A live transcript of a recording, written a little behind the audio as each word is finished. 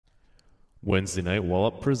Wednesday Night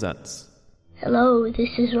Wallop presents. Hello, this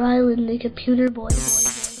is Rylan, the computer boy.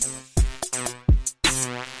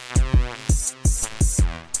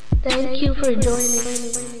 Thank you for joining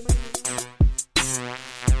me.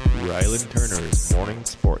 Rylan Turner's Morning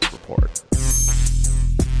Sports Report.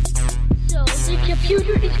 So, the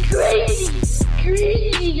computer is crazy!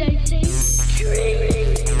 Crazy, I say! Crazy!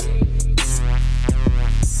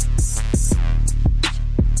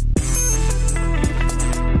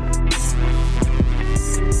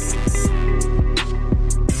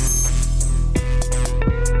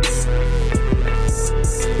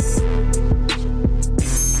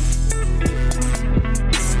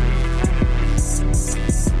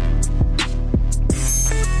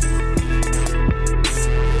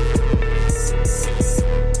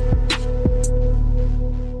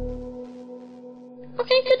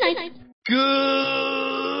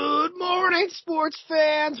 Good morning, sports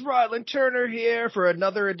fans. Rylan Turner here for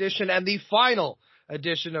another edition and the final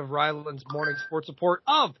edition of Rylan's Morning Sports Report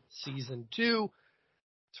of Season 2.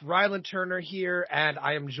 It's Rylan Turner here, and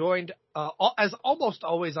I am joined, as almost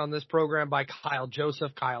always on this program, by Kyle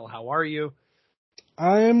Joseph. Kyle, how are you?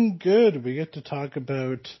 I am good. We get to talk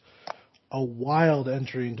about a wild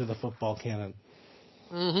entry into the football canon.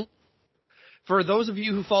 Mm-hmm. For those of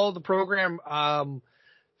you who follow the program,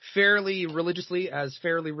 fairly religiously as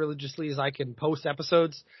I can post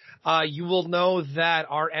episodes, you will know that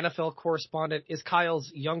our NFL correspondent is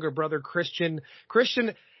Kyle's younger brother, Kristjan.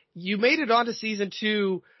 Kristjan, you made it onto Season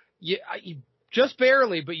 2. You just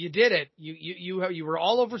barely, but you did it. You were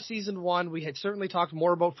all over Season 1. We had certainly talked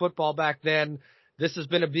more about football back then. This has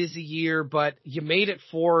been a busy year, but you made it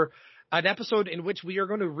for an episode in which we are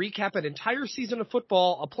going to recap an entire season of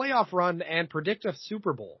football, a playoff run, and predict a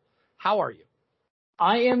Super Bowl. How are you?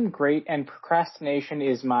 I am great, and procrastination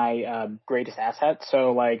is my greatest asset.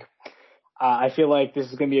 So, I feel like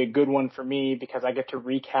this is going to be a good one for me because I get to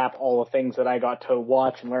recap all the things that I got to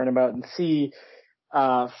watch and learn about and see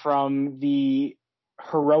from the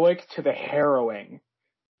heroic to the harrowing.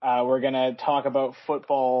 We're going to talk about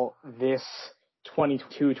football this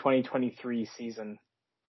 2022-2023 season.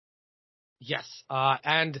 Yes,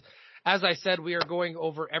 and as I said, we are going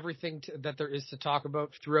over everything that there is to talk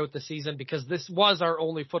about throughout the season because this was our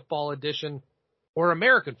only football edition, or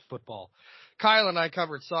American football. Kyle and I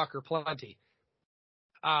covered soccer plenty,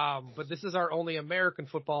 but this is our only American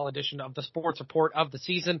football edition of the sports report of the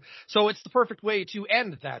season. So it's the perfect way to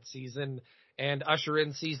end that season and usher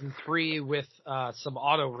in Season 3 with some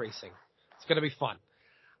auto racing. It's going to be fun.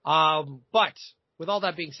 But with all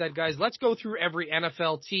that being said, guys, let's go through every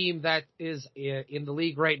NFL team that is in the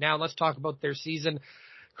league right now. Let's talk about their season.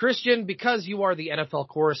 Kristjan, because you are the NFL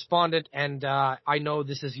correspondent and I know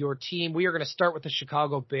this is your team, we are going to start with the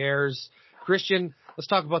Chicago Bears. Kristjan, let's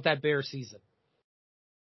talk about that Bears season.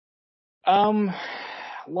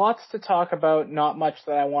 Lots to talk about, not much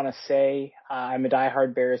that I want to say. I'm a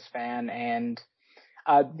diehard Bears fan, and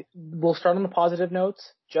we'll start on the positive notes.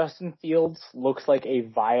 Justin Fields looks like a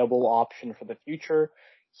viable option for the future.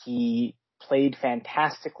 He played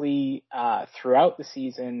fantastically throughout the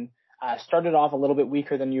season. Started off a little bit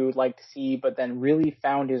weaker than you would like to see, but then really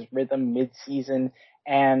found his rhythm mid-season.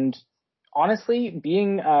 And honestly,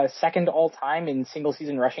 being second all-time in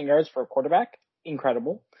single-season rushing yards for a quarterback,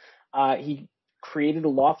 incredible. He created a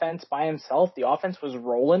offense by himself. The offense was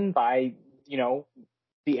rolling by,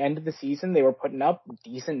 the end of the season. They were putting up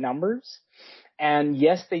decent numbers. And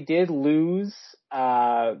yes, they did lose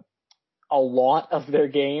a lot of their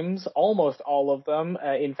games, almost all of them.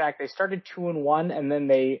 In fact, they started 2-1 and then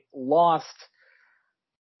they lost,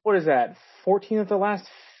 14 of the last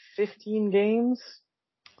 15 games?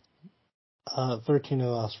 13 of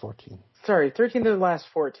the last 14. Sorry, 13 of the last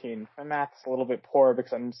 14. My math's a little bit poor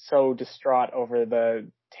because I'm so distraught over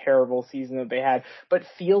the terrible season that they had. But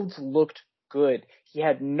Fields looked good. He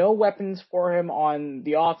had no weapons for him on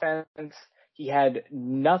the offense. He had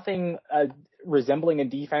nothing resembling a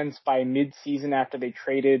defense by mid-season after they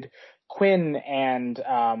traded Quinn and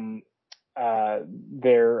their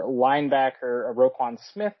linebacker, Roquan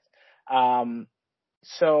Smith.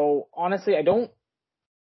 So honestly,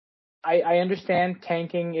 I understand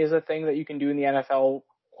tanking is a thing that you can do in the NFL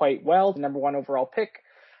quite well, the number 1 overall pick.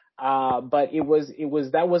 But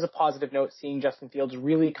that was a positive note, seeing Justin Fields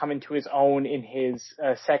really come into his own in his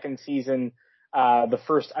second season, the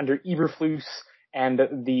first under Eberflus and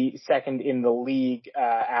the second in the league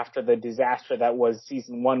after the disaster that was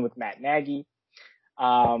Season 1 with Matt Nagy.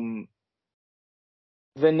 The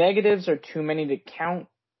negatives are too many to count.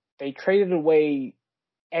 They traded away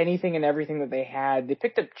anything and everything that they had. They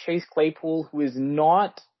picked up Chase Claypool, who is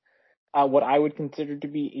not what I would consider to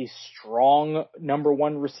be a strong number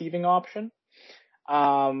one receiving option.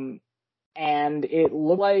 And it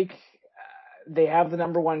looked like they have the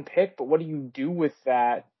number one pick, but what do you do with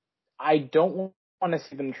that? I don't want to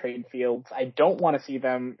see them trade Fields. I don't want to see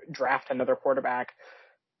them draft another quarterback.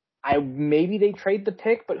 Maybe they trade the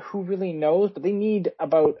pick, but who really knows? But they need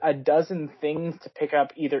about a dozen things to pick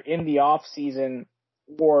up either in the off season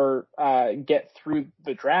or get through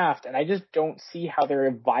the draft, and I just don't see how they're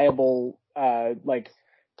a viable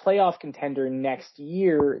playoff contender next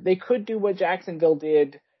year. They could do what Jacksonville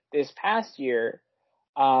did this past year,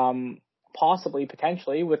 possibly,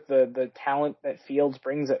 potentially, with the talent that Fields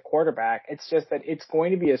brings at quarterback. It's just that it's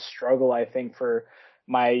going to be a struggle, I think, for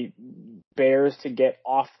my Bears to get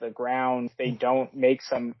off the ground. They don't make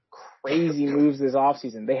some crazy moves this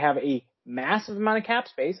offseason. They have a massive amount of cap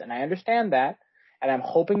space, and I understand that, and I'm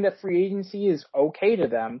hoping that free agency is okay to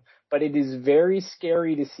them, but it is very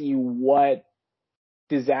scary to see what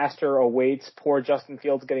disaster awaits poor Justin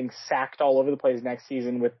Fields getting sacked all over the place next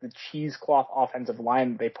season with the cheesecloth offensive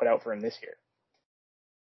line that they put out for him this year.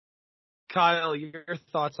 Kyle, your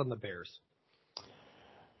thoughts on the Bears?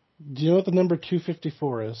 Do you know what the number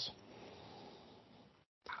 254 is?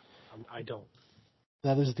 I don't.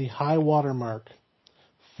 That is the high water mark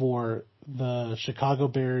for the Chicago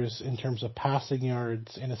Bears in terms of passing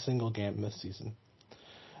yards in a single game this season.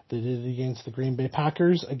 They did it against the Green Bay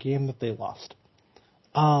Packers, a game that they lost.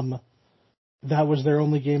 That was their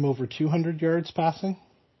only game over 200 yards passing.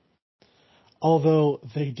 Although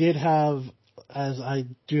they did have, as I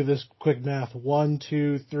do this quick math, 1,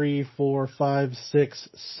 2, 3, 4, 5, 6,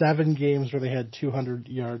 7 games where they had 200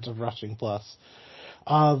 yards of rushing plus.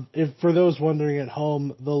 If for those wondering at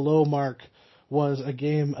home, the low mark was a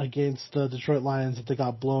game against the Detroit Lions that they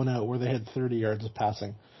got blown out where they had 30 yards of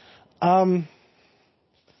passing. Yeah,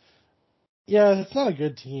 it's not a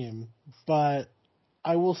good team, but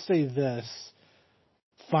I will say this.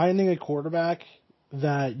 Finding a quarterback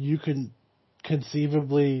that you can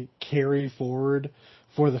conceivably carry forward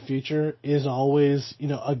for the future is always,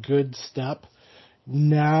 a good step.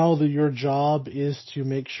 Now that your job is to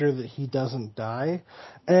make sure that he doesn't die.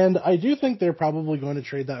 And I do think they're probably going to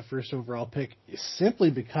trade that first overall pick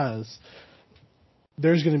simply because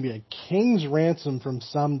there's going to be a king's ransom from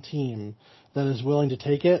some team that is willing to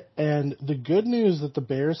take it. And the good news that the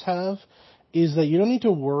Bears have is that you don't need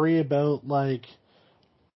to worry about,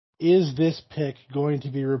 is this pick going to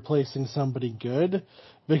be replacing somebody good?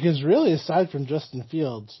 Because really, aside from Justin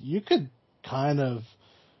Fields, you could kind of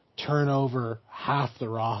turn over half the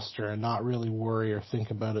roster and not really worry or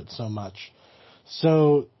think about it so much.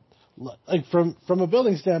 So, from a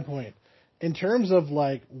building standpoint, in terms of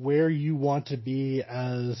where you want to be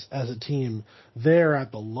as a team, they're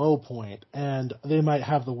at the low point, and they might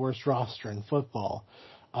have the worst roster in football.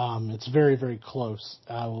 It's very, very close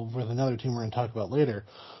with another team we're going to talk about later.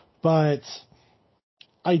 But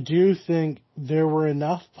I do think there were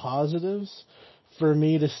enough positives for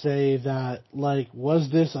me to say that, was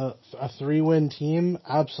this a 3-win team?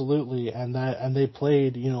 Absolutely. And they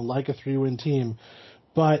played, like a 3-win team.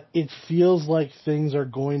 But it feels like things are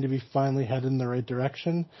going to be finally headed in the right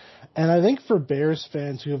direction. And I think for Bears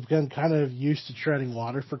fans who have been kind of used to treading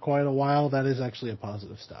water for quite a while, that is actually a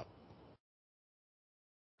positive step.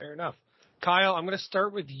 Fair enough. Kyle, I'm going to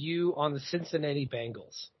start with you on the Cincinnati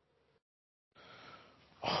Bengals.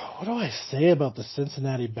 What do I say about the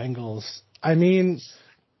Cincinnati Bengals? I mean,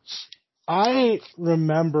 I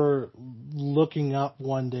remember looking up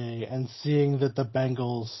one day and seeing that the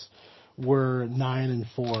Bengals were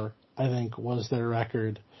 9-4, I think was their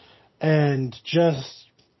record. And just,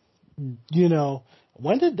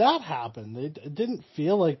 when did that happen? It didn't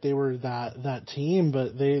feel like they were that team,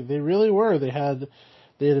 but they really were. They had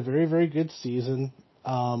a very, very good season,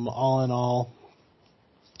 all in all.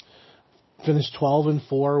 Finished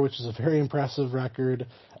 12-4, which is a very impressive record.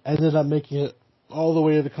 Ended up making it all the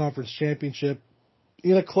way to the conference championship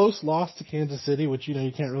in a close loss to Kansas City, which, you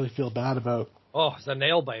can't really feel bad about. Oh, it's a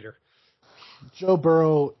nail biter. Joe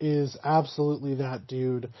Burrow is absolutely that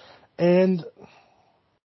dude. And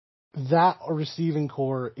that receiving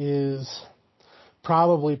core is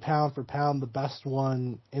probably pound for pound the best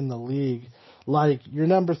one in the league. Your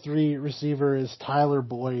number 3 receiver is Tyler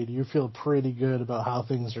Boyd. You feel pretty good about how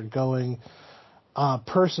things are going.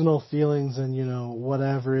 Personal feelings and,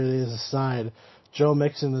 whatever it is aside, Joe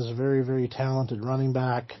Mixon is a very, very talented running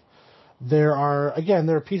back. There are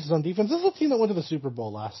pieces on defense. This is a team that went to the Super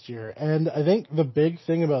Bowl last year. And I think the big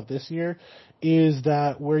thing about this year is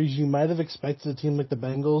that whereas you might have expected a team like the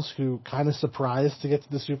Bengals, who kind of surprised to get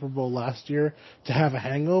to the Super Bowl last year, to have a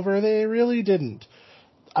hangover, they really didn't.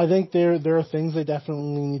 I think there are things they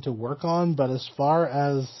definitely need to work on, but as far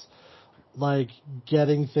as like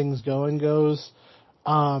getting things going goes,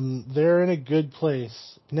 they're in a good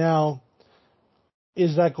place. Now,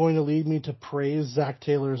 is that going to lead me to praise Zach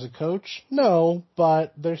Taylor as a coach? No,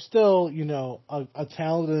 but they're still, a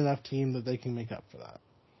talented enough team that they can make up for that.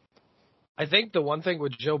 I think the one thing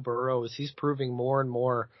with Joe Burrow is he's proving more and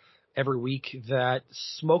more every week that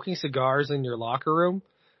smoking cigars in your locker room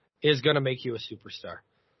is going to make you a superstar.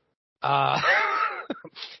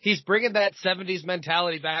 He's bringing that 70s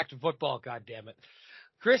mentality back to football, goddammit.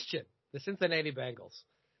 Kristjan, the Cincinnati Bengals.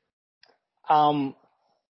 Kyle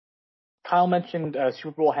mentioned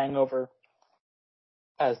Super Bowl hangover.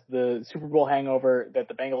 As the Super Bowl hangover that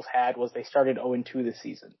the Bengals had was they started 0-2 this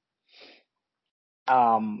season.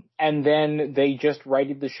 And then they just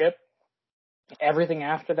righted the ship. Everything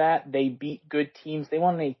after that, they beat good teams. They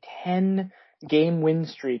won a 10-game win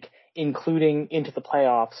streak, including into the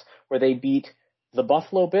playoffs, where they beat the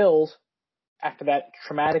Buffalo Bills after that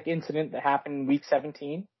traumatic incident that happened in Week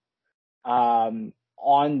 17. On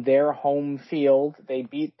their home field, they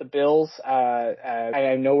beat the Bills.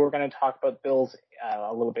 I know we're going to talk about the Bills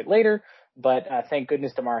a little bit later, but thank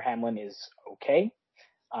goodness Damar Hamlin is okay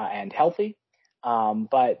and healthy.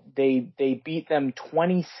 But they beat them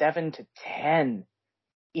 27-10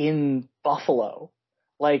 in Buffalo,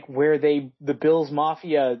 like where the Bills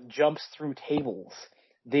Mafia jumps through tables.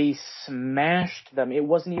 They smashed them. It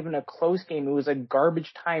wasn't even a close game. It was a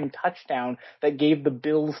garbage time touchdown that gave the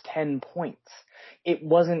Bills 10 points. It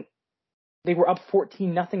wasn't, they were up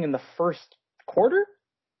 14-0 in the first quarter.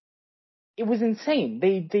 It was insane.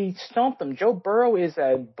 They stomped them. Joe Burrow is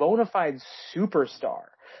a bona fide superstar.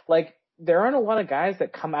 Like, there aren't a lot of guys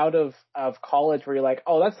that come out of college where you're like,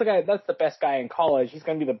 oh, that's the best guy in college. He's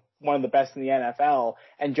going to be one of the best in the NFL.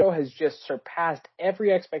 And Joe has just surpassed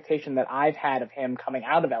every expectation that I've had of him coming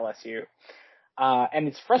out of LSU. And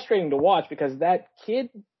it's frustrating to watch because that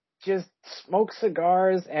kid just smokes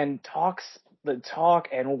cigars and talks the talk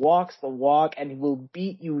and walks the walk, and he will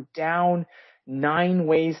beat you down 9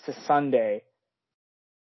 ways to Sunday.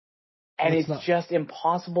 And it's just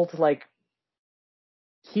impossible to, like,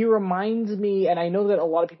 he reminds me, and I know that a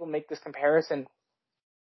lot of people make this comparison,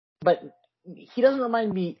 but he doesn't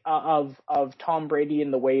remind me of Tom Brady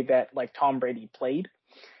in the way that, like, Tom Brady played.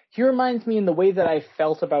 He reminds me in the way that I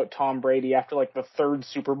felt about Tom Brady after, like, the 3rd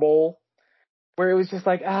Super Bowl, where it was just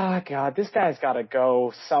like, God, this guy's got to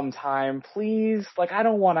go sometime, please. Like, I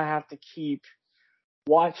don't want to have to keep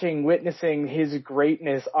witnessing his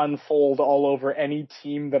greatness unfold all over any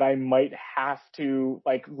team that I might have to,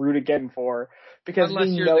 like, root again for. Because unless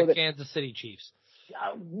you're the Kansas City Chiefs.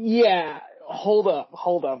 Yeah, hold up.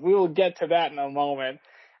 We will get to that in a moment.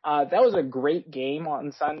 That was a great game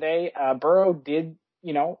on Sunday. Burrow did,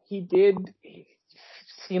 he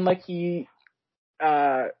seem like he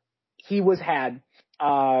was had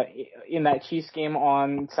in that Chiefs game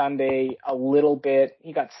on Sunday a little bit.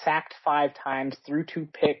 He got sacked 5 times, threw 2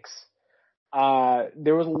 picks.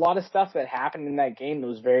 There was a lot of stuff that happened in that game that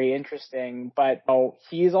was very interesting, but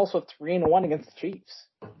he is also 3-1 against the Chiefs.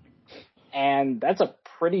 And that's a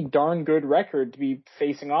pretty darn good record to be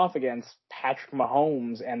facing off against Patrick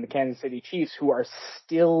Mahomes and the Kansas City Chiefs, who are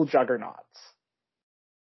still juggernauts.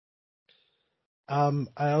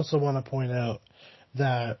 I also want to point out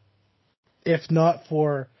that if not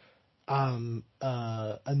for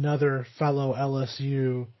another fellow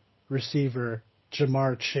LSU receiver,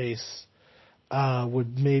 Jamar Chase,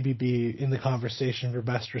 would maybe be in the conversation for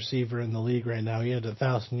best receiver in the league right now. He had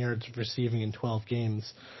 1,000 yards of receiving in 12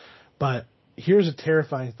 games. But here's a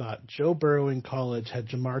terrifying thought. Joe Burrow in college had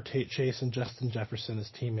Jamar Chase and Justin Jefferson as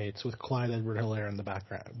teammates with Clyde Edward-Helaire in the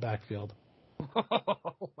backfield.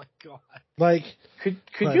 Oh my God! Like, could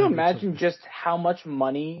you imagine just how much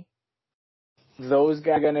money those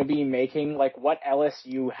guys are going to be making? Like, what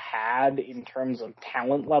LSU had in terms of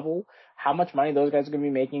talent level, how much money those guys are going to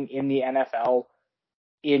be making in the NFL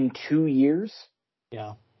in 2 years?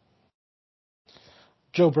 Yeah.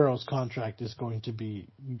 Joe Burrow's contract is going to be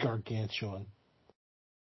gargantuan.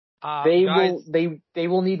 They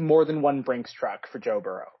will need more than one Brinks truck for Joe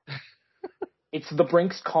Burrow. It's the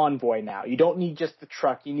Brinks convoy now. You don't need just the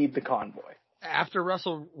truck; you need the convoy. After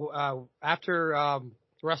Russell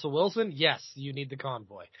Wilson, yes, you need the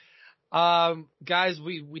convoy. Guys,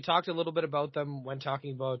 we talked a little bit about them when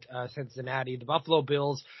talking about Cincinnati, the Buffalo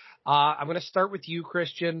Bills. I'm going to start with you,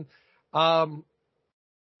 Kristjan.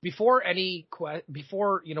 Before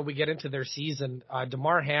we get into their season,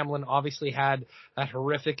 Damar Hamlin obviously had that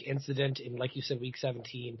horrific incident in, like you said, Week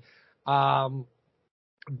 17.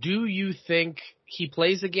 Do you think he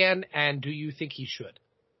plays again, and do you think he should?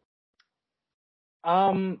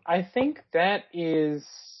 I think that is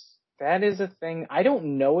a thing. I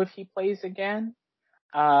don't know if he plays again.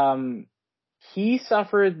 He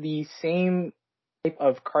suffered the same type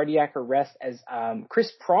of cardiac arrest as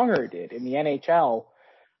Chris Pronger did in the NHL.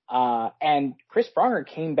 And Chris Pronger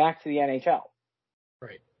came back to the NHL.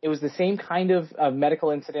 Right. It was the same kind of medical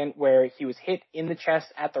incident where he was hit in the chest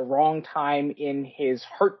at the wrong time in his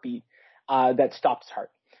heartbeat that stopped his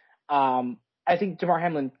heart. I think DeMar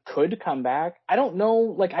Hamlin could come back. I don't know.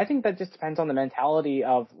 Like, I think that just depends on the mentality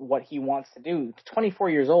of what he wants to do.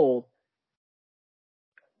 24 years old,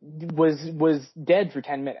 was dead for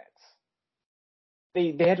 10 minutes.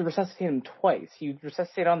 They had to resuscitate him twice. He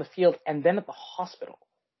resuscitated on the field and then at the hospital.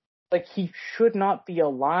 Like, he should not be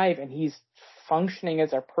alive, and he's functioning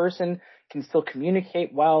as a person, can still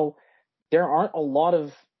communicate well. There aren't a lot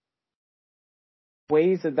of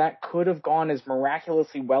ways that could have gone as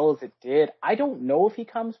miraculously well as it did. I don't know if he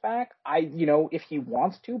comes back. If he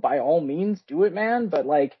wants to, by all means, do it, man. But,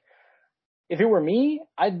 like, if it were me,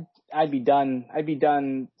 I'd be done. I'd be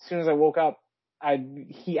done as soon as I woke up.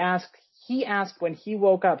 He asked when he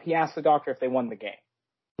woke up, he asked the doctor if they won the game.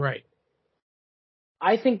 Right.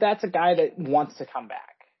 I think that's a guy that wants to come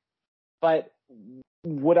back. But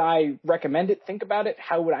would I recommend it? Think about it.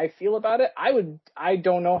 How would I feel about it? I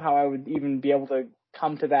don't know how I would even be able to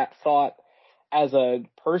come to that thought as a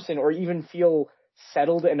person, or even feel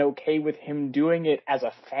settled and okay with him doing it as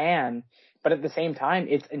a fan. But at the same time,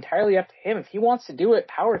 it's entirely up to him. If he wants to do it,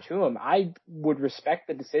 power to him. I would respect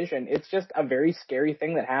the decision. It's just a very scary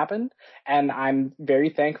thing that happened, and I'm very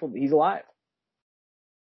thankful that he's alive.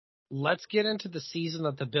 Let's get into the season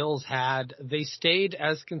that the Bills had. They stayed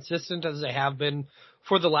as consistent as they have been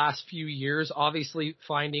for the last few years, obviously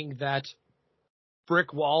finding that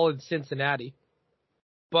brick wall in Cincinnati.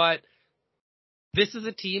 But this is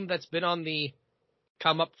a team that's been on the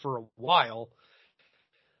come up for a while.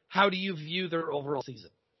 How do you view their overall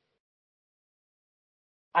season?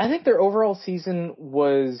 I think their overall season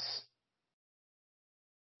was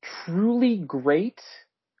truly great,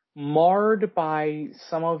 marred by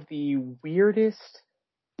some of the weirdest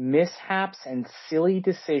mishaps and silly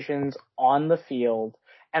decisions on the field,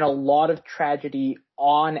 and a lot of tragedy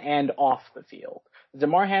on and off the field. The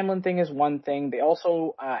DeMar Hamlin thing is one thing. They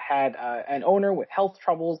also had an owner with health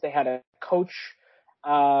troubles. They had a coach.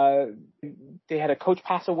 They had a coach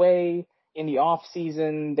pass away in the off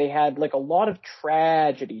season. They had like a lot of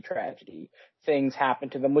tragedy things happen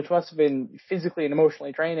to them, which must have been physically and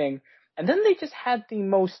emotionally draining. And then they just had the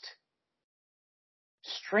most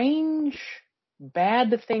strange,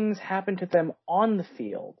 bad things happen to them on the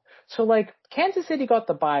field. So, like, Kansas City got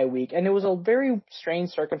the bye week, and it was a very strange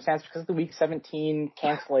circumstance because of the Week 17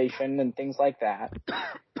 cancellation and things like that.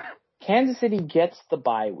 Kansas City gets the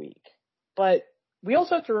bye week. But we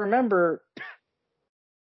also have to remember,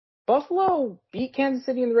 Buffalo beat Kansas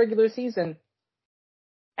City in the regular season,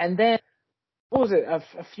 and then, what was it,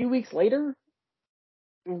 a few weeks later?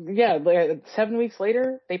 Yeah, like 7 weeks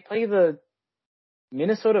later, they play the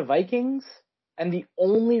Minnesota Vikings, and the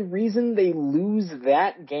only reason they lose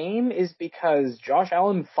that game is because Josh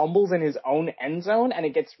Allen fumbles in his own end zone, and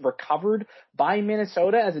it gets recovered by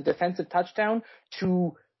Minnesota as a defensive touchdown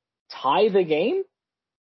to tie the game?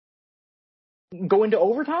 Go into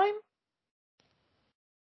overtime?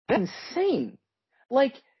 That's insane.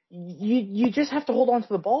 Like, you just have to hold on to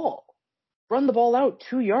the ball. Run the ball out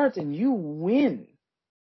 2 yards and you win.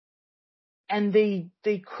 And they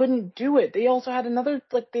couldn't do it. They also had another,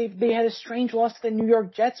 like, they had a strange loss to the New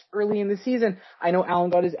York Jets early in the season. I know Allen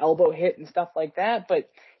got his elbow hit and stuff like that, but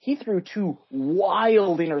he threw 2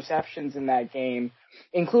 wild interceptions in that game,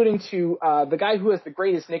 including to the guy who has the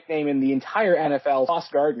greatest nickname in the entire NFL, Sauce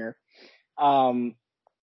Gardner, on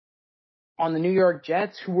the New York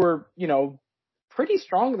Jets, who were, pretty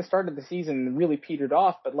strong at the start of the season and really petered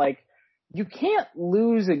off, but, like, you can't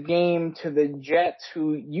lose a game to the Jets,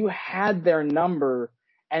 who you had their number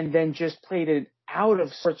and then just played it out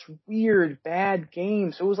of sorts, weird, bad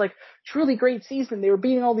games. So it was like truly great season. They were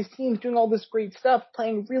beating all these teams, doing all this great stuff,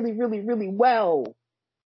 playing really, really, really well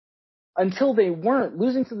until they weren't,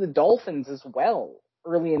 losing to the Dolphins as well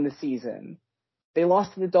early in the season. They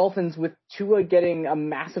lost to the Dolphins with Tua getting a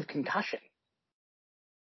massive concussion.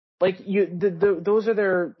 Like, those are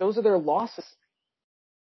their losses.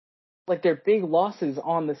 Like, their big losses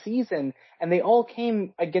on the season, and they all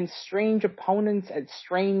came against strange opponents at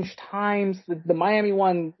strange times. The Miami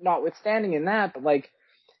one notwithstanding in that, but like,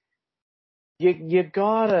 you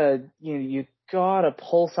gotta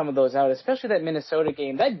pull some of those out, especially that Minnesota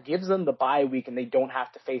game. That gives them the bye week, and they don't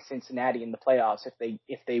have to face Cincinnati in the playoffs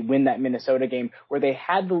if they win that Minnesota game, where they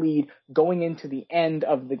had the lead going into the end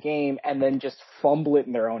of the game and then just fumble it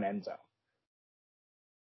in their own end zone.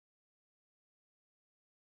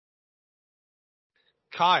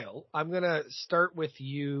 Kyle, I'm going to start with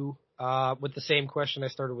you with the same question I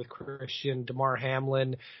started with Kristjan. Damar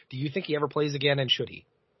Hamlin, do you think he ever plays again, and should he?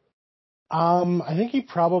 I think he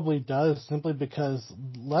probably does, simply because,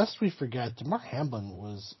 lest we forget, Damar Hamlin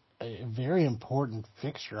was a very important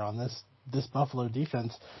fixture on this Buffalo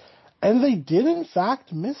defense, and they did in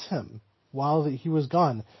fact miss him while he was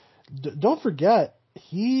gone. Don't forget,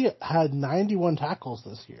 he had 91 tackles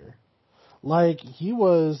this year. Like, he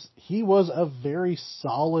was a very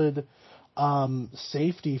solid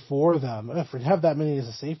safety for them. For to have that many as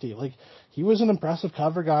a safety, like, he was an impressive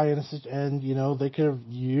cover guy, and you know, they could have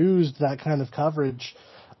used that kind of coverage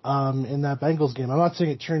in that Bengals game. I'm not saying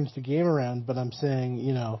it turns the game around, but I'm saying,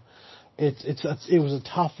 you know, it was a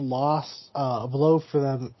tough loss, a blow for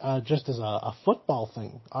them, just as a football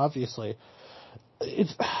thing, obviously.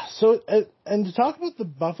 It's so, and to talk about the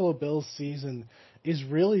Buffalo Bills season is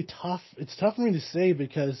really tough. It's tough for me to say,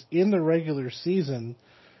 because in the regular season,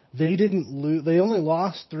 they didn't lose. They only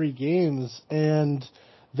lost 3 games, and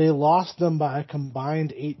they lost them by a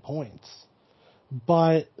combined 8 points.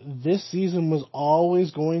 But this season was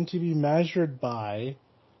always going to be measured by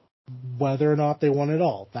whether or not they won it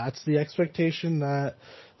all. That's the expectation that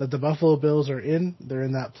the Buffalo Bills are in. They're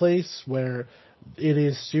in that place where it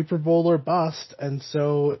is Super Bowl or bust, and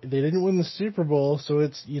so they didn't win the Super Bowl, so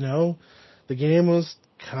it's, you know, the game was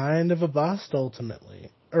kind of a bust ultimately,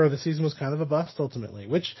 or the season was kind of a bust ultimately,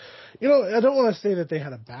 which, you know, I don't want to say that they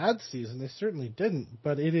had a bad season. They certainly didn't,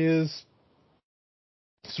 but it is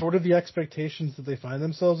sort of the expectations that they find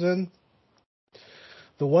themselves in.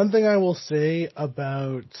 The one thing I will say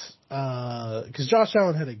about, because Josh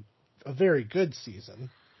Allen had a very good season,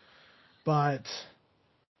 but,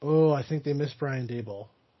 I think they missed Brian Daboll.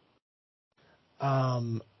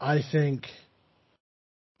 I think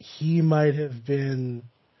he might have been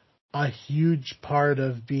a huge part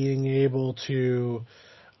of being able to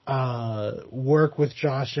work with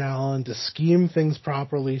Josh Allen to scheme things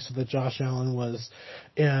properly so that Josh Allen was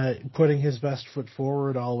putting his best foot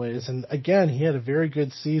forward always. And again, he had a very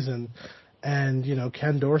good season, and, you know,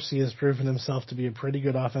 Ken Dorsey has proven himself to be a pretty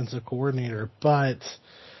good offensive coordinator, but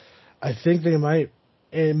I think it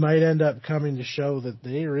might end up coming to show that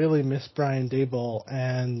they really miss Brian Daboll.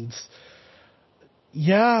 And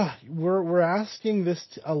yeah, we're asking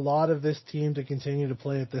a lot of this team to continue to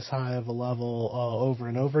play at this high of a level over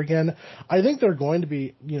and over again. I think they're going to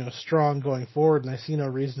be, you know, strong going forward, and I see no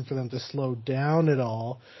reason for them to slow down at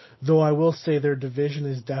all. Though I will say their division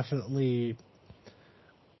is definitely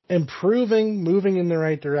improving, moving in the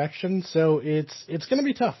right direction. So it's going to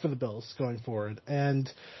be tough for the Bills going forward. And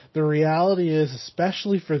the reality is,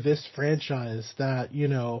 especially for this franchise that, you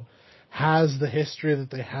know, has the history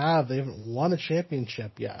that they haven't won a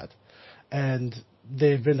championship yet. And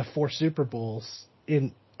they've been to 4 Super Bowls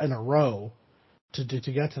in a row to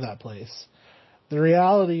get to that place. The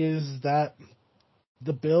reality is that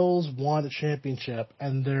the Bills want a championship,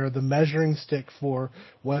 and they're the measuring stick for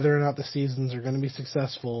whether or not the seasons are going to be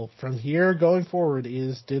successful from here going forward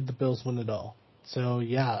is, did the Bills win it all? So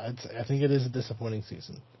yeah, I think it is a disappointing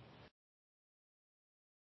season.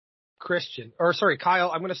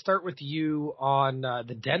 Kyle, I'm going to start with you on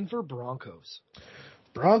the Denver Broncos.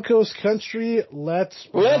 Broncos country, let's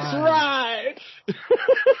ride.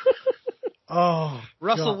 Oh,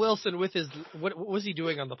 Russell God. Wilson with his, what was he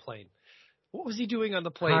doing on the plane? What was he doing on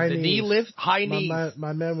the plane? High the knees. knee lift? High knees.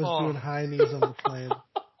 My man was doing high knees on the plane.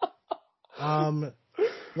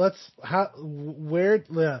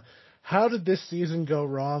 How did this season go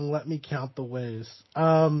wrong? Let me count the ways.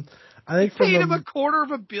 I think paid him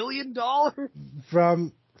 $250 million.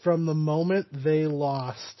 From the moment they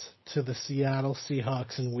lost to the Seattle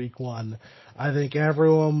Seahawks in Week 1, I think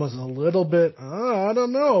everyone was a little bit, I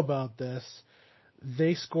don't know about this.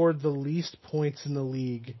 They scored the least points in the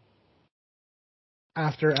league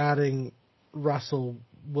after adding Russell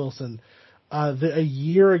Wilson. A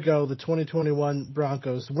year ago, the 2021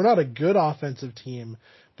 Broncos were not a good offensive team,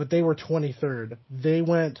 but they were 23rd. They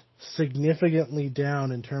went significantly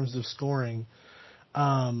down in terms of scoring.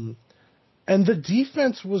 And the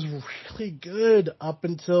defense was really good up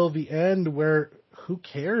until the end, where who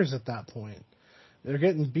cares at that point? They're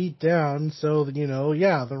getting beat down, so, you know,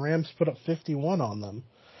 yeah, the Rams put up 51 on them.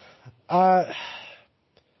 I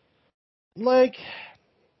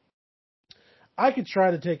could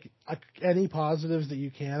try to take any positives that you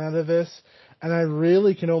can out of this, And I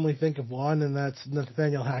really can only think of one, and that's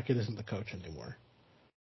Nathaniel Hackett isn't the coach anymore.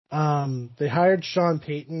 They hired Sean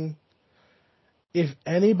Payton. If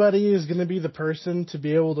anybody is going to be the person to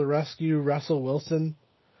be able to rescue Russell Wilson,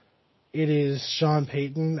 it is Sean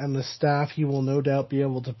Payton and the staff he will no doubt be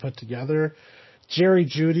able to put together. Jerry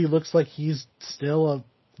Jeudy looks like he's still a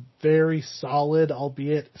very solid,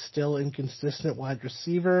 albeit still inconsistent wide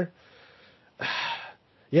receiver.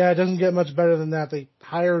 Yeah, it doesn't get much better than that. They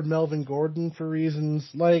hired Melvin Gordon for reasons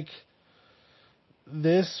like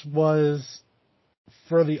this was,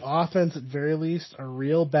 for the offense at very least, a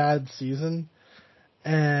real bad season.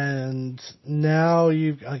 And now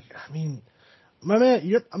my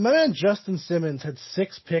man Justin Simmons had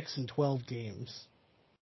 6 picks in 12 games.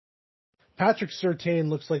 Patrick Surtain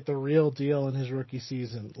looks like the real deal in his rookie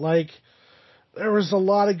season. Like, there was a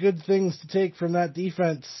lot of good things to take from that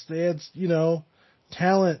defense. They had,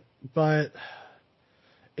 talent, but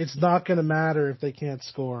it's not going to matter if they can't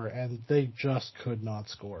score, and they just could not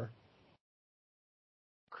score.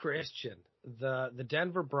 Kristjan, the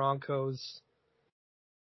Denver Broncos,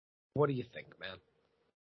 what do you think,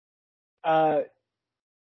 man?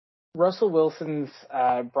 Russell Wilson's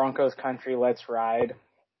Broncos Country Let's Ride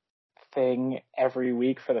thing every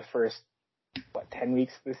week for the first 10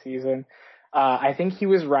 weeks of the season. I think he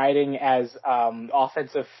was riding as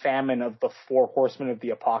offensive famine of the 4 horsemen of the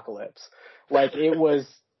apocalypse. Like, it was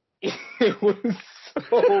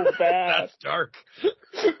so bad. That's dark.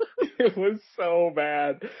 It was so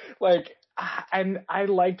bad. Like, and I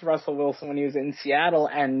liked Russell Wilson when he was in Seattle,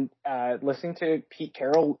 and listening to Pete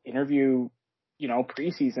Carroll interview,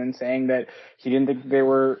 preseason, saying that he didn't think they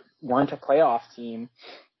weren't a playoff team.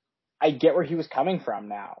 I get where he was coming from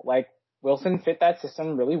now. Like, Wilson fit that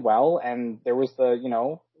system really well, and there was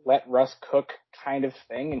the, let Russ cook kind of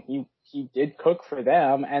thing, and he did cook for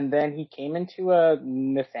them, and then he came into a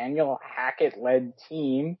Nathaniel Hackett-led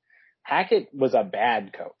team. Hackett was a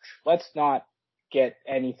bad coach. Let's not get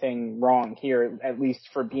anything wrong here, at least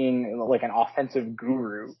for being like an offensive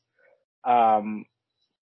guru. Offensive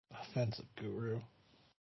guru.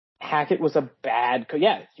 Hackett was a bad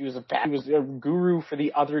he was a guru for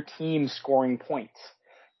the other team scoring points.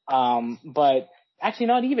 But actually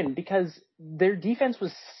not even, because their defense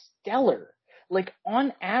was stellar. Like,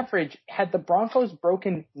 on average, had the Broncos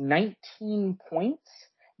broken 19 points,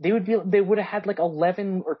 they would have had like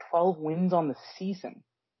 11 or 12 wins on the season.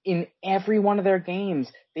 In every one of their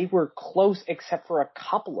games, they were close except for a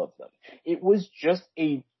couple of them. It was just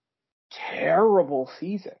a terrible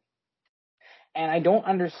season. And I don't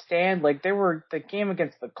understand, like, the game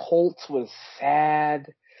against the Colts was sad.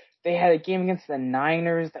 They had a game against the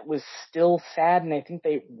Niners that was still sad, and I think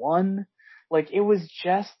they won. Like, it was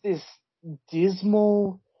just this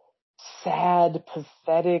dismal, sad,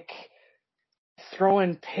 pathetic,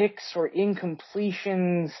 throwing picks or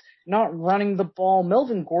incompletions, not running the ball.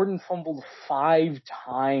 Melvin Gordon fumbled 5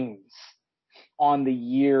 times on the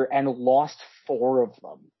year and lost 4 of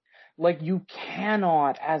them. Like, you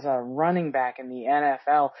cannot, as a running back in the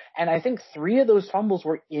NFL, and I think 3 of those fumbles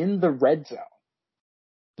were in the red zone.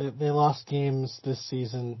 They lost games this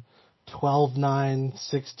season 12-9,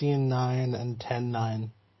 16-9, and 10-9.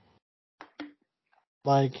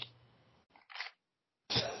 Like,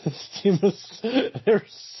 this team they were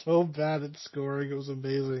so bad at scoring. It was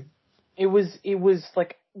amazing. It was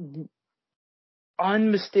like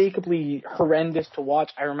unmistakably horrendous to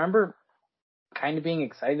watch. I remember kind of being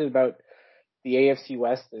excited about the AFC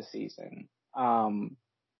West this season.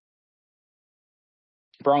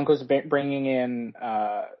 Broncos bringing in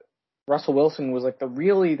Russell Wilson was like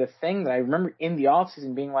the thing that I remember in the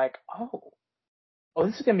offseason being like, oh,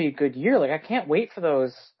 this is going to be a good year. Like, I can't wait for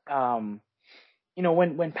those,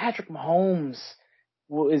 when Patrick Mahomes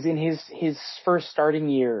was in his first starting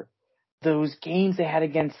year, those games they had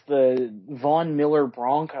against the Von Miller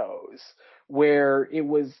Broncos, where it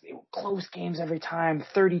was close games every time,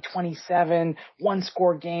 30-27,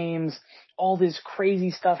 1-score games, all this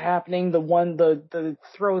crazy stuff happening. The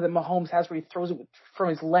throw that Mahomes has where he throws it from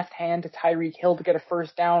his left hand to Tyreek Hill to get a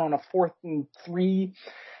first down on a 4th and 3,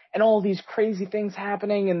 and all these crazy things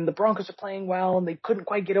happening, and the Broncos are playing well, and they couldn't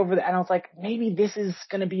quite get over that. And I was like, maybe this is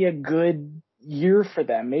going to be a good year for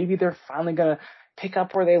them. Maybe they're finally going to pick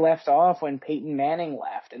up where they left off when Peyton Manning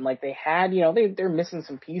left. And like, they had, they're missing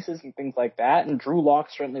some pieces and things like that. And Drew Lock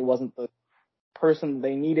certainly wasn't the person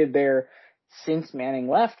they needed there since Manning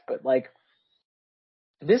left. But like,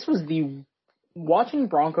 this was watching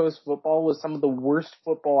Broncos football was some of the worst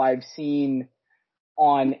football I've seen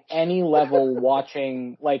on any level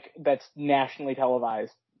watching, like, that's nationally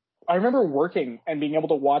televised. I remember working and being able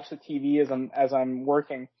to watch the TV as I'm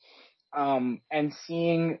working. and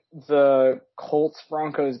seeing the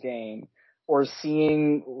Colts-Broncos game or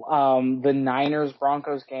seeing the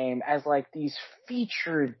Niners-Broncos game as like these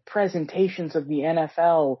featured presentations of the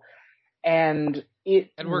NFL, and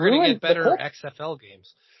we're going to get better XFL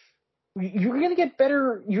games. You're going to get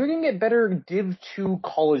better. You're going to get better Div 2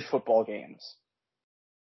 college football games.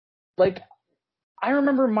 Like, I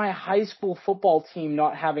remember my high school football team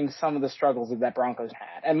not having some of the struggles that Broncos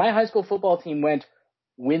had, and my high school football team went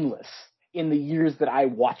winless in the years that I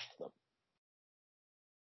watched them.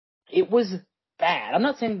 It was bad. I'm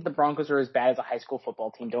not saying that the Broncos are as bad as a high school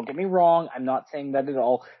football team. Don't get me wrong. I'm not saying that at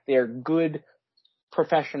all. They are good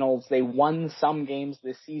professionals. They won some games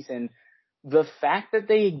this season. The fact that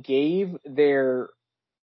they gave their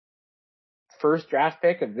first draft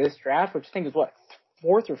pick of this draft, which I think is what,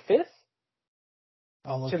 4th or 5th,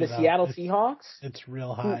 to the Seattle Seahawks. It's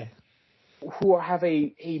real high. Who have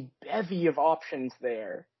a bevy of options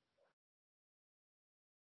there.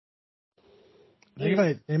 They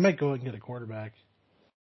might go and get a quarterback.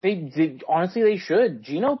 Honestly, they should.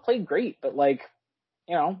 Geno played great, but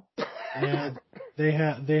Yeah, they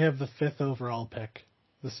have the 5th overall pick.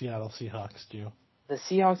 The Seattle Seahawks do. The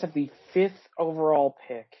Seahawks have the 5th overall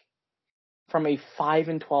pick from a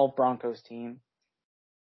 5-12 Broncos team.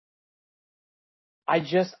 I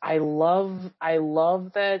love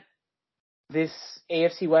that this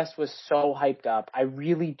AFC West was so hyped up. I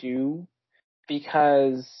really do,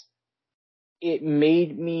 because it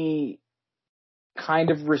made me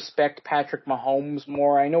kind of respect Patrick Mahomes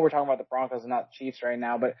more. I know we're talking about the Broncos and not the Chiefs right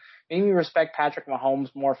now, but it made me respect Patrick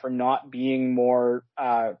Mahomes more for not being more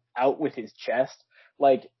out with his chest.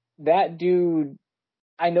 Like, that dude,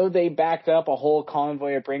 I know they backed up a whole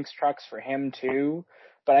convoy of Brinks trucks for him too,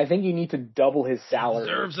 but I think you need to double his salary. He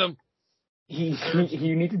deserves them.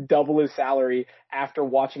 You need to double his salary after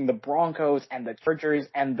watching the Broncos and the Chargers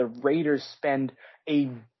and the Raiders spend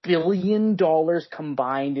 $1 billion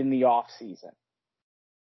combined in the offseason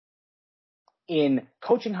in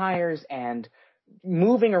coaching hires and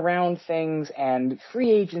moving around things and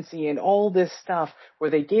free agency and all this stuff, where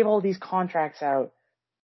they gave all these contracts out.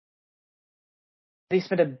 They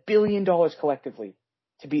spent $1 billion collectively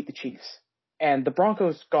to beat the Chiefs. And the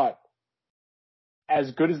Broncos got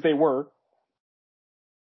as good as they were,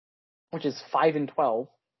 which is 5-12.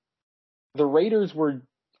 The Raiders were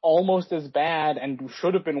almost as bad and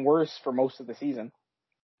should have been worse for most of the season,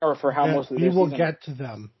 or for how most of the season. We will get to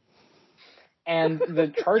them. And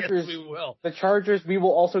the Chargers, yes, we will. The Chargers we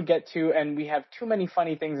will also get to, and we have too many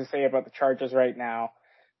funny things to say about the Chargers right now,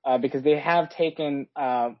 because they have taken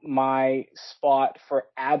my spot for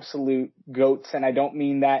absolute goats, and I don't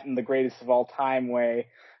mean that in the greatest of all time way.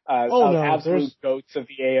 Absolute goats of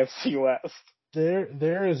the AFC West.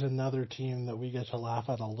 There is another team that we get to laugh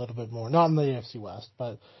at a little bit more, not in the AFC West,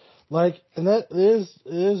 but and that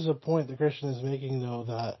is a point that Kristjan is making, though,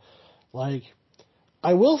 that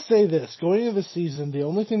I will say this, going into the season, the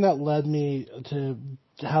only thing that led me to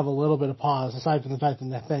have a little bit of pause, aside from the fact that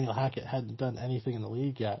Nathaniel Hackett hadn't done anything in the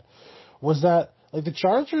league yet, was that the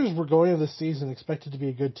Chargers were going into the season expected to be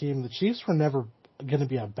a good team. The Chiefs were never going to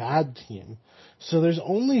be a bad team. So there's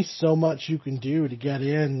only so much you can do to get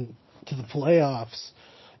in to the playoffs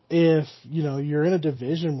if, you're in a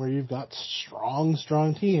division where you've got strong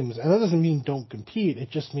teams. And that doesn't mean don't compete. It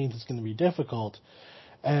just means it's going to be difficult.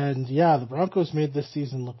 And yeah, the Broncos made this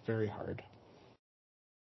season look very hard.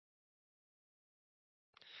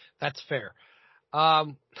 That's fair.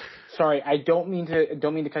 Sorry, I don't mean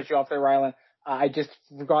to cut you off there, Rylan. I just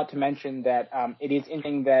forgot to mention that it is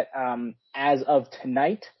interesting that as of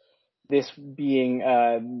tonight, this being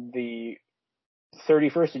the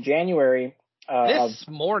 31st of January. This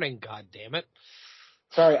morning, goddammit.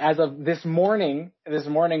 Sorry, as of this morning,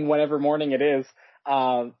 whatever morning it is,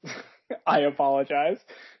 I apologize.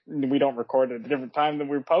 We don't record at a different time than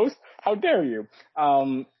we post. How dare you?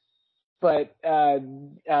 But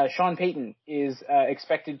Sean Payton is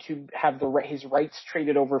expected to have his rights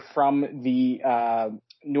traded over from the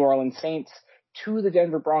New Orleans Saints to the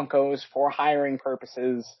Denver Broncos for hiring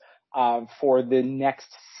purposes for the next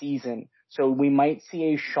season. So we might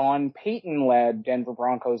see a Sean Payton-led Denver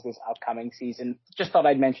Broncos this upcoming season. Just thought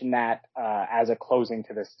I'd mention that as a closing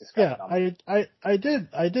to this discussion. Yeah, I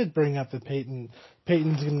did bring up that Payton's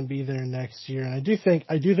going to be there next year, and I do think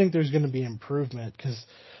there's going to be improvement because,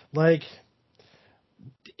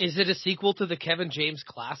 is it a sequel to the Kevin James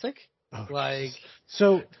Classic?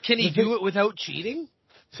 So can he do it without cheating?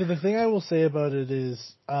 So the thing I will say about it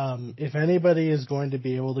is, if anybody is going to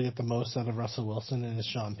be able to get the most out of Russell Wilson, it is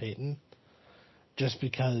Sean Payton. Just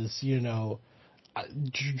because,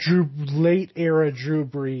 Late era Drew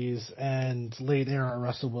Brees and late era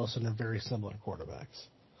Russell Wilson are very similar quarterbacks.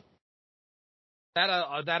 That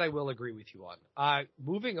I will agree with you on.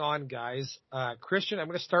 Moving on, guys. Kristjan, I'm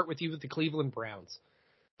going to start with you with the Cleveland Browns.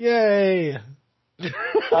 Yay!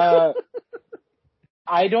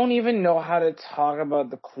 I don't even know how to talk about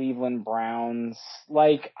the Cleveland Browns.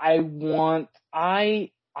 Like, I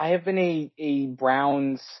have been a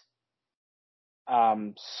Browns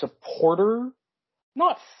supporter,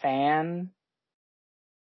 not fan,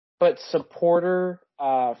 but supporter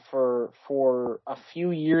for a few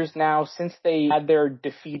years now, since they had their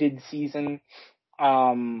defeated season.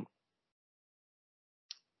 And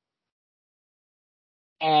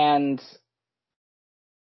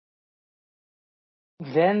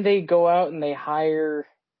then they go out and they hire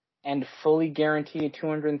and fully guarantee a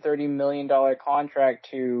 $230 million contract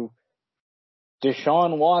to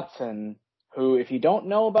Deshaun Watson, who, if you don't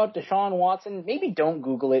know about Deshaun Watson, maybe don't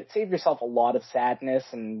Google it. Save yourself a lot of sadness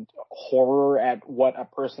and horror at what a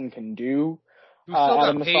person can do. Who still at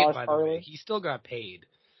a got massage paid, by parlor. the way. He still got paid.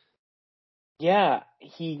 Yeah,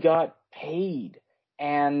 he got paid.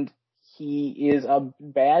 And he is a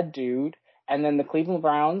bad dude. And then the Cleveland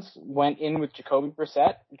Browns went in with Jacoby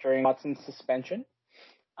Brissett during Watson's suspension.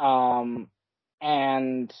 And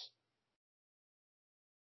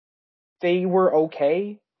they were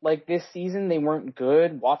okay. Like, this season, they weren't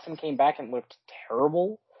good. Watson came back and looked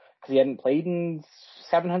terrible because he hadn't played in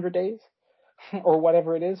 700 days or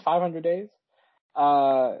whatever it is, 500 days.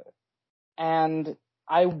 And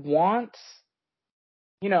I want,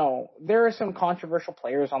 there are some controversial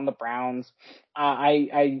players on the Browns.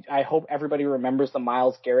 I hope everybody remembers the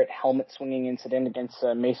Myles Garrett helmet swinging incident against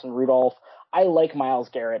Mason Rudolph. I like Myles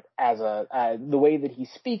Garrett as the way that he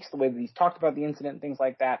speaks, the way that he's talked about the incident, things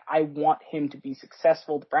like that. I want him to be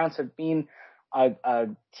successful. The Browns have been a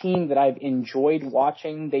team that I've enjoyed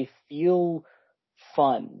watching. They feel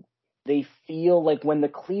fun. They feel like when the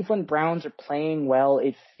Cleveland Browns are playing well,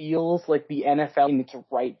 it feels like the NFL in its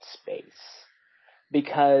right space.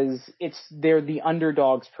 Because they're the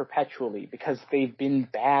underdogs perpetually, because they've been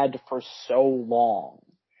bad for so long.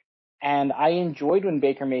 And I enjoyed when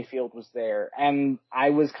Baker Mayfield was there, and I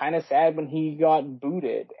was kind of sad when he got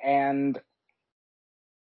booted. And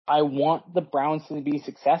I want the Browns to be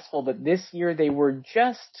successful, but this year they were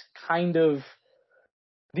just kind of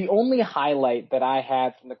the only highlight that I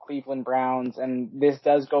had from the Cleveland Browns, and this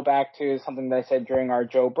does go back to something that I said during our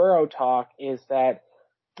Joe Burrow talk, is that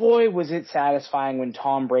boy, was it satisfying when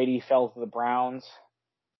Tom Brady fell to the Browns.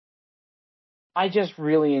 I just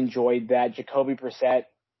really enjoyed that. Jacoby Brissett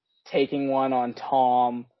taking one on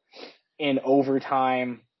Tom in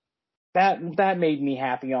overtime. That made me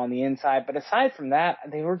happy on the inside. But aside from that,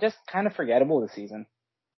 they were just kind of forgettable this season.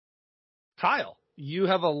 Kyle, you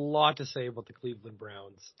have a lot to say about the Cleveland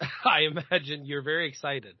Browns. I imagine you're very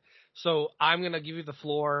excited. So I'm going to give you the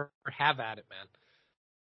floor. Have at it, man.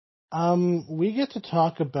 We get to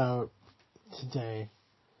talk about today,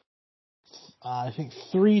 I think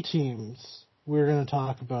 3 teams we're going to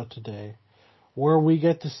talk about today where we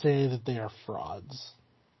get to say that they are frauds.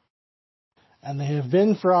 And they have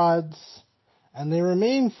been frauds, and they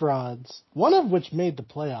remain frauds, one of which made the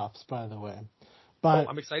playoffs, by the way. But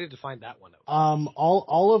I'm excited to find that one out.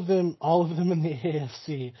 all of them in the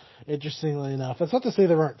AFC, interestingly enough. That's not to say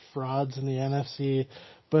there aren't frauds in the NFC,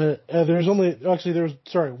 but there's one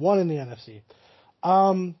in the NFC.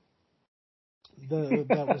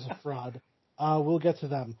 That was a fraud. We'll get to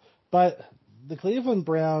them. But the Cleveland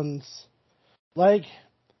Browns,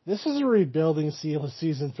 this is a rebuilding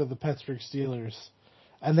season for the Pittsburgh Steelers,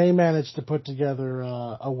 and they managed to put together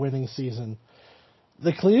a winning season.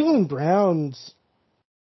 The Cleveland Browns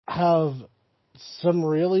have some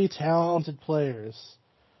really talented players.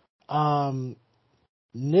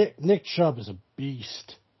 Nick Chubb is a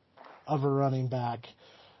beast of a running back.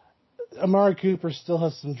 Amari Cooper still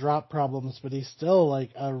has some drop problems, but he's still like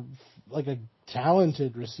a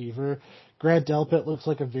talented receiver. Grant Delpit looks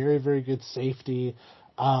like a very, very good safety.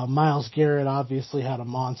 Myles Garrett obviously had a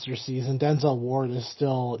monster season. Denzel Ward is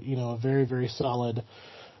still, a very, very solid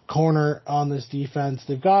corner on this defense.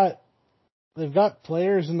 They've got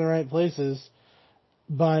players in the right places,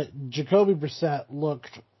 but Jacoby Brissett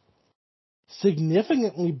looked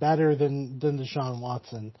significantly better than Deshaun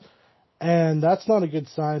Watson. And that's not a good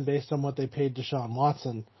sign based on what they paid Deshaun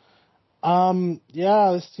Watson.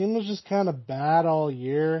 This team was just kind of bad all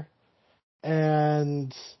year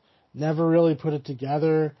and never really put it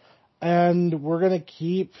together. And we're going to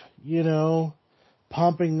keep,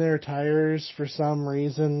 pumping their tires for some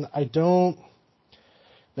reason.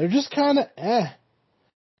 They're just kind of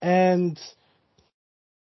And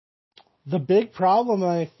the big problem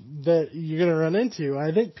that you're going to run into,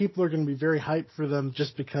 I think people are going to be very hyped for them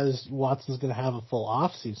just because Watson's going to have a full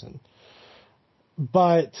off season.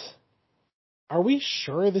 But are we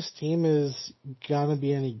sure this team is going to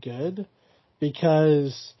be any good?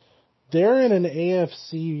 Because they're in an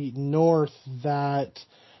AFC North that,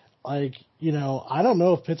 like, you know, I don't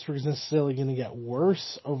know if Pittsburgh's necessarily going to get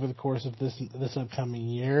worse over the course of this upcoming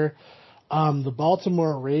year. The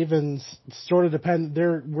Baltimore Ravens sort of depend.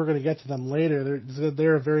 We're going to get to them later.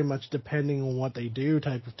 They're very much depending on what they do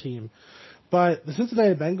type of team. But the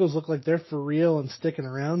Cincinnati Bengals look like they're for real and sticking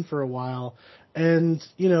around for a while. And,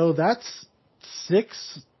 you know, that's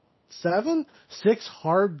 6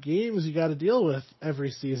 hard games you got to deal with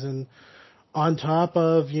every season on top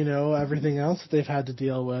of, you know, everything else that they've had to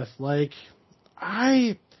deal with. Like,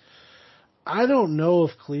 I don't know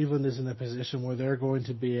if Cleveland is in a position where they're going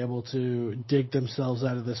to be able to dig themselves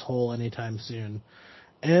out of this hole anytime soon.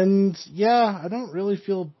 And, yeah, I don't really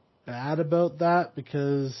feel bad about that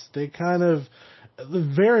because they kind of,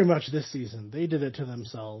 very much this season, they did it to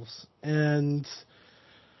themselves. And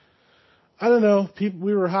I don't know,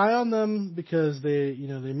 we were high on them because they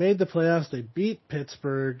made the playoffs, they beat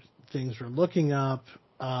Pittsburgh, things were looking up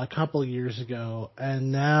a couple years ago,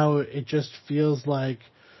 and now it just feels like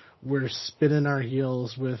we're spinning our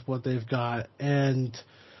heels with what they've got. And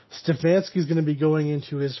Stefanski's going to be going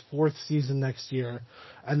into his 4th season next year,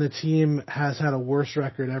 and the team has had a worse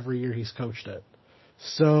record every year he's coached it.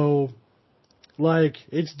 So, like,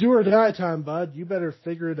 it's do or die time, bud. You better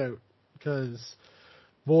figure it out, because,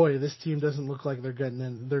 boy, this team doesn't look like they're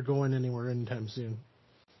going anywhere anytime soon.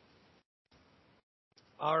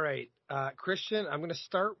 All right, Kristjan,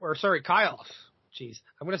 Kyle. Jeez,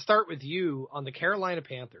 I'm going to start with you on the Carolina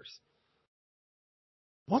Panthers.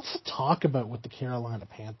 What's to talk about with the Carolina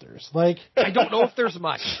Panthers? Like, I don't know if there's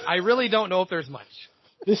much. I really don't know if there's much.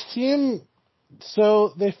 This team,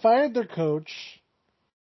 so they fired their coach,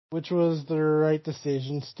 which was the right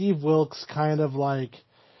decision. Steve Wilkes kind of like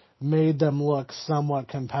made them look somewhat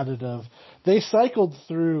competitive. They cycled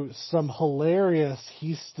through some hilarious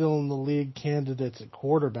he's still in the league candidates at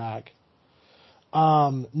quarterback.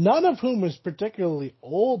 None of whom was particularly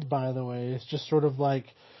old, by the way. It's just sort of like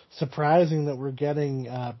surprising that we're getting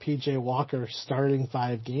PJ Walker starting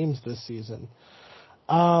 5 games this season.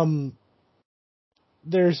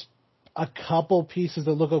 There's a couple pieces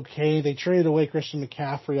that look okay. They traded away Christian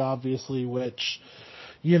McCaffrey, obviously, which,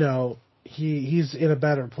 you know, he's in a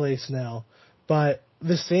better place now. But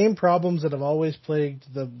the same problems that have always plagued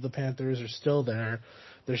the Panthers are still there.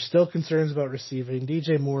 There's still concerns about receiving.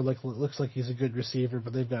 DJ Moore looks like he's a good receiver,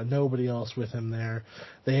 but they've got nobody else with him there.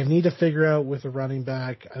 They need to figure out with a running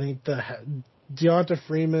back. I think the Deonta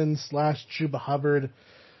Freeman / Chuba Hubbard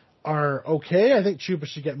are okay. I think Chuba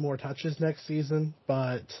should get more touches next season,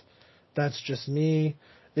 but that's just me.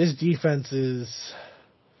 This defense is,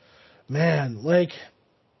 man, like,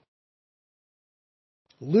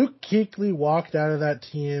 Luke Kuechly walked out of that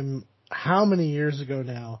team how many years ago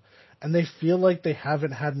now? And they feel like they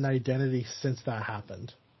haven't had an identity since that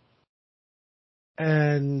happened.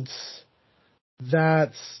 And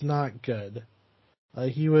that's not good.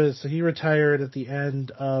 He retired at the end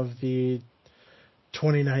of the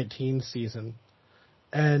 2019 season.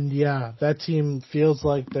 And yeah, that team feels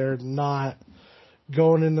like they're not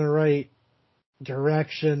going in the right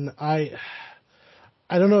direction. I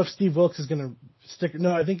don't know if Steve Wilkes is going to stick.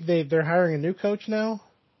 No, I think they're hiring a new coach now.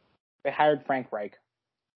 They hired Frank Reich.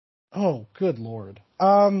 Oh, good Lord.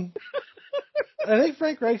 I think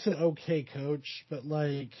Frank Reich's an okay coach, but,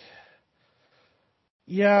 like,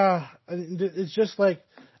 yeah, it's just like,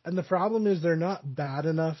 and the problem is they're not bad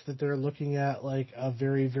enough that they're looking at, like, a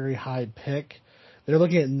very, very high pick. They're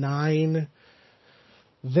looking at 9.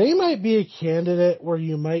 They might be a candidate where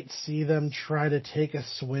you might see them try to take a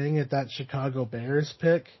swing at that Chicago Bears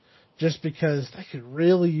pick, just because they could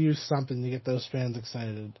really use something to get those fans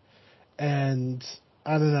excited. And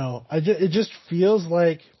I don't know. It just feels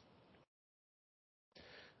like,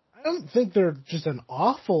 I don't think they're just an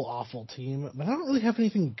awful, awful team, but I don't really have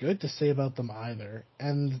anything good to say about them either.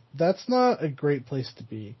 And that's not a great place to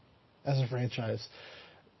be as a franchise.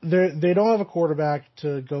 They don't have a quarterback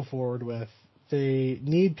to go forward with. They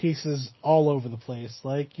need pieces all over the place.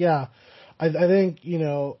 Like, yeah, I think, you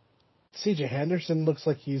know, C.J. Henderson looks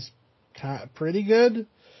like he's pretty good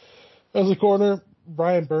as a corner.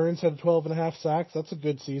 Brian Burns had 12.5 sacks. That's a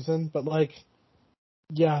good season. But, like,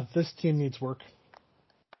 yeah, this team needs work.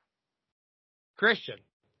 Kristjan,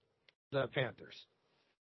 the Panthers.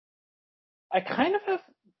 I kind of have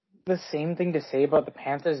the same thing to say about the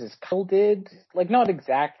Panthers as Kyle did. Like, not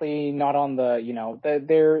exactly, not on the, you know,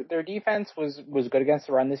 their defense was good against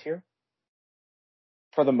the run this year.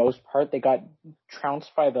 for the most part. They got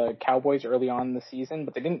trounced by the Cowboys early on in the season,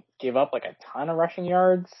 but they didn't give up like a ton of rushing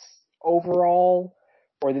yards overall,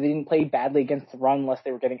 or they didn't play badly against the run unless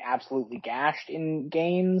they were getting absolutely gashed in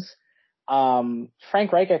games.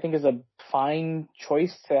 Frank Reich, I think, is a fine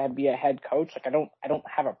choice to be a head coach. Like, I don't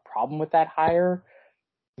have a problem with that hire.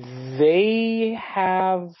 They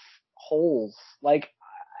have holes. Like,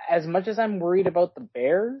 as much as I'm worried about the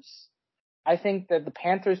Bears, I think that the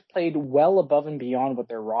Panthers played well above and beyond what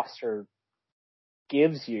their roster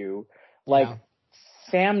gives you. Like, yeah.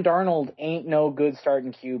 Sam Darnold ain't no good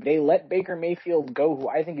starting QB. They let Baker Mayfield go, who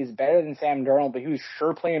I think is better than Sam Darnold, but he was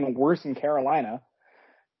sure playing worse in Carolina.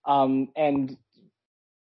 And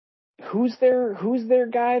who's their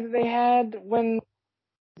guy that they had when,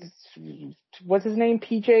 what's his name?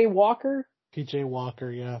 PJ Walker? PJ Walker,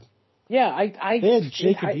 yeah. Yeah, they had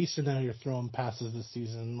Jacob Eason out here throwing passes this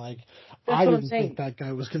season. Like, I didn't think that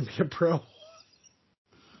guy was going to be a pro.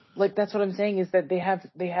 Like, that's what I'm saying, is that they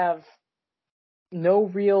have no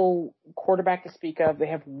real quarterback to speak of. They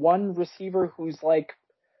have one receiver who's like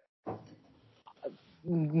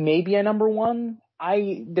maybe a number one.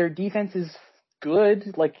 Their defense is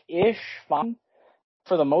good, like ish, fine.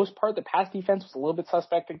 For the most part, the pass defense was a little bit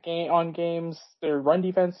suspect on games. Their run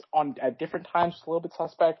defense at different times was a little bit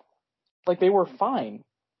suspect. Like, they were fine,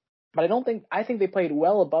 but I think they played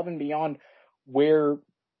well above and beyond where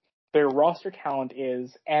their roster talent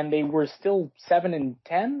is, and they were still 7-10,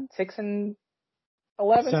 6-11,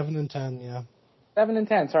 7-10, yeah,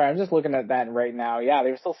 7-10. Sorry, I'm just looking at that right now. Yeah,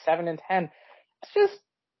 they were still 7-10.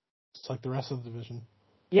 It's like the rest of the division.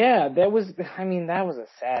 Yeah, that was a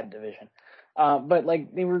sad division. But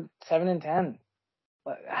like, they were 7-10.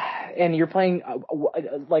 And you're playing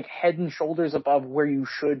like head and shoulders above where you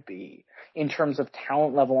should be in terms of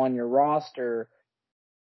talent level on your roster,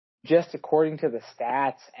 just according to the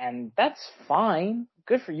stats, and that's fine.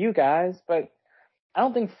 Good for you guys, but I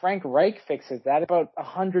don't think Frank Reich fixes that. About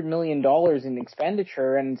 $100 million in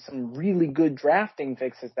expenditure and some really good drafting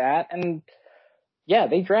fixes that. And yeah,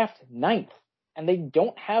 they draft 9th, and they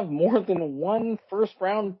don't have more than one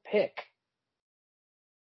first-round pick.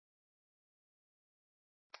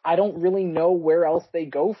 I don't really know where else they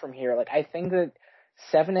go from here. Like, I think that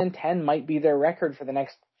 7-10 might be their record for the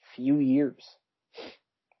next few years.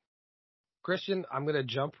 Kristjan, I'm going to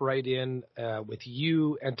jump right in with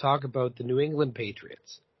you and talk about the New England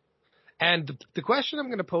Patriots. And the question I'm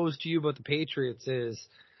going to pose to you about the Patriots is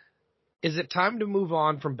it time to move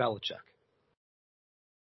on from Belichick?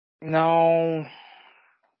 No,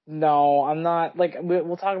 I'm not. Like,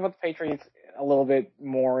 we'll talk about the Patriots a little bit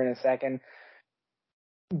more in a second.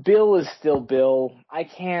 Bill is still Bill. I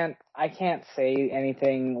can't say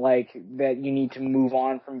anything like that you need to move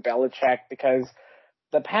on from Belichick, because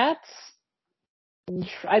the Pats,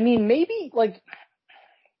 I mean, maybe, like,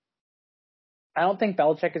 I don't think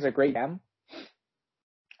Belichick is a great GM.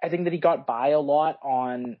 I think that he got by a lot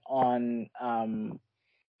on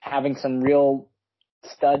having some real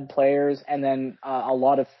stud players, and then a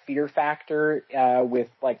lot of fear factor with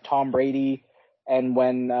like Tom Brady, and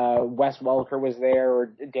when Wes Welker was there, or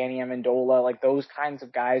Danny Amendola, like those kinds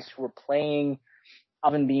of guys who were playing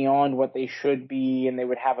up and beyond what they should be, and they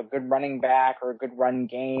would have a good running back or a good run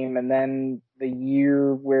game. And then the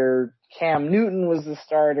year where Cam Newton was the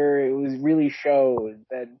starter, it was really showed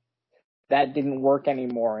that didn't work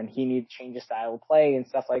anymore, and he needed to change his style of play and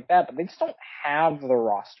stuff like that. But they just don't have the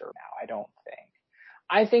roster now, I don't think.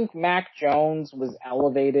 I think Mac Jones was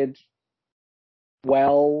elevated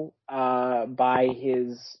well by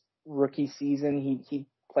his rookie season. He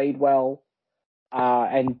played well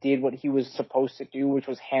and did what he was supposed to do, which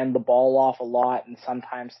was hand the ball off a lot and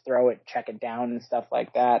sometimes throw it, check it down and stuff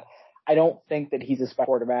like that. I don't think that he's a special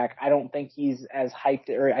quarterback. I don't think he's as hyped,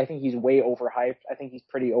 or I think he's way overhyped. I think he's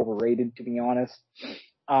pretty overrated, to be honest.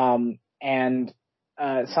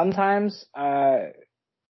 Sometimes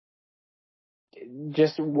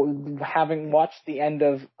just having watched the end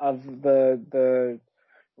of the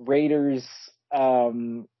Raiders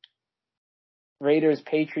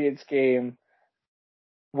Patriots game,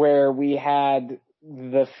 where we had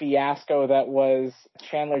the fiasco that was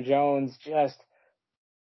Chandler Jones just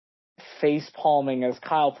face palming, as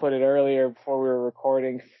Kyle put it earlier before we were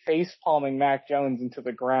recording, face palming Mac Jones into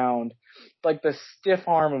the ground. Like the stiff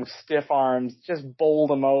arm of stiff arms just bowled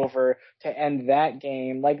him over to end that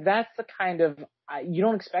game. Like, that's the kind of, you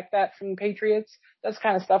don't expect that from the Patriots. That's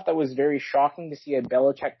kind of stuff that was very shocking to see a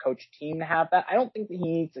Belichick coach team to have that. I don't think that he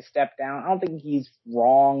needs to step down. I don't think he's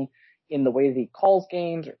wrong in the way that he calls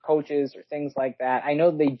games or coaches or things like that. I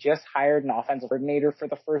know they just hired an offensive coordinator for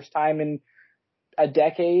the first time in a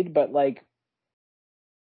decade, but like,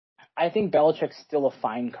 I think Belichick's still a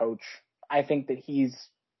fine coach. I think that he's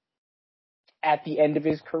at the end of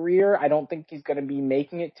his career. I don't think he's going to be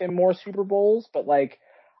making it to more Super Bowls, but like,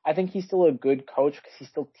 I think he's still a good coach because he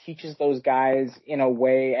still teaches those guys in a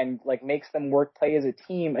way and like makes them play as a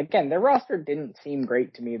team. Again, their roster didn't seem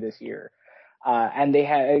great to me this year. And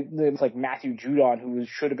it's like Matthew Judon, who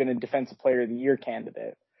should have been a Defensive Player of the Year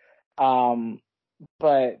candidate.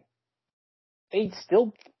 But they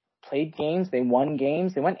still played games. They won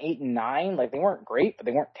games. They went 8-9. Like, they weren't great, but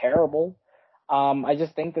they weren't terrible. I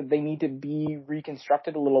just think that they need to be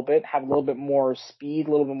reconstructed a little bit, have a little bit more speed,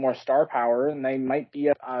 a little bit more star power, and they might be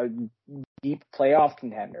a deep playoff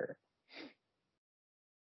contender.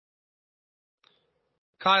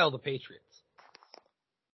 Kyle, the Patriots.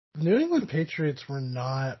 New England Patriots were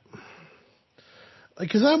not,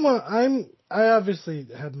 because I obviously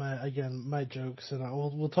had my jokes, and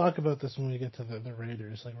we'll talk about this when we get to the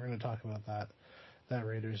Raiders. Like, we're going to talk about that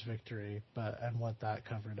Raiders victory, and what that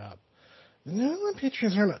covered up. The New England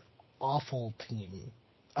Patriots are an awful team.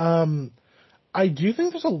 I do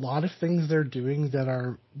think there's a lot of things they're doing that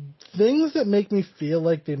are things that make me feel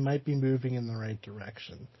like they might be moving in the right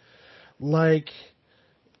direction. Like,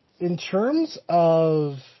 in terms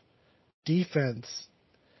of defense,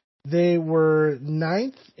 they were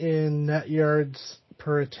 9th in net yards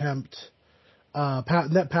per attempt,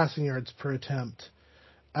 net passing yards per attempt,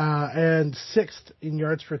 and 6th in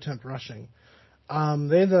yards per attempt rushing.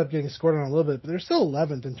 They ended up getting scored on a little bit, but they're still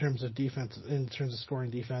 11th in terms of defense, in terms of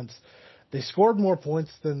scoring defense. They scored more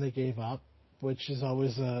points than they gave up, which is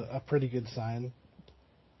always a pretty good sign.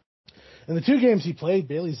 In the 2 games he played,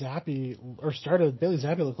 Bailey Zappi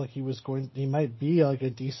looked like he might be like a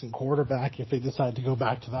decent quarterback if they decide to go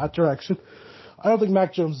back to that direction. I don't think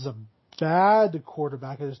Mac Jones is a bad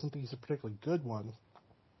quarterback. I just don't think he's a particularly good one.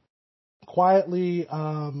 Quietly,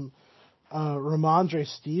 Ramondre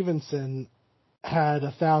Stevenson had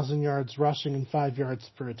 1,000 yards rushing and 5 yards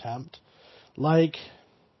per attempt. Like,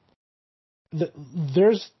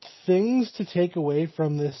 there's things to take away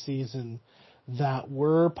from this season that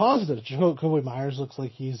were positive. Jacoby Myers looks like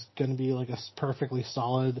he's going to be like a perfectly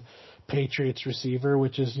solid Patriots receiver,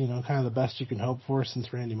 which is, kind of the best you can hope for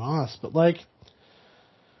since Randy Moss. But, like,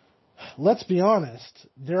 let's be honest,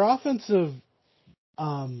 their offensive,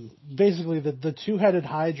 basically the two-headed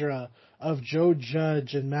hydra of Joe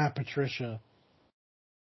Judge and Matt Patricia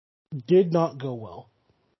did not go well,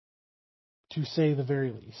 to say the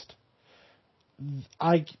very least.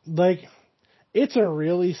 It's a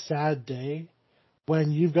really sad day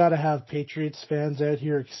when you've got to have Patriots fans out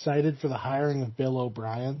here excited for the hiring of Bill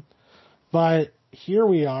O'Brien. But here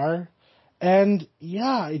we are. And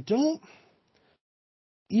yeah,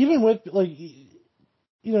 even with,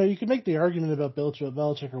 you could make the argument about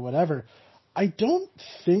Belichick or whatever. I don't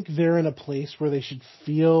think they're in a place where they should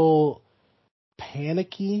feel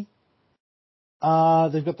panicky.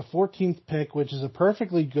 They've got the 14th pick, which is a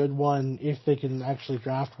perfectly good one if they can actually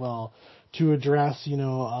draft well to address,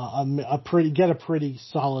 a pretty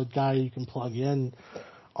solid guy you can plug in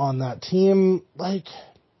on that team. Like,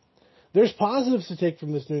 there's positives to take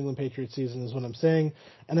from this New England Patriots season is what I'm saying.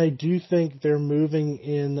 And I do think they're moving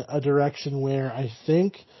in a direction where I don't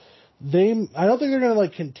think they're going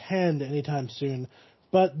to contend anytime soon,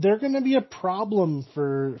 but they're going to be a problem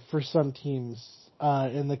for some teams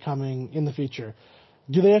in the future.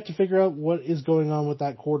 Do they have to figure out what is going on with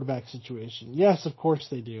that quarterback situation? Yes, of course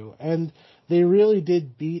they do. And they really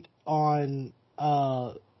did beat on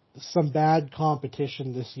some bad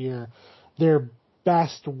competition this year. Their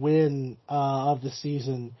best win of the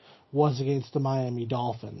season was against the Miami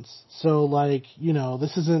Dolphins. So, we're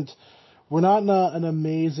not in an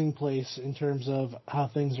amazing place in terms of how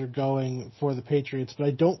things are going for the Patriots, but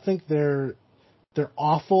I don't think they're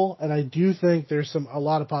awful, and I do think there's a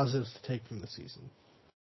lot of positives to take from the season.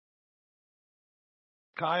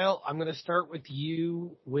 Kyle, I'm going to start with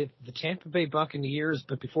you with the Tampa Bay Buccaneers,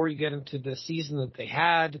 but before you get into the season that they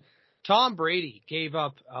had, Tom Brady gave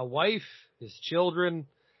up a wife, his children,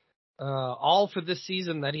 all for this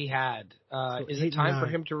season that he had. Is it time for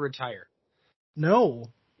him to retire? No.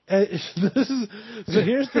 So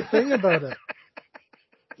here's the thing about it.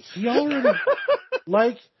 He already,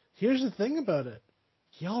 here's the thing about it.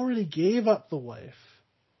 He already gave up the wife.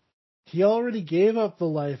 He already gave up the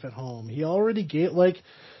life at home. He already gave,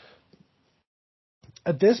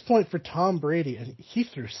 at this point for Tom Brady, and he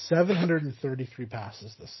threw 733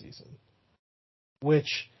 passes this season,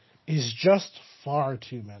 which is just far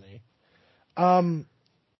too many.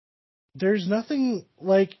 There's nothing,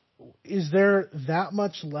 is there that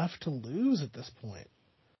much left to lose at this point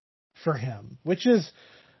for him? Which is,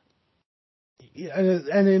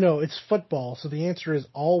 and it's football, so the answer is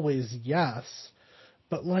always yes.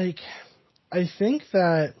 But I think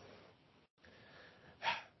that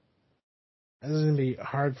this is going to be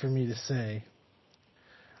hard for me to say.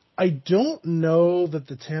 I don't know that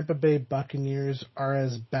the Tampa Bay Buccaneers are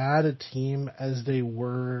as bad a team as they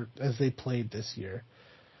played this year.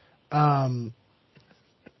 I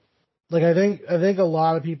think a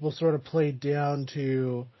lot of people sort of played down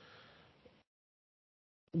to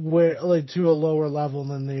where to a lower level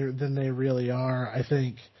than they really are. I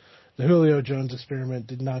think the Julio Jones experiment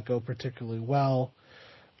did not go particularly well.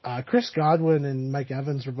 Chris Godwin and Mike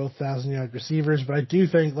Evans were both 1,000-yard receivers, but I do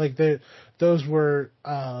think those were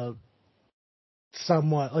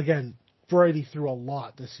somewhat, again, Brady threw a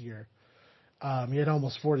lot this year. He had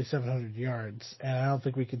almost 4,700 yards, and I don't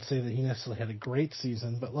think we could say that he necessarily had a great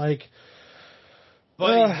season, but he's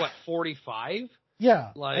what, 45?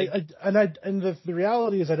 Yeah, the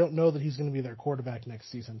reality is I don't know that he's going to be their quarterback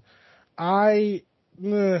next season. I'm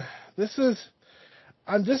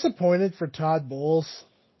disappointed for Todd Bowles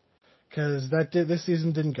because this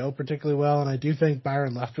season didn't go particularly well, and I do think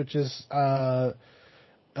Byron Leftwich's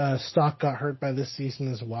stock got hurt by this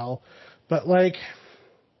season as well. But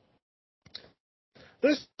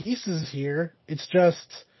there's pieces here. It's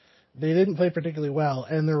just they didn't play particularly well,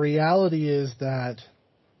 and the reality is that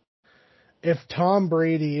if Tom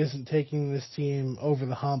Brady isn't taking this team over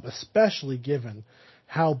the hump, especially given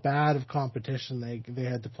how bad of competition they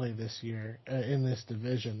had to play this year in this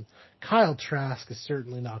division, Kyle Trask is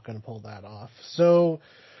certainly not going to pull that off. So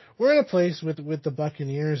we're in a place with the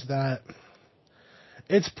Buccaneers that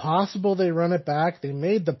it's possible they run it back. They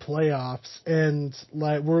made the playoffs, and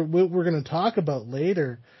we're going to talk about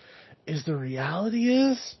later is the reality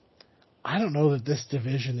is I don't know that this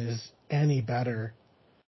division is any better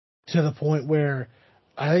to the point where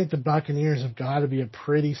I think the Buccaneers have got to be a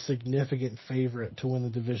pretty significant favorite to win the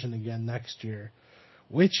division again next year,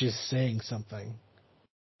 which is saying something.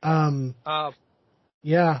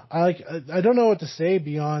 Yeah, I don't know what to say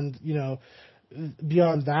beyond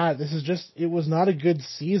that. This is just, it was not a good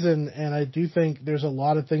season, and I do think there's a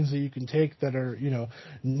lot of things that you can take that are,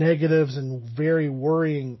 negatives and very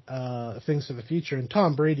worrying things for the future. And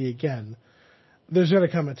Tom Brady, again, there's going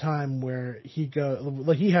to come a time where he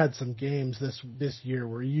had some games this year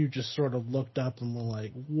where you just sort of looked up and were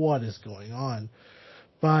like, what is going on?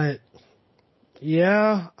 But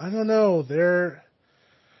yeah, I don't know. They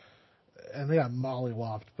got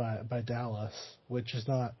mollywopped by Dallas, which is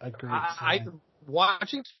not a great sign.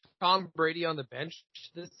 Watching Tom Brady on the bench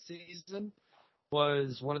this season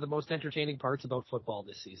was one of the most entertaining parts about football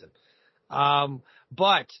this season.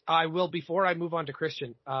 But I will, before I move on to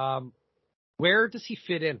Kristjan, where does he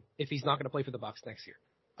fit in if he's not going to play for the Bucs next year?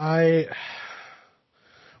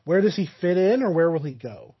 Where does he fit in, or where will he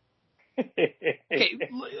go? Okay,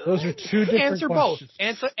 those are two different questions.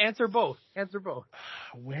 Answer both. Answer both.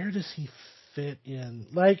 Where does he fit in?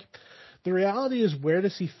 The reality is, where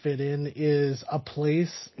does he fit in is a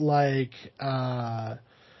place I'm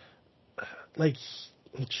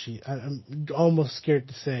almost scared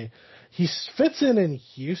to say. He fits in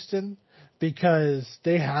Houston, because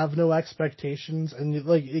they have no expectations and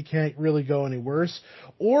it can't really go any worse.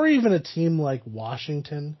 Or even a team like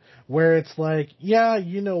Washington, where it's yeah,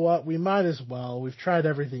 you know what, we might as well. We've tried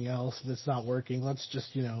everything else and it's not working. Let's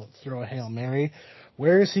just, throw a Hail Mary.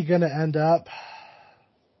 Where is he going to end up?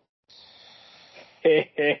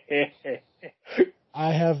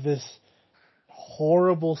 I have this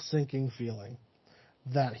horrible sinking feeling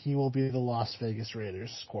that he will be the Las Vegas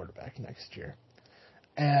Raiders quarterback next year.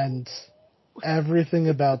 And everything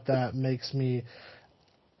about that makes me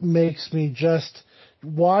just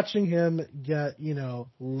watching him get,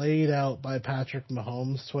 laid out by Patrick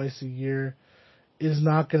Mahomes twice a year is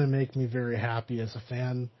not going to make me very happy as a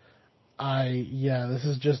fan. This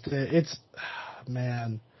is just, it's,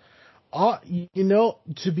 man,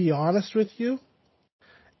 to be honest with you,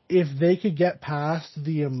 if they could get past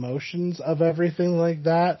the emotions of everything like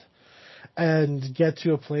that, and get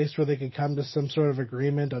to a place where they could come to some sort of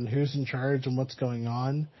agreement on who's in charge and what's going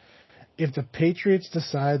on. If the Patriots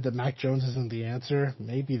decide that Mac Jones isn't the answer,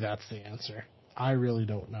 maybe that's the answer. I really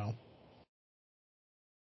don't know.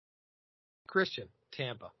 Kristjan,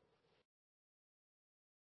 Tampa.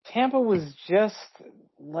 Tampa was just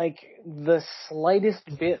the slightest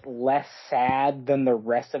bit less sad than the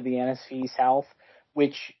rest of the NFC South,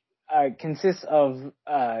 which consists of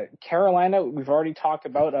Carolina, we've already talked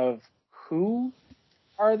about, of who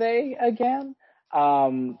are they again?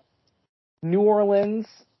 New Orleans,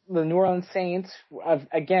 the New Orleans Saints,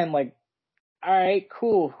 again, all right,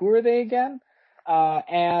 cool. Who are they again?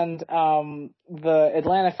 And the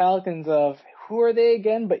Atlanta Falcons of who are they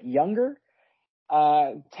again, but younger.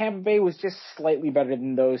 Tampa Bay was just slightly better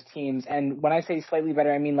than those teams. And when I say slightly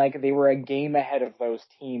better, I mean like they were a game ahead of those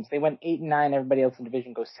teams. They went 8-9. Everybody else in the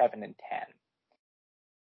division goes 7-10.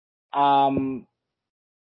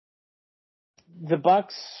 The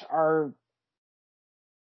Bucks are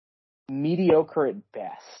mediocre at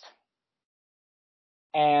best.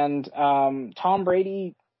 And Tom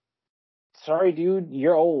Brady, sorry, dude,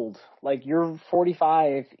 you're old. Like, you're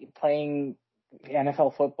 45 playing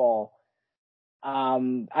NFL football.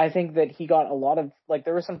 I think that he got a lot of, like,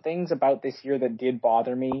 there were some things about this year that did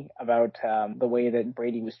bother me about the way that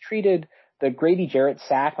Brady was treated. The Grady Jarrett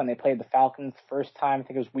sack when they played the Falcons the first time, I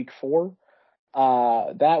think it was week 4.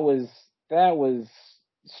 That was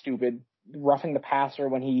stupid. Roughing the passer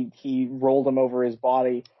when he rolled him over his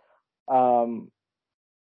body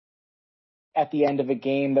at the end of a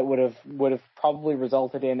game that would have probably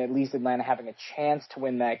resulted in at least Atlanta having a chance to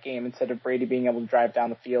win that game instead of Brady being able to drive down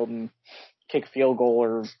the field and kick field goal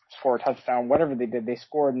or score a touchdown. Whatever they did, they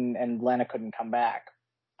scored and Atlanta couldn't come back.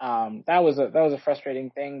 That was a frustrating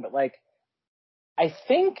thing, but like, I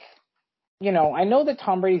think, you know, I know that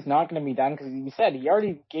Tom Brady's not going to be done because he said he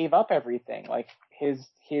already gave up everything. Like, his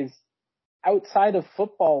outside of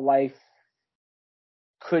football life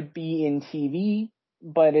could be in TV,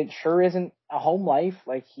 but it sure isn't a home life.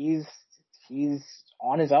 Like, he's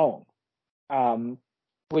on his own.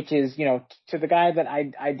 Which is, you know, to the guy that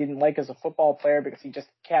I didn't like as a football player because he just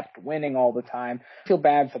kept winning all the time. I feel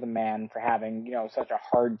bad for the man for having, you know, such a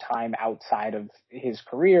hard time outside of his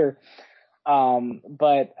career.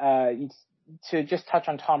 But to just touch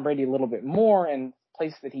on Tom Brady a little bit more and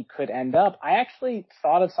place that he could end up, I actually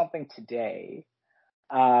thought of something today,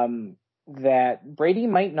 that Brady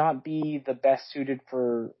might not be the best suited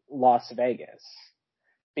for Las Vegas,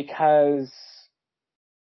 because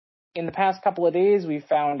in the past couple of days, we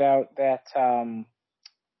found out that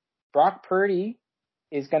Brock Purdy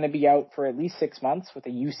is going to be out for at least 6 months with a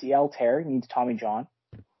UCL tear. He needs Tommy John.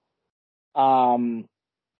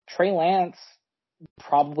 Trey Lance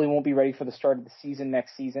probably won't be ready for the start of the season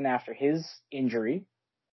next season after his injury.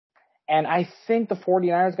 And I think the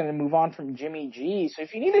 49ers are going to move on from Jimmy G. So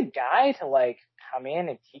if you need a guy to, like, come in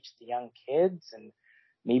and teach the young kids and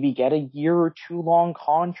maybe get a year or 2 long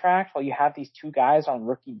contract while you have these 2 guys on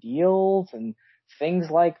rookie deals and things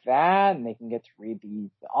like that, and they can get to read the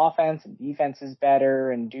offense and defenses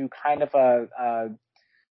better and do kind of a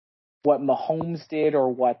what Mahomes did or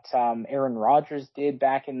what Aaron Rodgers did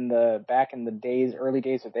back in the early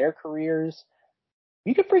days of their careers.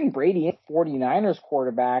 You could bring Brady in, 49ers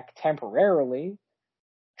quarterback, temporarily.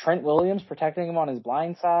 Trent Williams protecting him on his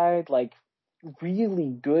blind side, like, really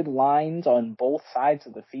good lines on both sides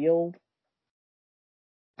of the field.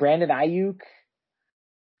 Brandon Ayuk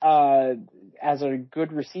as a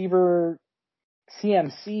good receiver,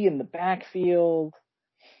 CMC in the backfield.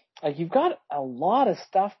 Like, you've got a lot of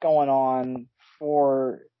stuff going on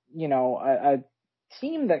for, you know, a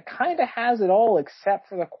team that kind of has it all except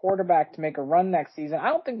for the quarterback to make a run next season. I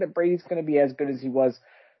don't think that Brady's going to be as good as he was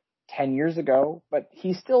 10 years ago, but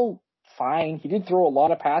he's still fine. He did throw a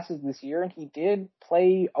lot of passes this year, and he did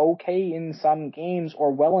play okay in some games,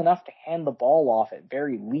 or well enough to hand the ball off at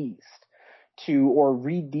very least, or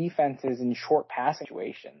read defenses in short pass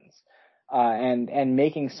situations, and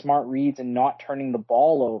making smart reads and not turning the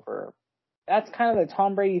ball over. That's kind of the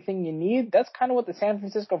Tom Brady thing you need. That's kind of what the San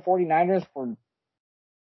Francisco 49ers were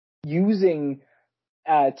using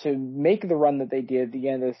to make the run that they did at the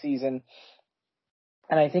end of the season.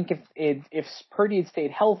 And I think if Purdy had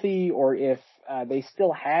stayed healthy, or if they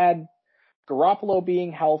still had Garoppolo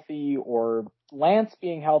being healthy or Lance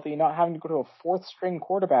being healthy, not having to go to a 4th string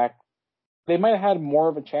quarterback, they might have had more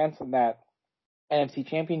of a chance in that NFC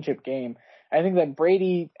Championship game. I think that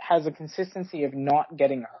Brady has a consistency of not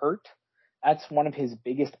getting hurt. That's one of his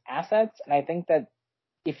biggest assets. And I think that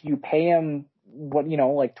if you pay him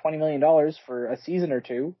like $20 million for a season or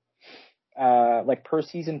 2, like per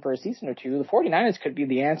season for a season or 2, the 49ers could be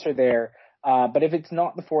the answer there. But if it's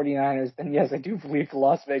not the 49ers, then yes, I do believe the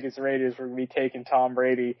Las Vegas Raiders are going to be taking Tom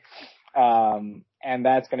Brady. And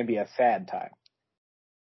that's going to be a sad time.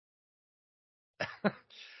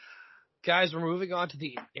 Guys, we're moving on to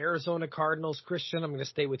the Arizona Cardinals. Kristjan, I'm going to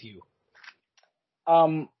stay with you.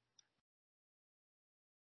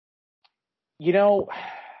 You know,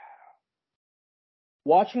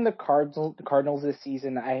 watching the Cardinals this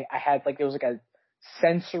season, I had it was like a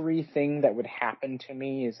sensory thing that would happen to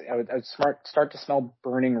me. Is I would start to smell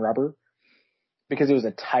burning rubber because it was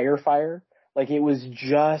a tire fire. Like, it was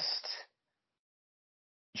just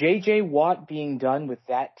J.J. Watt being done with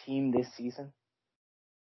that team this season.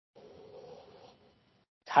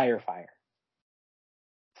 Tire fire.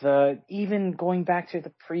 Even going back to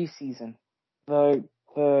the preseason, the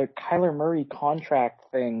Kyler Murray contract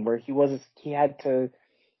thing where he had to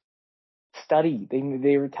study.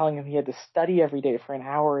 They were telling him he had to study every day for an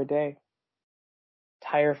hour a day.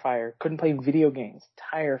 Tire fire. Couldn't play video games.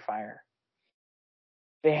 Tire fire.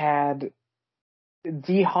 They had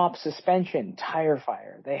D-Hop suspension. Tire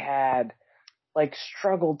fire. They had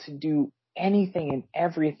struggled to do anything and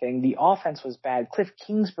everything. The offense was bad. Cliff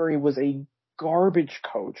Kingsbury was a garbage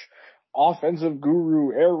coach. Offensive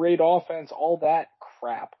guru, air raid offense, all that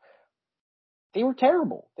crap. They were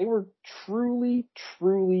terrible. They were truly,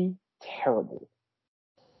 truly terrible.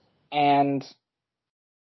 And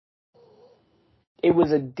it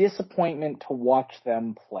was a disappointment to watch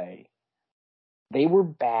them play. They were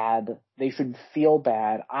bad. They should feel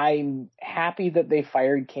bad. I'm happy that they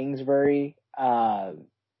fired Kingsbury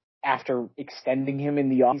after extending him in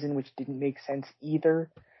the offseason, which didn't make sense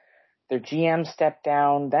either. Their GM stepped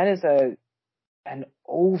down. That is an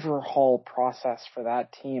overhaul process for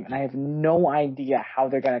that team, and I have no idea how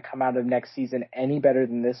they're going to come out of next season any better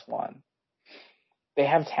than this one. They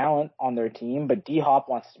have talent on their team, but D-Hop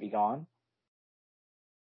wants to be gone.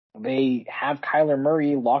 They have Kyler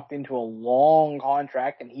Murray locked into a long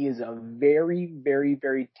contract, and he is a very, very,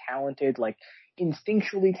 very talented,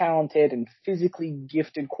 instinctually talented and physically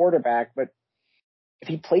gifted quarterback. But if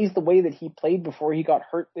he plays the way that he played before he got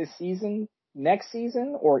hurt this season, next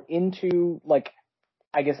season, or into,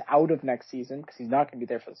 out of next season, because he's not going to be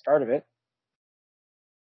there for the start of it,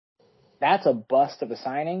 that's a bust of a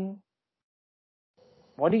signing.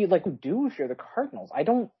 What do you do if you're the Cardinals?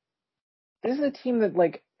 This is a team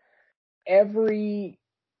that every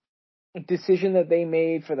decision that they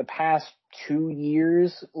made for the past 2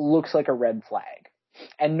 years looks like a red flag.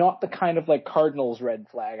 And not the kind of Cardinals red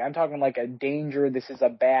flag. I'm talking a danger, this is a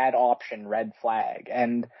bad option red flag.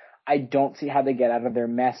 And I don't see how they get out of their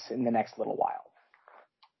mess in the next little while.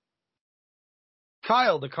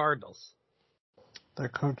 Kyle, the Cardinals. Their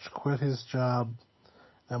coach quit his job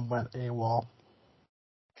and went AWOL.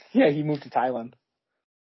 Yeah, he moved to Thailand.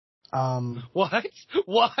 What?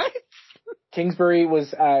 What? Kingsbury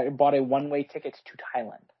bought a one-way ticket to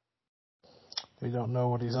Thailand. We don't know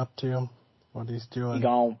what he's up to, what he's doing. He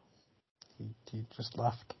gone. He just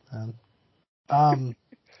left, man.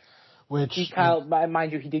 Kyle,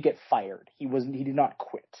 mind you, he did get fired. He did not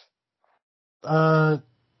quit.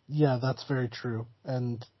 Yeah, that's very true,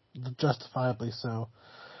 and justifiably so.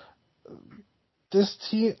 This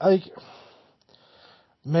team,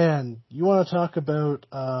 man, you want to talk about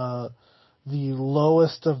the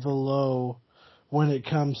lowest of the low when it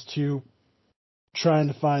comes to trying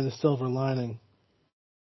to find the silver lining.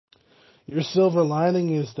 Your silver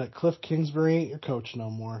lining is that Cliff Kingsbury ain't your coach no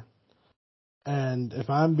more. And if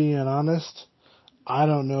I'm being honest, I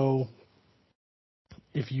don't know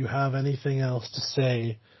if you have anything else to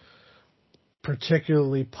say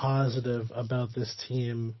particularly positive about this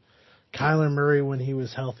team. Kyler Murray, when he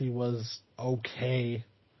was healthy, was okay.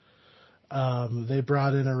 They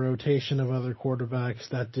brought in a rotation of other quarterbacks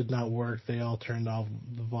that did not work. They all turned off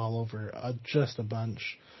the ball over just a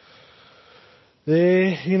bunch.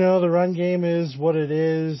 The run game is what it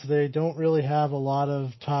is. They don't really have a lot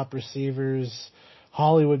of top receivers.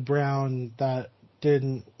 Hollywood Brown, that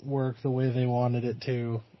didn't work the way they wanted it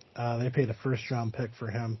to. They paid a first-round pick for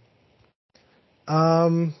him.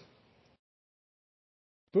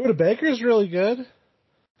 Buda Baker's really good.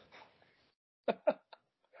 I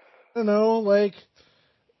don't know,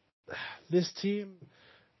 this team,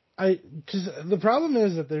 because the problem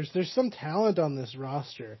is that there's some talent on this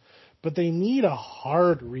roster, but they need a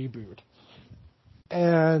hard reboot.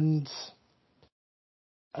 And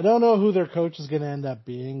I don't know who their coach is going to end up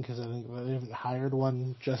being, because I think they haven't hired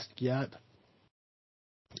one just yet.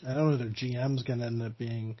 I don't know who their GM's going to end up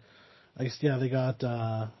being. They got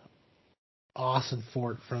Austin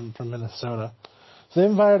Fort from Minnesota. So they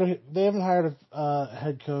haven't hired a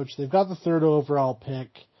head coach. They've got the 3rd overall pick,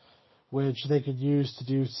 which they could use to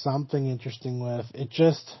do something interesting with. It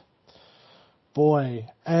just,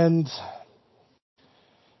 and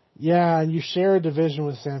you share a division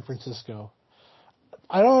with San Francisco.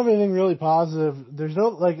 I don't have anything really positive. There's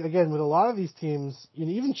no, again, with a lot of these teams,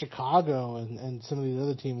 even Chicago and some of these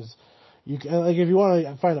other teams, you can, if you want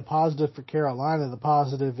to find a positive for Carolina, the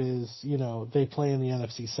positive is, they play in the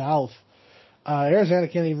NFC South. Arizona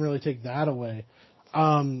can't even really take that away.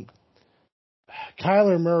 Kyler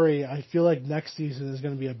Murray, I feel like next season is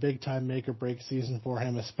going to be a big time make or break season for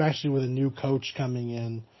him, especially with a new coach coming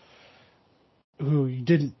in who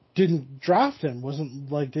didn't draft him,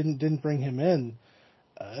 didn't bring him in.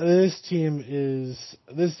 This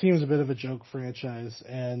team's a bit of a joke franchise,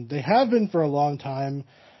 and they have been for a long time.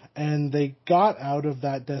 And they got out of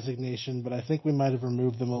that designation, but I think we might have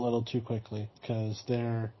removed them a little too quickly because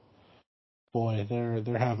they're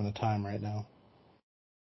having a time right now.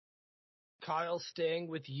 Kyle, staying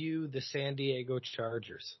with you, the San Diego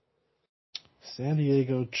Chargers. San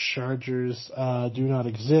Diego Chargers do not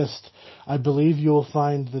exist. I believe you'll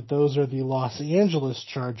find that those are the Los Angeles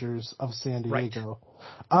Chargers of San Diego.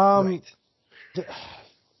 Right.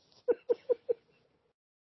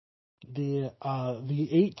 The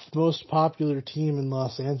 8th most popular team in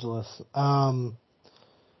Los Angeles,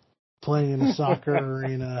 playing in a soccer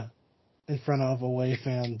arena in front of away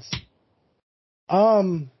fans.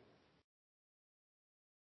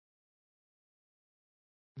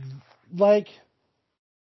 Like,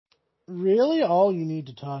 really all you need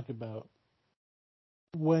to talk about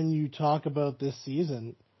when you talk about this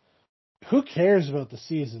season, who cares about the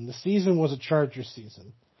season? The season was a Chargers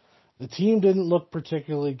season. The team didn't look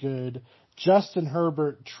particularly good. Justin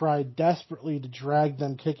Herbert tried desperately to drag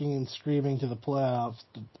them kicking and screaming to the playoffs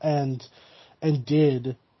and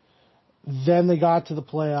did. Then they got to the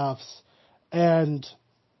playoffs and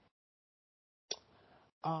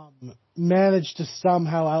managed to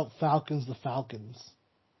somehow out-Falcons the Falcons.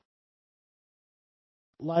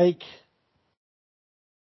 Like,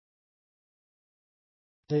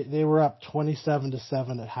 they were up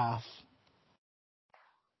 27-7 at half.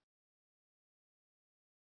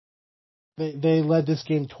 They led this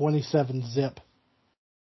game 27-0,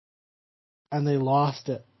 and they lost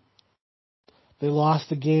it. They lost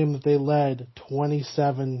the game that they led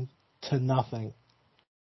 27-0.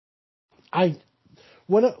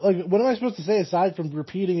 What am I supposed to say aside from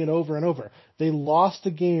repeating it over and over? They lost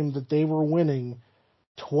a game that they were winning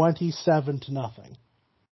 27-0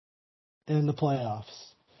 in the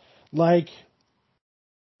playoffs. Like,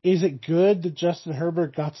 is it good that Justin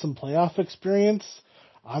Herbert got some playoff experience?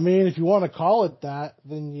 I mean, if you want to call it that,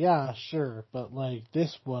 then yeah, sure. But, like,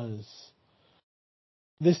 this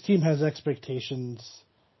team has expectations.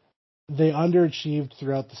 They underachieved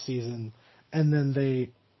throughout the season, and then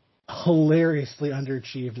they hilariously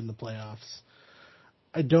underachieved in the playoffs.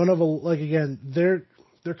 I don't have again, they're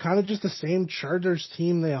kind of just the same Chargers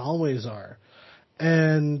team they always are.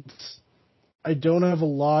 And I don't have a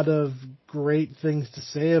lot of great things to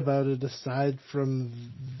say about it aside from,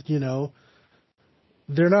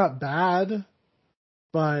 they're not bad,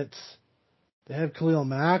 but they have Khalil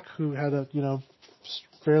Mack, who had a,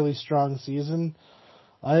 fairly strong season.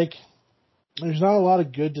 Like, there's not a lot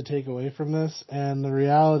of good to take away from this, and the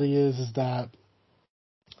reality is that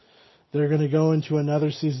they're going to go into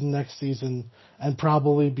another season next season and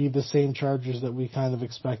probably be the same Chargers that we kind of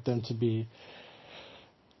expect them to be.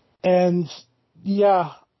 And,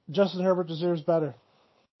 yeah, Justin Herbert deserves better.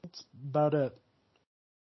 That's about it.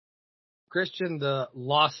 Kristjan, the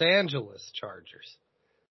Los Angeles Chargers.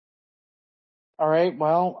 All right,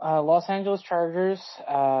 well, Los Angeles Chargers,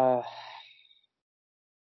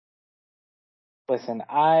 listen,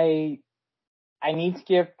 I need to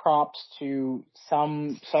give props to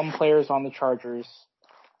some players on the Chargers.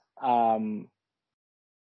 Derwin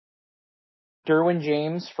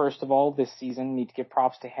James, first of all, this season, need to give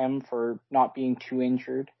props to him for not being too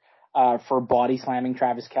injured, for body slamming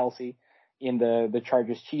Travis Kelce in the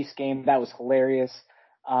Chargers-Chiefs game. That was hilarious.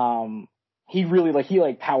 He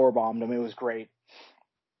really power bombed him. It was great.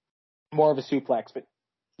 More of a suplex, but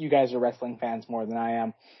you guys are wrestling fans more than I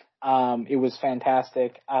am. It was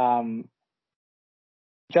fantastic.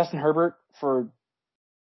 Justin Herbert for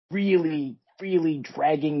really, really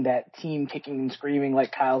dragging that team kicking and screaming,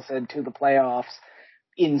 like Kyle said, to the playoffs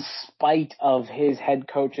in spite of his head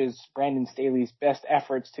coach's, Brandon Staley's, best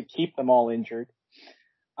efforts to keep them all injured.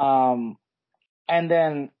 And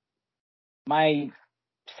then my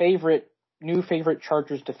new favorite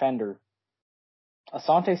Chargers defender,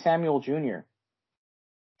 Asante Samuel Jr.,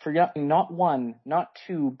 for not one, not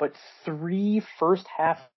two, but 3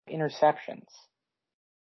 first-half interceptions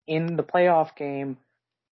in the playoff game,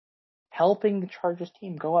 helping the Chargers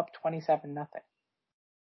team go up 27-0.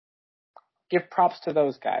 Give props to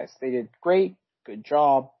those guys. They did great, good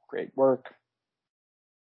job, great work.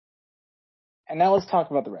 And now let's talk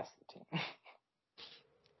about the rest of the team.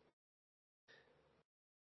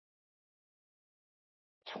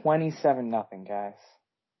 27-0, guys.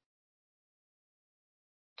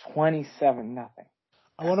 27-0.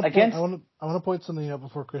 I want to point something out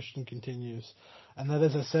before Kristjan continues, and that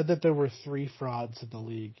is I said that there were 3 frauds in the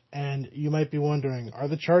league, and you might be wondering, are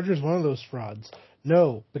the Chargers one of those frauds?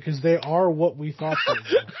 No, because they are what we thought they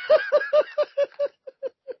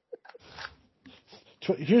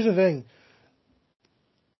were. Here's the thing.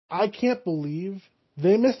 I can't believe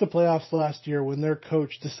They missed the playoffs last year when their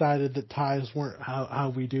coach decided that ties weren't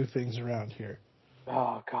how we do things around here.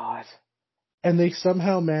 Oh, God. And they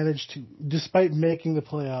somehow managed to, despite making the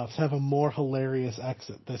playoffs, have a more hilarious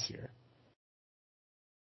exit this year.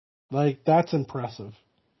 Like, that's impressive.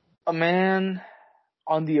 A man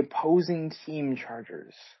on the opposing team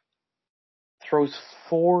Chargers throws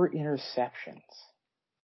 4 interceptions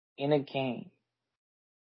in a game.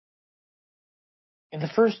 In the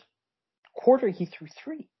first quarter, he threw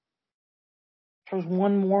 3. Throws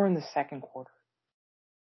 1 more in the second quarter.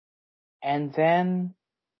 And then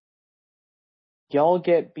y'all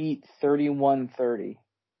get beat 31-30.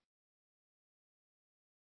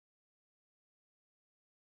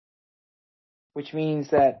 Which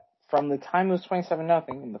means that from the time it was 27-0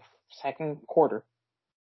 in the second quarter,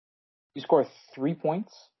 you score 3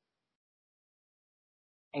 points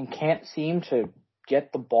and can't seem to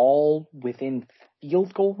get the ball within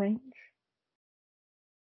field goal range.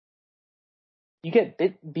 You get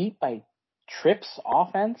beat by trips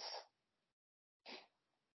offense.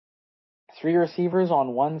 3 receivers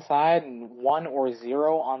on one side and 1 or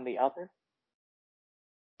 0 on the other.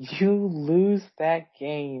 You lose that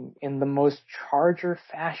game in the most Charger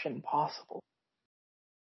fashion possible.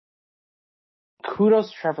 Kudos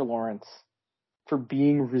to Trevor Lawrence for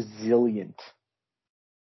being resilient.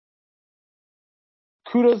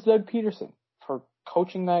 Kudos to Doug Peterson for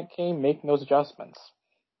coaching that game, making those adjustments.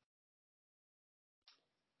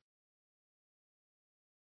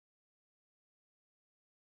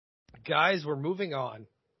 Guys, we're moving on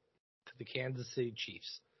to the Kansas City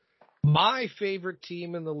Chiefs. My favorite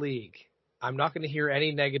team in the league. I'm not going to hear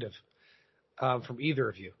any negative from either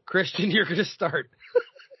of you. Kristjan, you're going to start.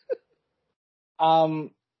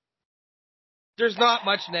 There's not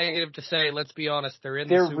much negative to say. Let's be honest. They're in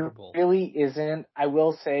the Super Bowl. There really isn't. I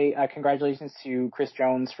will say congratulations to Chris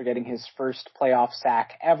Jones for getting his first playoff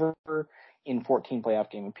sack ever in 14 playoff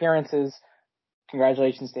game appearances.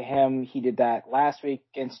 Congratulations to him. He did that last week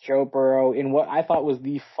against Joe Burrow in what I thought was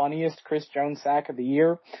the funniest Chris Jones sack of the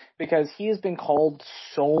year, because he has been called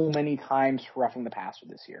so many times for roughing the passer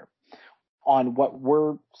this year on what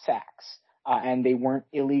were sacks. And they weren't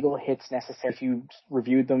illegal hits necessarily. If you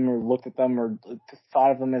reviewed them or looked at them or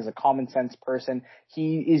thought of them as a common sense person,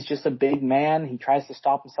 he is just a big man. He tries to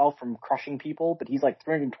stop himself from crushing people, but he's like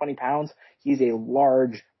 320 pounds. He's a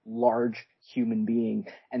large, large human being.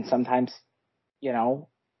 And sometimes, you know,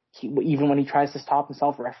 even when he tries to stop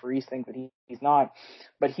himself, referees think that he's not.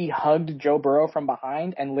 But he hugged Joe Burrow from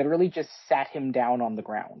behind and literally just sat him down on the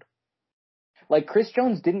ground. Like, Chris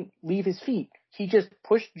Jones didn't leave his feet. He just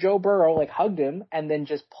pushed Joe Burrow, like hugged him, and then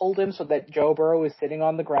just pulled him so that Joe Burrow is sitting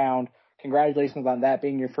on the ground. Congratulations on that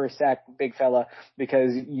being your first sack, big fella,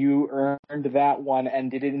 because you earned that one and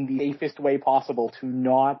did it in the safest way possible to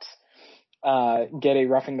not get a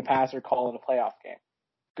roughing the passer call in a playoff game.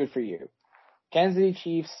 Good for you. Kansas City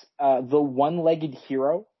Chiefs, the one-legged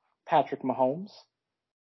hero, Patrick Mahomes.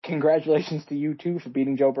 Congratulations to you, too, for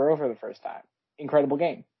beating Joe Burrow for the first time. Incredible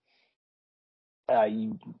game.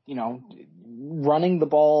 You know, running the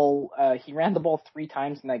ball, he ran the ball 3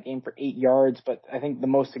 times in that game for 8 yards, but I think the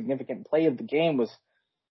most significant play of the game was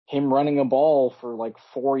him running a ball for like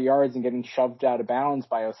 4 yards and getting shoved out of bounds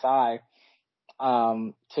by Osai,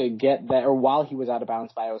 to get that, or while he was out of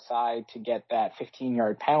bounds by Osai, to get that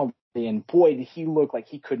 15-yard penalty. And boy, did he look like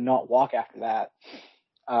he could not walk after that.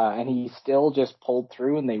 And he still just pulled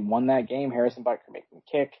through, and they won that game. Harrison Butker making the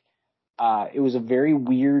kick. It was a very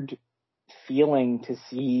weird feeling to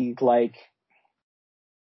see, like,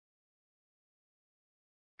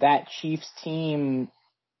 that Chiefs team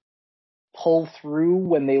pull through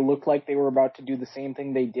when they looked like they were about to do the same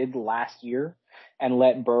thing they did last year and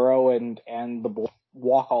let Burrow and the Bulls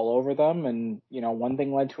walk all over them. And, you know, one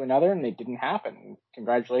thing led to another, and it didn't happen.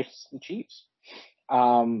 Congratulations to the Chiefs.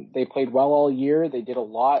 They played well all year. They did a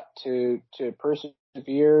lot to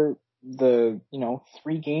persevere. The,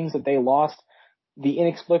 3 games that they lost, the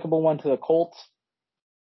inexplicable one to the Colts.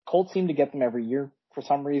 Colts seem to get them every year for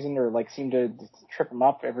some reason, or like seem to trip them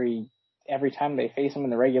up every time they face them in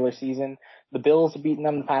the regular season. The Bills have beaten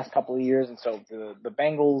them the past couple of years, and so the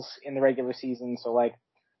Bengals in the regular season. So, like,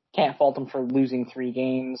 can't fault them for losing 3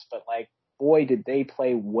 games, but, like, boy, did they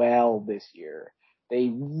play well this year.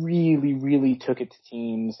 They really, really took it to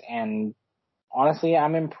teams, and honestly,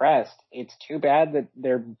 I'm impressed. It's too bad that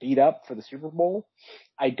they're beat up for the Super Bowl.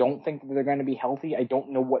 I don't think that they're going to be healthy. I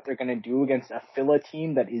don't know what they're going to do against a Philly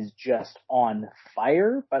team that is just on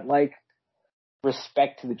fire, but, like,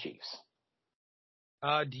 respect to the Chiefs.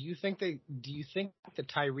 Do you think that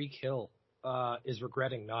Tyreek Hill is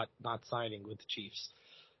regretting not signing with the Chiefs?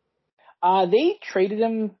 They traded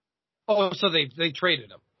him Oh, so they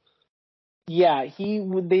traded him. Yeah,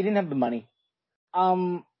 they didn't have the money.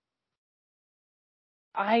 I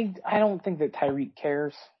don't think that Tyreek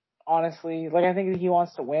cares, honestly. Like, I think that he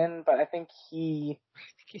wants to win, but I think he's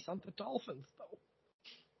on the Dolphins, though.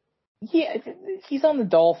 Yeah, he's on the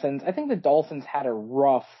Dolphins. I think the Dolphins had a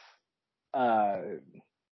rough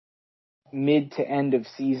mid to end of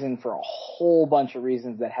season for a whole bunch of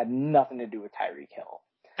reasons that had nothing to do with Tyreek Hill.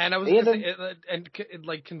 And I was going to say, and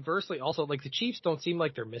like conversely, also, like, the Chiefs don't seem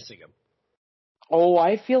like they're missing him. Oh,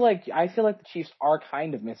 I feel like the Chiefs are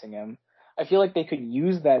kind of missing him. I feel like they could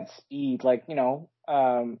use that speed, like,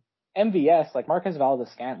 MVS, like Marquez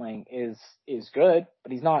Valdes-Scantling is good,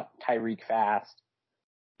 but he's not Tyreek fast.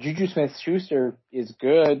 Juju Smith-Schuster is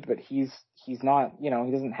good, but he's not, he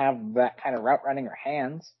doesn't have that kind of route running or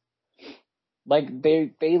hands. Like,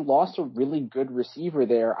 they lost a really good receiver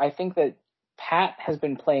there. I think that Pat has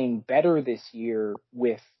been playing better this year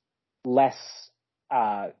with less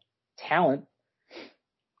talent,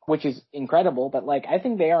 which is incredible, but, like, I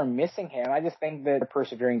think they are missing him. I just think that they're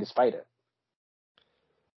persevering despite it.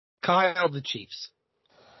 Kyle, the Chiefs.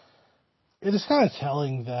 It is kind of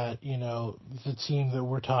telling that, the team that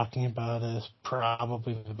we're talking about is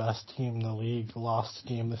probably the best team in the league lost a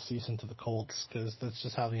game this season to the Colts, because that's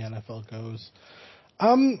just how the NFL goes.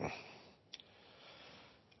 Are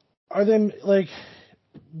they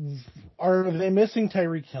missing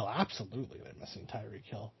Tyreek Hill? Absolutely, they're missing Tyreek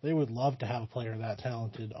Hill. They would love to have a player that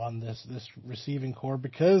talented on this receiving core,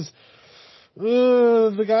 because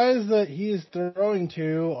the guys that he is throwing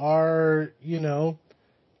to are,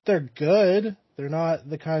 they're good. They're not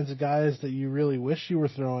the kinds of guys that you really wish you were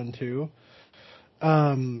throwing to.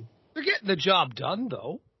 They're getting the job done,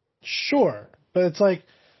 though. Sure, but it's like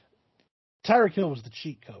Tyreek Hill was the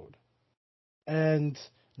cheat code, and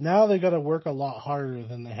now they got to work a lot harder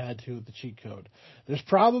than they had to with the cheat code. There's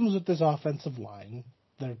problems with this offensive line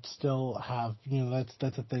that still have,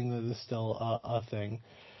 that's a thing that is still a thing.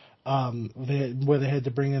 Where they had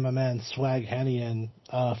to bring in my man Swag Henny in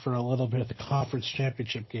for a little bit of the conference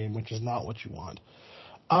championship game, which is not what you want.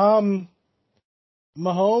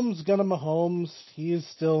 Mahomes, he is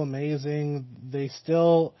still amazing. They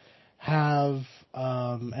still have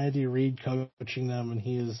Andy Reid coaching them, and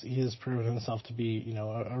he has proven himself to be,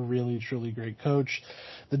 a really, truly great coach.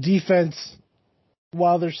 The defense,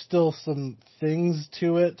 while there's still some things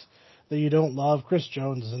to it that you don't love, Chris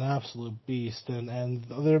Jones is an absolute beast, and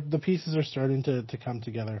the pieces are starting to come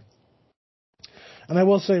together. And I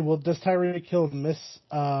will say, well, does Tyreek Hill miss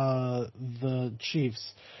the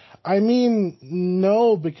Chiefs? I mean,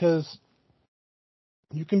 no, because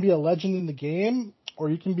you can be a legend in the game, or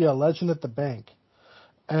you can be a legend at the bank.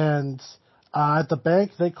 And at the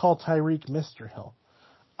bank, they call Tyreek Mr. Hill.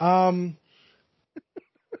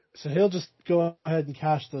 So he'll just go ahead and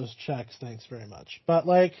cash those checks, thanks very much. But,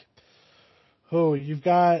 you've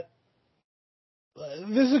got...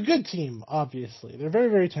 This is a good team, obviously. They're very,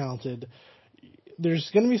 very talented.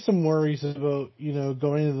 There's going to be some worries about,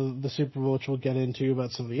 going to the Super Bowl, which we'll get into,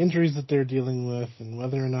 about some of the injuries that they're dealing with and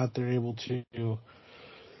whether or not they're able to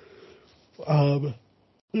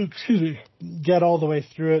get all the way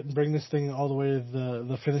through it and bring this thing all the way to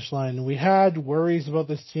the finish line. We had worries about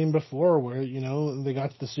this team before where, they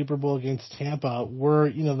got to the Super Bowl against Tampa.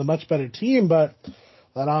 We're, the much better team, but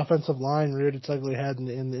that offensive line reared its ugly head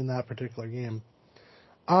in that particular game.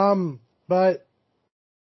 But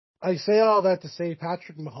I say all that to say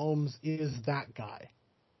Patrick Mahomes is that guy.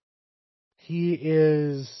 He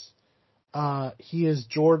is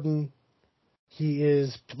Jordan. He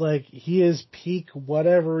is peak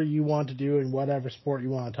whatever you want to do in whatever sport you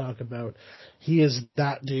want to talk about. He is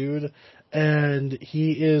that dude, and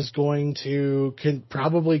he is going to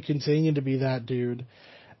probably continue to be that dude.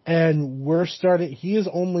 And he is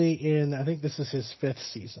only in, I think this is his 5th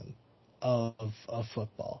season of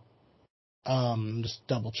football. Just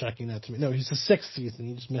double checking that to me. No, he's the 6th season.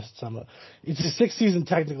 He just missed some. It's his 6th season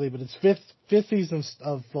technically, but it's fifth season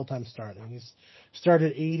of full-time starting. He's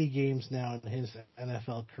started 80 games now in his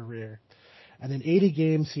NFL career. And in 80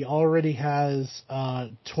 games, he already has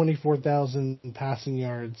 24,000 passing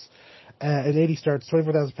yards. In 80 starts,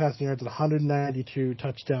 24,000 passing yards and 192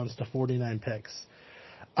 touchdowns to 49 picks.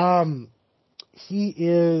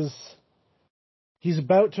 He's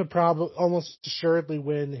about to probably almost assuredly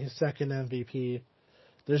win his 2nd MVP.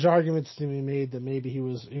 There's arguments to be made that maybe he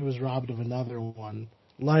was robbed of another one.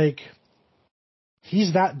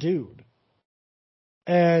 He's that dude.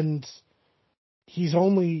 And he's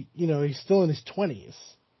only, he's still in his 20s.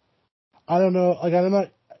 I don't know, I'm not...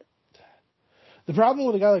 The problem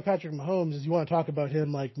with a guy like Patrick Mahomes is you want to talk about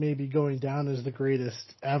him maybe going down as the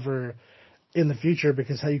greatest ever, in the future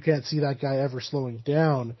because how you can't see that guy ever slowing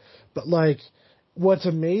down. But like, what's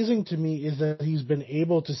amazing to me is that he's been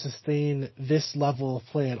able to sustain this level of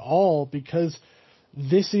play at all because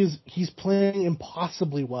he's playing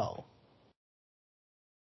impossibly well.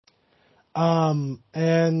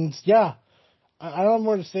 And yeah, I don't have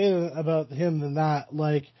more to say about him than that.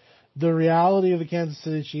 Like, the reality of the Kansas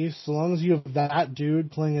City Chiefs, so long as you have that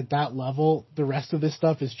dude playing at that level, the rest of this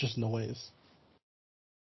stuff is just noise.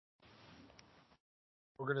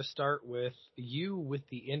 We're going to start with you with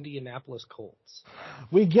the Indianapolis Colts.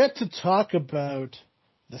 We get to talk about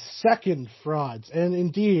the second frauds. And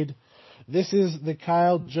indeed, this is the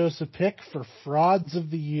Kyle Joseph pick for Frauds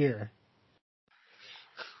of the Year.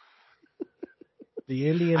 The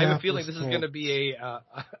Indianapolis I have a feeling this Colts. is going to be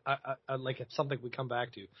like something we come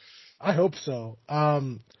back to. I hope so.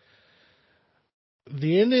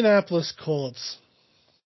 The Indianapolis Colts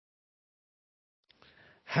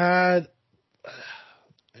had...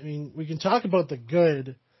 I mean, we can talk about the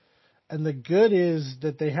good, and the good is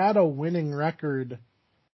that they had a winning record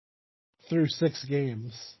through 6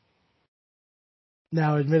 games.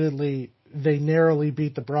 Now, admittedly, they narrowly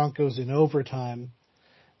beat the Broncos in overtime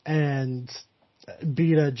and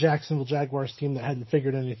beat a Jacksonville Jaguars team that hadn't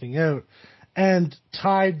figured anything out and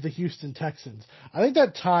tied the Houston Texans. I think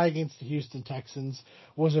that tie against the Houston Texans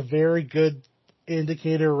was a very good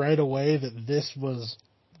indicator right away that this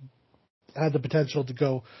had the potential to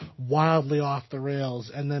go wildly off the rails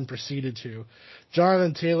and then proceeded to.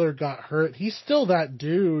 Jonathan Taylor got hurt. He's still that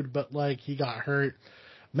dude, but like, he got hurt.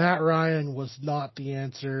 Matt Ryan was not the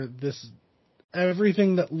answer.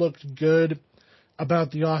 Everything that looked good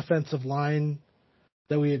about the offensive line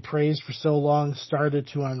that we had praised for so long started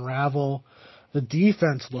to unravel. The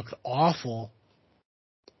defense looked awful.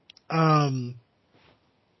 And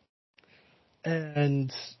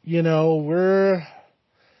you know, we're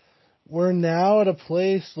now at a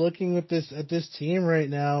place looking at this team right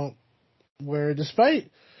now where,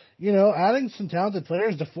 despite, you know, adding some talented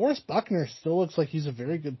players, DeForest Buckner still looks like he's a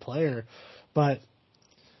very good player, but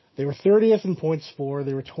they were 30th in points for,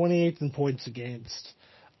 they were 28th in points against.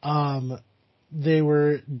 They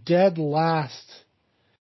were dead last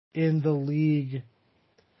in the league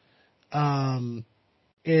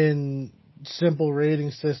in simple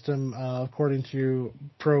rating system, according to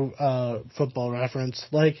Pro Football Reference.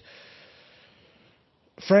 Like,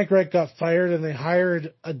 Frank Reich got fired and they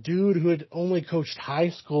hired a dude who had only coached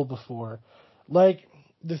high school before. Like,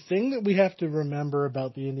 the thing that we have to remember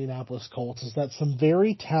about the Indianapolis Colts is that some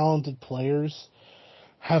very talented players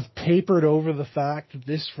have papered over the fact that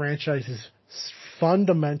this franchise is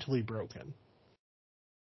fundamentally broken.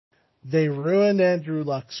 They ruined Andrew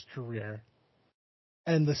Luck's career.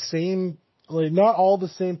 And not all the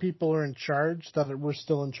same people are in charge that were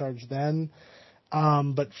still in charge then.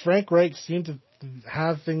 But Frank Reich seemed to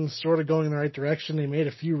have things sort of going in the right direction. They made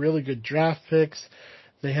a few really good draft picks.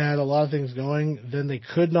 They had a lot of things going. Then they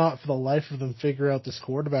could not for the life of them figure out this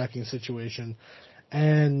quarterbacking situation.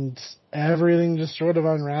 And everything just sort of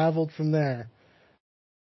unraveled from there.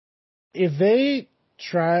 If they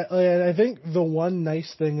try, I think the one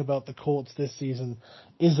nice thing about the Colts this season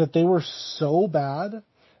is that they were so bad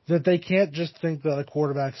that they can't just think that a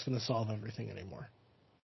quarterback's going to solve everything anymore.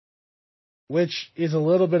 Which is a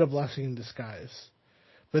little bit of blessing in disguise.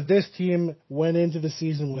 But this team went into the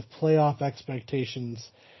season with playoff expectations,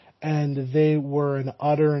 and they were an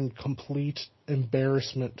utter and complete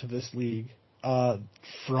embarrassment to this league.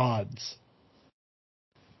 Frauds.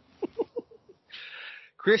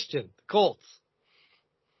 Kristjan, Colts.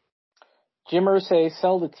 Jim Irsay,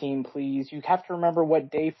 sell the team, please. You have to remember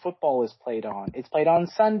what day football is played on. It's played on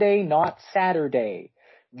Sunday, not Saturday.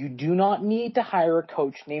 You do not need to hire a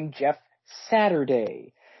coach named Jeff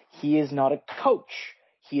Saturday. He is not a coach.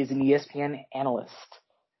 He is an ESPN analyst.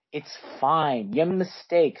 It's fine. You have a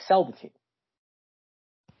mistake. Sell the team.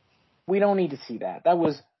 We don't need to see that. That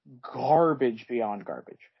was garbage beyond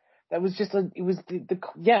garbage. That was just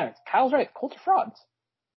Kyle's right. Colts are frauds.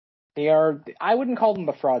 I wouldn't call them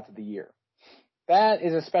the frauds of the year. That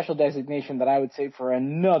is a special designation that I would say for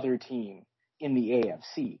another team in the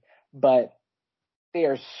AFC. But they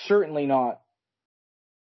are certainly not.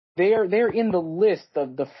 They're in the list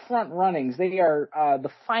of the front runnings. They are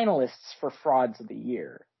the finalists for frauds of the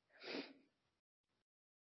year.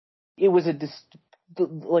 It was a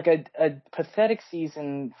pathetic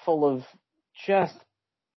season full of just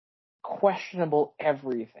questionable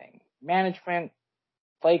everything. Management,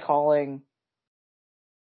 play calling,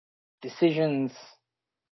 decisions,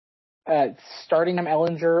 starting him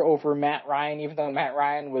Ellinger over Matt Ryan, even though Matt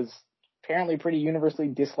Ryan was apparently pretty universally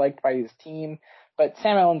disliked by his team. But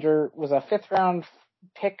Sam Ellinger was a 5th round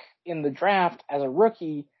pick in the draft as a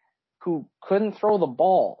rookie who couldn't throw the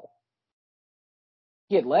ball.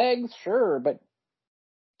 He had legs, sure, but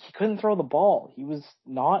he couldn't throw the ball. He was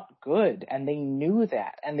not good, and they knew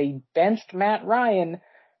that. And they benched Matt Ryan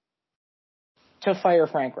to fire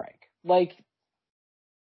Frank Reich. Like,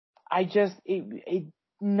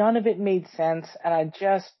 none of it made sense, and I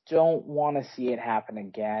just don't want to see it happen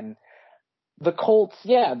again. The Colts,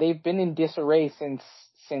 yeah, they've been in disarray since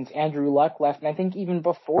Andrew Luck left, and I think even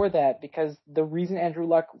before that, because the reason Andrew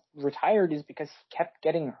Luck retired is because he kept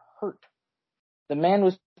getting hurt. The man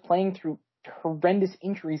was playing through horrendous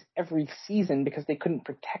injuries every season because they couldn't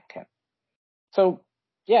protect him. So,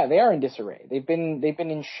 yeah, they are in disarray. They've been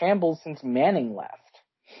in shambles since Manning left.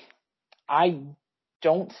 I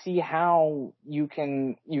don't see how you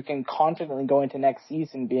can confidently go into next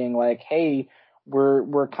season being like, hey,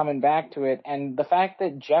 we're coming back to it. And the fact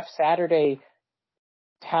that Jeff Saturday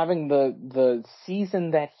having the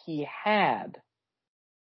season that he had,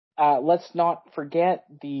 let's not forget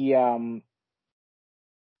the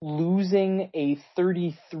losing a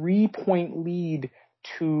 33-point lead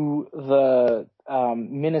to the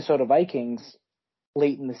Minnesota Vikings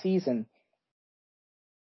late in the season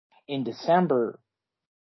in December.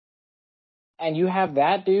 And you have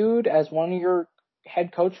that dude as one of your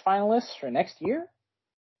head coach finalists for next year?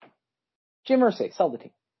 Jim Irsay, sell the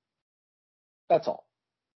team. That's all.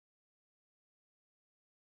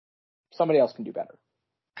 Somebody else can do better.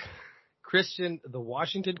 Kristjan, the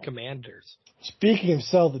Washington Commanders. Speaking of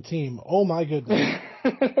sell the team, oh my goodness.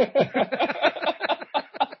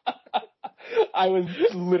 I was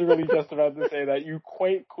literally just about to say that. You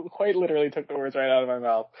quite literally took the words right out of my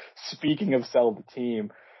mouth. Speaking of sell the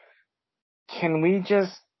team, can we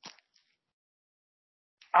just...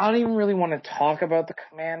 I don't even really want to talk about the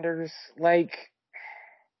Commanders. Like,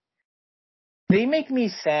 they make me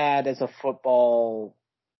sad as a football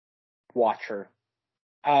watcher.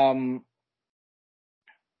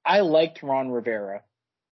 I liked Ron Rivera.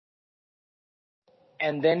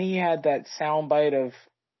 And then he had that soundbite of,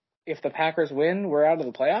 if the Packers win, we're out of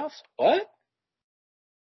the playoffs? What?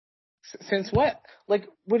 Since what? Like,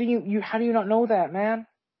 what do you how do you not know that, man?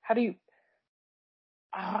 How do you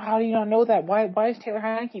not know that? Why is Taylor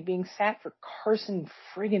Heineke being sat for Carson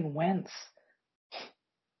friggin' Wentz?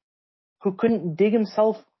 Who couldn't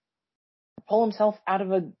pull himself out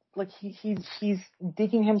of he's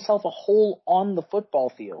digging himself a hole on the football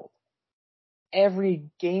field. Every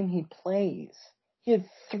game he plays. He had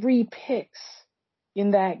 3 picks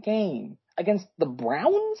in that game against the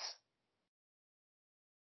Browns?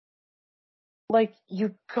 Like,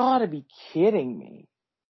 you gotta be kidding me.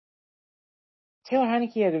 Taylor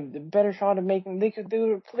Heineke had a better shot of making, they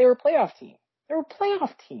were a playoff team. They were a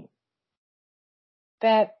playoff team.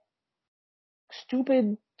 That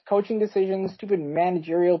stupid coaching decisions, stupid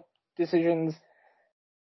managerial decisions,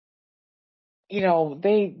 the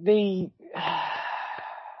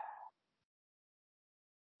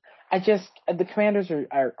Commanders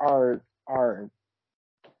are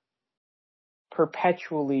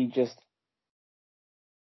perpetually just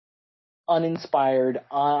uninspired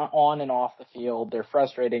on and off the field. They're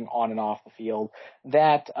frustrating on and off the field.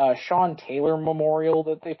 That Sean Taylor memorial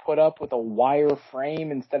that they put up with a wire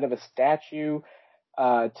frame instead of a statue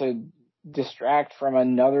to distract from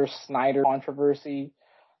another Snyder controversy.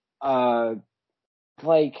 I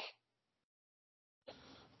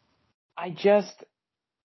just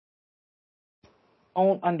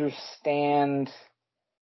don't understand.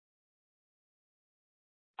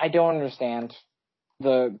 I don't understand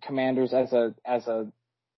the Commanders as a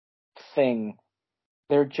thing.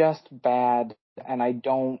 They're just bad, and I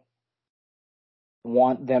don't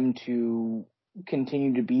want them to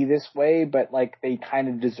continue to be this way, but they kind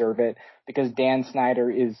of deserve it because Dan Snyder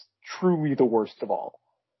is truly the worst of all.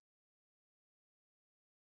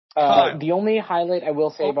 The only highlight I will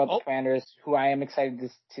say about the Commanders, who I am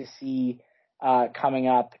excited to see coming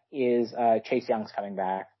up, is Chase Young's coming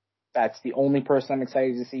back. That's the only person I'm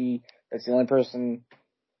excited to see. That's the only person.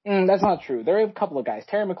 That's not true. There are a couple of guys.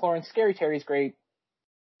 Terry McLaurin, Scary Terry's great.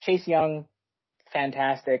 Chase Young,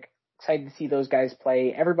 fantastic. Excited to see those guys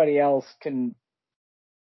play. Everybody else can.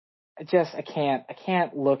 I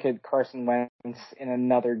can't look at Carson Wentz in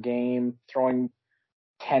another game throwing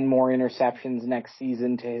 10 more interceptions next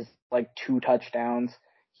season to his 2 touchdowns.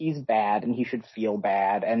 He's bad and he should feel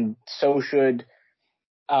bad, and so should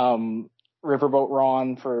Riverboat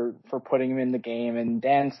Ron for putting him in the game, and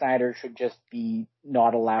Dan Snyder should just be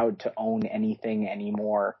not allowed to own anything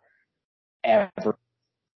anymore, ever.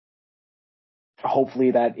 Hopefully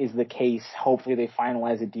that is the case. Hopefully they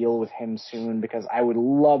finalize a deal with him soon, because I would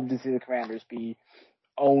love to see the Commanders be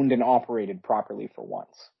owned and operated properly for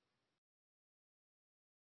once.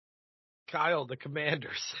 Kyle, the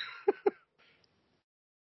Commanders.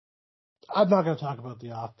 I'm not going to talk about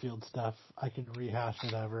the off-field stuff. I could rehash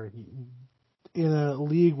whatever. In a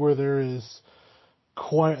league where there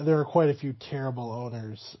are quite a few terrible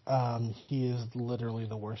owners, he is literally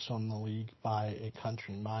the worst one in the league by a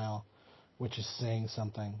country mile, which is saying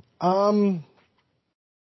something.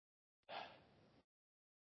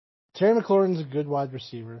 Terry McLaurin's a good wide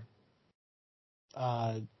receiver.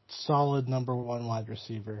 Solid number one wide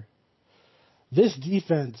receiver. This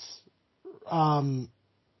defense,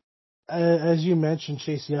 as you mentioned,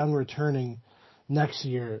 Chase Young returning next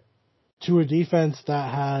year to a defense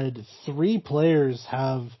that had 3 players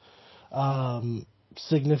have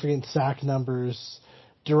significant sack numbers.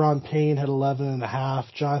 Deron Payne had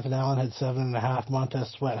 11.5. Jonathan Allen had 7.5.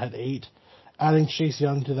 Montez Sweat had 8. Adding Chase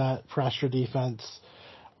Young to that pressure defense,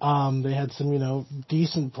 they had some,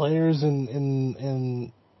 decent players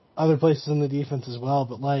in other places in the defense as well.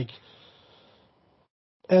 But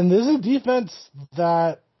and this is a defense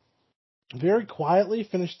that very quietly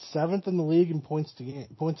finished 7th in the league in points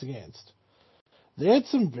against. They had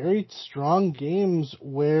some very strong games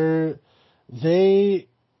where they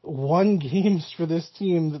won games for this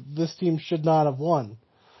team that this team should not have won.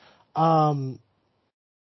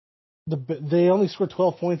 They only scored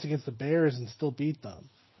 12 points against the Bears and still beat them.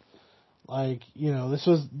 This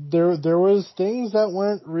was there was things that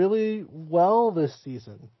went really well this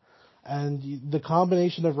season. And the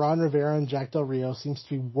combination of Ron Rivera and Jack Del Rio seems to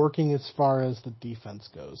be working as far as the defense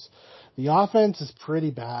goes. The offense is pretty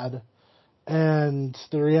bad, and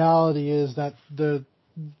the reality is that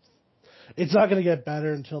it's not going to get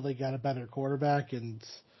better until they get a better quarterback. And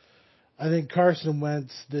I think Carson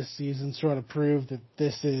Wentz this season sort of proved that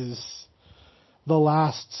this is the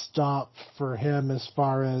last stop for him as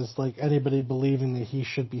far as anybody believing that he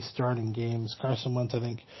should be starting games. Carson Wentz, I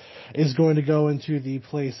think, is going to go into the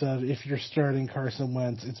place of, if you're starting Carson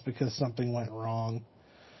Wentz, it's because something went wrong.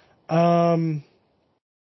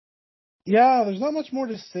 Yeah, there's not much more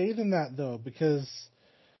to say than that though, because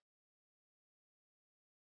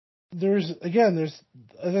there's,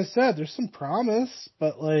 as I said, there's some promise,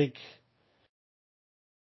 but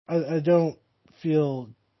I don't feel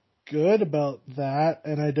good about that,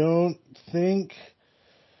 and I don't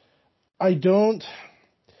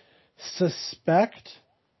suspect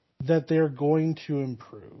that they're going to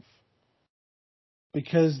improve,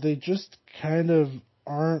 because they just kind of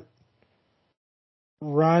aren't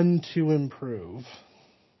run to improve.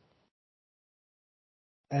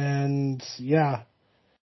 And yeah,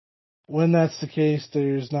 when that's the case,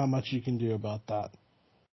 there's not much you can do about that.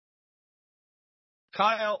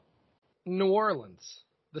 Kyle, New Orleans,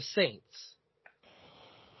 the Saints.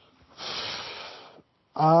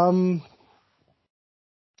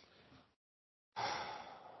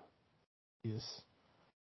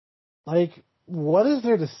 What is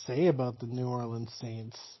there to say about the New Orleans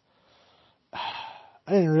Saints? I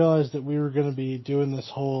didn't realize that we were going to be doing this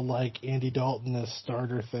whole Andy Dalton as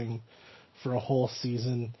starter thing for a whole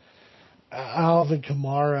season. Alvin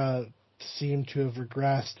Kamara seemed to have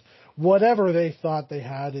regressed. Whatever they thought they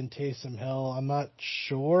had in Taysom Hill, I'm not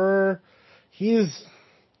sure. He's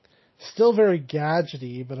still very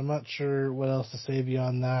gadgety, but I'm not sure what else to say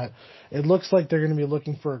beyond that. It looks like they're going to be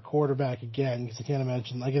looking for a quarterback again, because I can't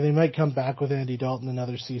imagine. They might come back with Andy Dalton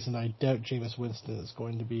another season. I doubt Jameis Winston is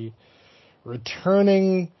going to be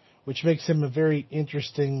returning, which makes him a very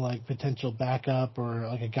interesting potential backup or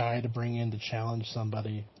a guy to bring in to challenge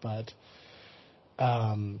somebody. But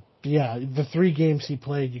yeah, the 3 games he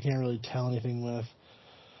played, you can't really tell anything with.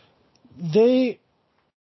 They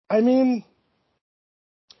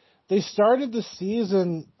started the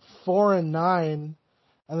season 4-9 and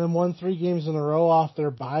then won 3 games in a row off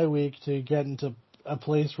their bye week to get into a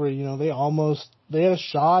place where, they had a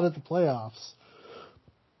shot at the playoffs.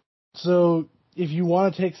 So if you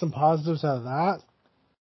want to take some positives out of that,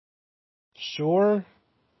 sure.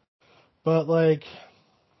 But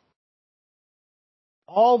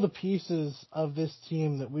all the pieces of this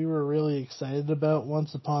team that we were really excited about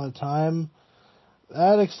once upon a time,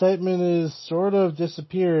 that excitement is sort of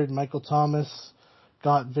disappeared. Michael Thomas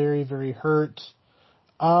got very, very hurt.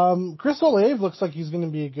 Chris Olave looks like he's going to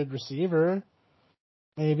be a good receiver.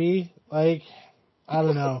 Maybe. I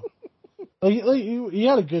don't know. He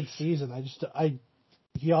had a good season. There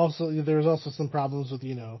was also some problems with,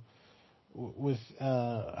 with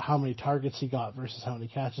how many targets he got versus how many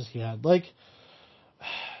catches he had.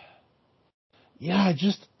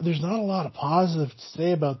 There's not a lot of positive to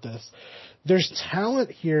say about this. There's talent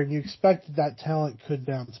here, and you expect that talent could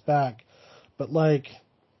bounce back. But,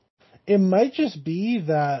 it might just be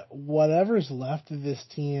that whatever's left of this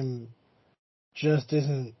team just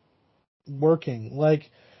isn't working. Like,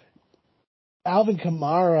 Alvin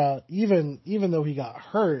Kamara, even though he got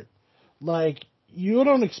hurt, like, you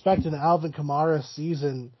don't expect an Alvin Kamara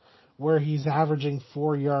season where he's averaging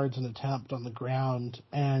 4 yards an attempt on the ground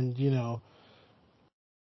and,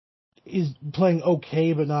 is playing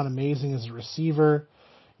okay but not amazing as a receiver.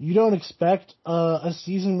 You don't expect a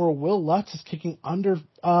season where Will Lutz is kicking under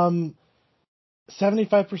 75%.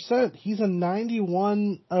 He's a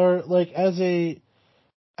 91, or like as a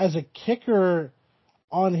kicker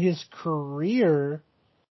on his career,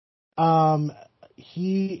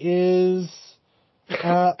 he is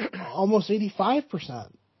almost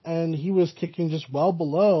 85%, and he was kicking just well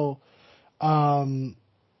below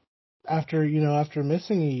after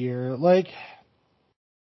missing a year. Like,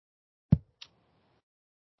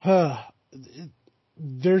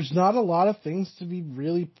 there's not a lot of things to be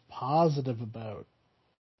really positive about.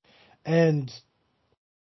 And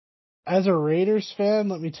as a Raiders fan,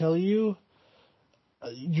 let me tell you,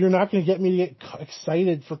 you're not going to get me to get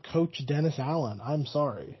excited for Coach Dennis Allen. I'm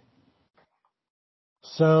sorry.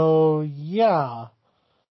 So, yeah.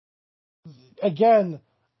 Again,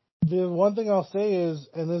 the one thing I'll say is,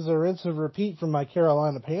 and this is a rinse and repeat from my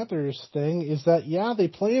Carolina Panthers thing, is that, yeah, they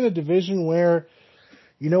play in a division where,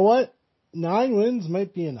 you know what? 9 wins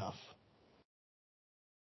might be enough.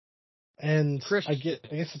 And I guess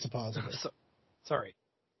it's a positive. Sorry.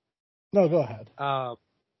 No, go ahead.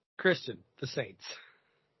 Kristjan, the Saints.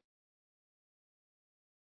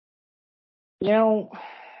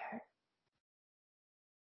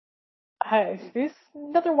 This is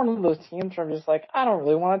another one of those teams where I'm just like, I don't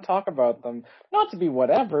really want to talk about them. Not to be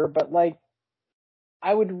whatever, but like,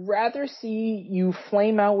 I would rather see you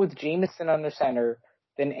flame out with Jameson under center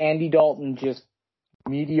than Andy Dalton just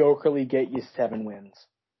mediocrely get you 7 wins.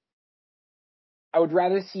 I would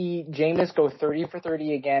rather see Jameis go 30 for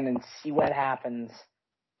 30 again and see what happens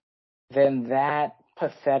than that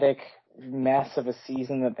pathetic mess of a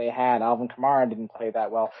season that they had. Alvin Kamara didn't play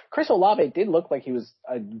that well. Chris Olave did look like he was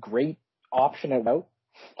a great option at out.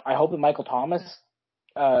 I hope that Michael Thomas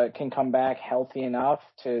can come back healthy enough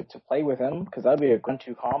to play with him, because that'd be a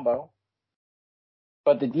 1-2 combo.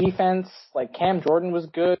 But the defense, like, Cam Jordan was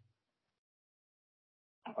good.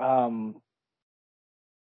 That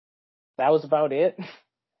was about it.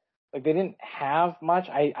 Like, they didn't have much.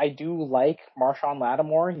 I do like Marshawn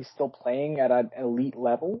Lattimore. He's still playing at an elite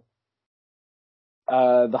level.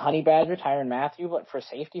 The Honey Badger, Tyrann Mathieu, but for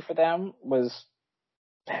safety for them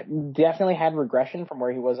definitely had regression from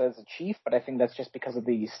where he was as a Chief, but I think that's just because of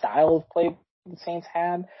the style of play the Saints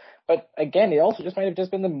had. But again, it also just might have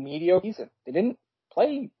just been the mediocre season. They didn't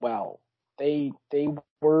play well. They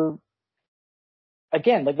were,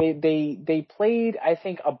 again, like they played, I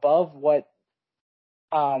think, above what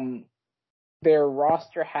their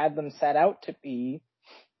roster had them set out to be,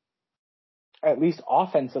 at least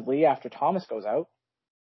offensively, after Thomas goes out.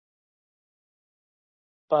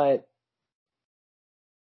 But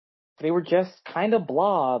they were just kind of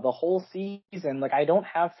blah the whole season. Like, I don't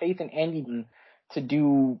have faith in Andy to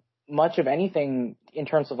do much of anything in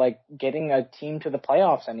terms of, like, getting a team to the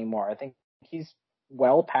playoffs anymore. I think he's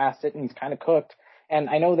well past it and he's kind of cooked. And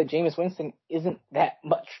I know that Jameis Winston isn't that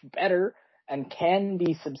much better and can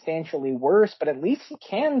be substantially worse, but at least he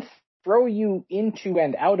can throw you into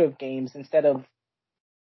and out of games instead of,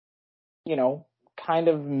 kind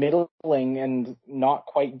of middling and not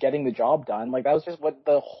quite getting the job done. Like, that was just what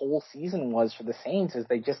the whole season was for the Saints, is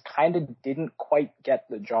they just kind of didn't quite get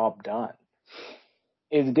the job done.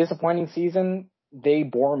 It's a disappointing season. They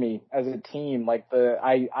bore me as a team. Like,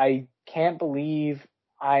 I can't believe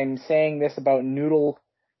I'm saying this about Noodle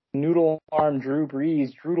Arm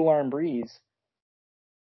Breeze.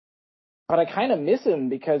 But I kind of miss him,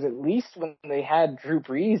 because at least when they had Drew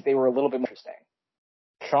Brees, they were a little bit more interesting.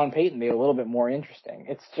 Sean Payton, they were a little bit more interesting.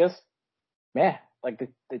 It's just, like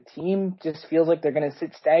the team just feels like they're going to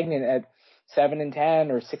sit stagnant at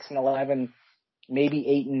 7-10 or 6-11,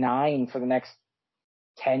 maybe 8-9 for the next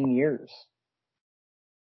 10 years.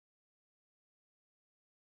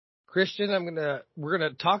 Kristjan, we're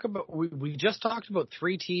gonna talk about. We just talked about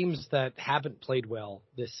 3 teams that haven't played well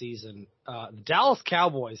this season. The Dallas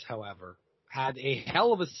Cowboys, however, had a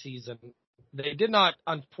hell of a season. They did not,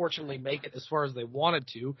 unfortunately, make it as far as they wanted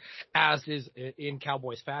to, as is in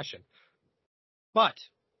Cowboys fashion. But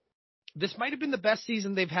this might have been the best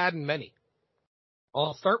season they've had in many.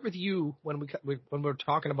 I'll start with you when we're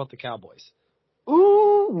talking about the Cowboys.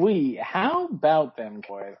 Ooh, how about them,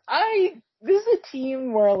 boys? This is a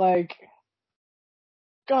team where, like,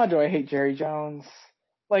 God, do I hate Jerry Jones.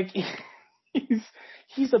 Like,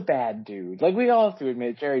 he's a bad dude. Like, we all have to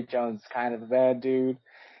admit, Jerry Jones is kind of a bad dude.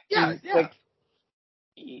 Yeah, Like,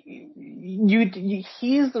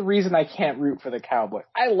 he's the reason I can't root for the Cowboys.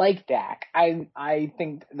 I like Dak. I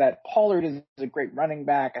think that Pollard is a great running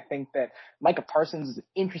back. I think that Micah Parsons is an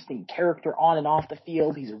interesting character on and off the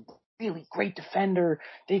field. He's a really great defender.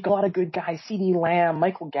 They've got a lot of good guys. CeeDee Lamb,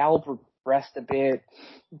 Michael Gallup regressed a bit,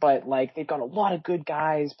 but like, they've got a lot of good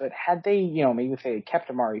guys. But had they, maybe if they had kept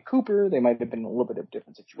Amari Cooper, they might have been in a little bit of a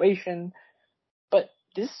different situation. But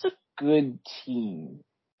this is a good team.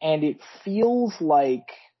 And it feels like,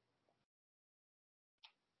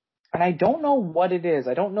 and I don't know what it is.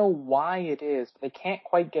 I don't know why it is, but they can't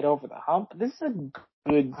quite get over the hump. This is a good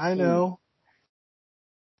team. I know.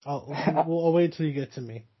 I'll wait till you get to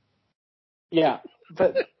me. Yeah,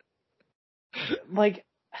 but like,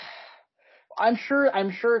 I'm sure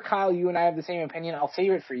Kyle, you and I have the same opinion. I'll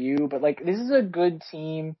save it for you, but like, this is a good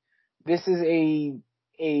team. This is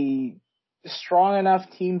a strong enough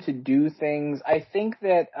team to do things. I think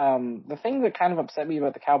that the thing that kind of upset me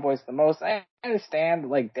about the Cowboys the most, I understand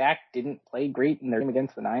like Dak didn't play great in their game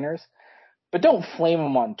against the Niners, but don't flame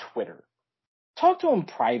him on Twitter. Talk to him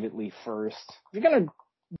privately first. If you're gonna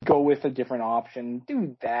go with a different option,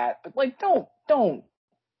 do that. But like, don't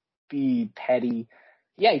be petty.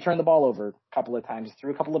 Yeah, he turned the ball over a couple of times,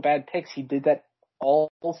 threw a couple of bad picks. He did that all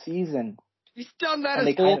season. He's done that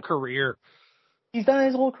his whole career. He's done it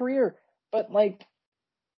his whole career. But, like,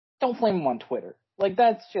 don't flame him on Twitter. Like,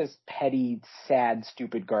 that's just petty, sad,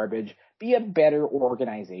 stupid garbage. Be a better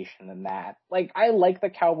organization than that. Like, I like the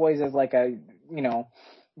Cowboys as, like, they're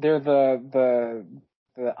the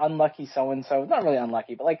unlucky so-and-so. Not really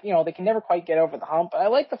unlucky, but, like, they can never quite get over the hump. I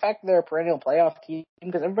like the fact that they're a perennial playoff team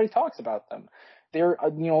because everybody talks about them. They're,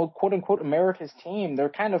 quote-unquote America's team. They're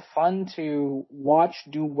kind of fun to watch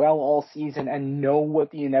do well all season and know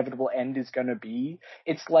what the inevitable end is going to be.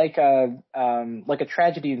 It's like a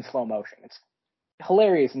tragedy in slow motion. It's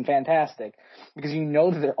hilarious and fantastic because you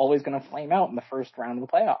know that they're always going to flame out in the first round of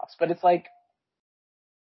the playoffs. But it's like,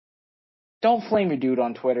 don't flame your dude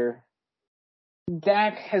on Twitter.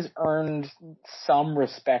 Dak has earned some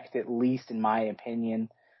respect, at least in my opinion.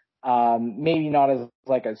 Maybe not as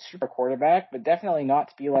like a super quarterback, but definitely not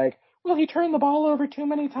to be like, well, he turned the ball over too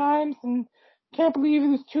many times and can't believe it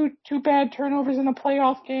was two bad turnovers in a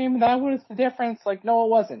playoff game. That was the difference. Like, no,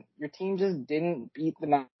 it wasn't. Your team just didn't beat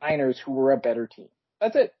the Niners, who were a better team.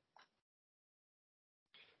 That's it.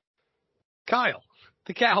 Kyle,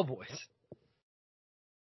 the Cowboys.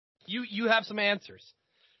 You have some answers.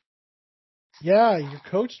 Yeah, you're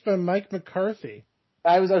coached by Mike McCarthy.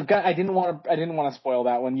 I didn't want to spoil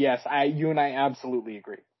that one. Yes, you and I absolutely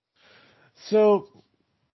agree. So,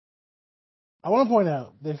 I want to point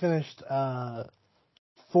out they finished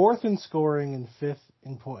fourth in scoring and fifth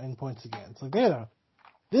in points against. Like,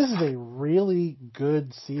 this is a really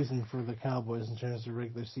good season for the Cowboys in terms of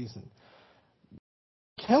regular season.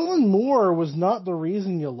 Kellen Moore was not the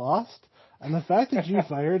reason you lost, and the fact that you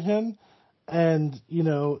fired him and,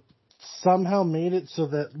 somehow made it so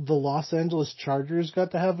that the Los Angeles Chargers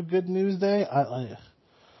got to have a good news day.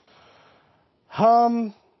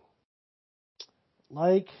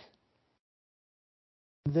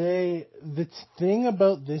 The thing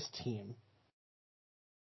about this team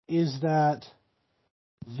is that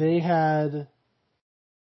they had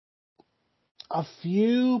a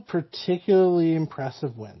few particularly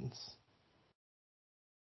impressive wins,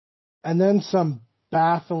 and then some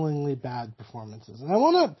bafflingly bad performances. And I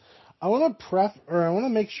want to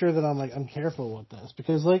make sure that I'm careful with this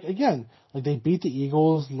because, again, they beat the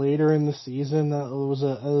Eagles later in the season. That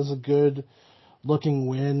was a good looking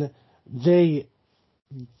win. They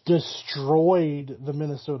destroyed the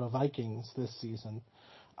Minnesota Vikings this season.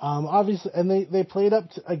 Obviously, and they played up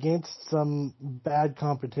against some bad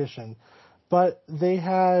competition, but they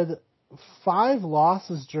had 5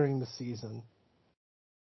 losses during the season.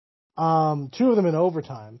 2 of them in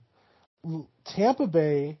overtime. Tampa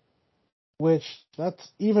Bay, which that's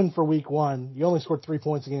even for week 1. You only scored 3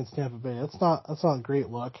 points against Tampa Bay. That's not a great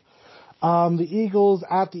look. The Eagles,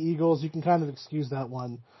 you can kind of excuse that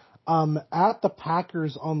one. At the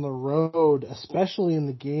Packers on the road, especially in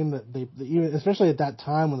the game especially at that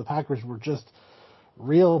time when the Packers were just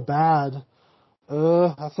real bad.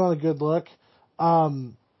 That's not a good look.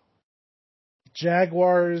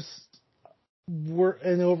 Jaguars were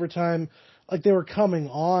in overtime, they were coming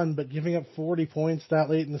on, but giving up 40 points that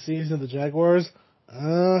late in the season to the Jaguars.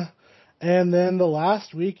 And then the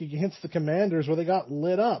last week against the Commanders where they got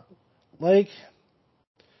lit up.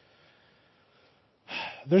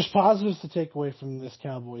 There's positives to take away from this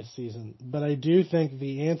Cowboys season, but I do think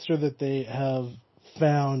the answer that they have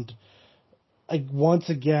found like once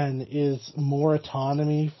again, is more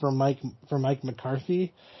autonomy for Mike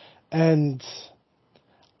McCarthy, and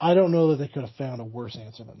I don't know that they could have found a worse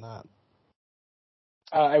answer than that.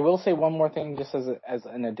 I will say one more thing, just as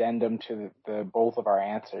an addendum to the both of our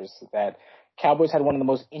answers, that Cowboys had one of the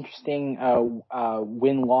most interesting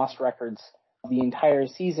win-loss records of the entire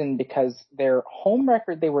season, because their home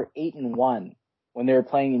record, they were 8-1 when they were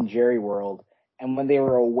playing in Jerry World, and when they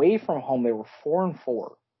were away from home, they were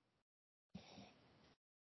 4-4.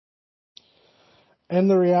 And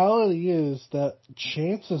the reality is that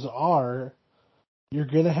chances are you're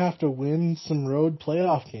going to have to win some road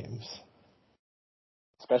playoff games.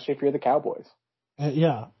 Especially if you're the Cowboys.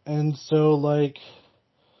 Yeah, and so, like,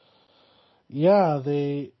 yeah,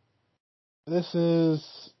 this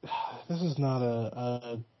is not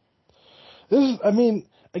I mean,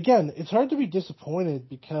 again, it's hard to be disappointed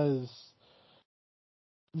because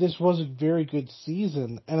this was a very good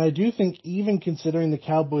season, and I do think, even considering the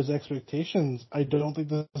Cowboys' expectations, I don't think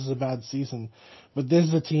this is a bad season. But this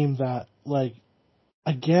is a team that, like,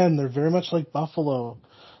 again, they're very much like Buffalo,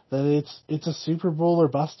 that it's a Super Bowl or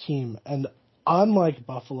bust team, and unlike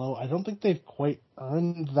Buffalo, I don't think they've quite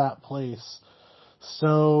earned that place.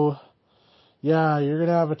 So, yeah, you're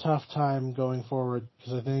gonna have a tough time going forward,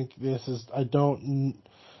 because I think I don't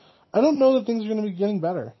know that things are gonna be getting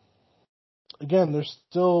better. Again, they're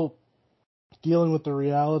still dealing with the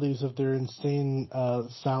realities of their insane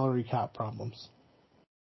salary cap problems.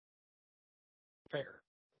 Fair.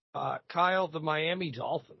 Kyle, the Miami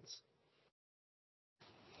Dolphins.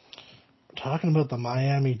 Talking about the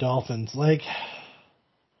Miami Dolphins, like,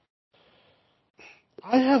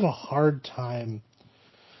 I have a hard time.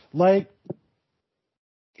 Like,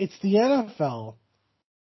 it's the NFL,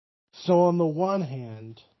 so on the one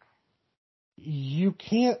hand, you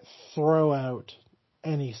can't throw out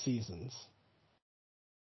any seasons.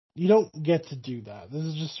 You don't get to do that. This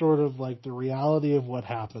is just sort of like the reality of what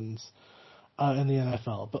happens in the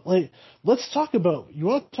NFL. But, like, let's talk about, you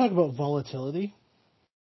want to talk about volatility?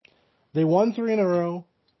 They won 3 in a row.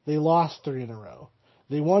 They lost 3 in a row.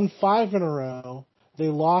 They won 5 in a row. They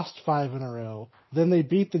lost 5 in a row. Then they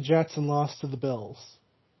beat the Jets and lost to the Bills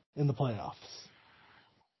in the playoffs.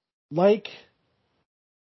 Like,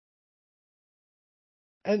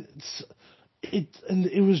 and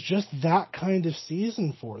it was just that kind of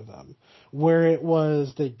season for them, where it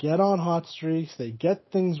was they get on hot streaks, they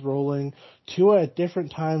get things rolling. Tua at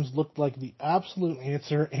different times looked like the absolute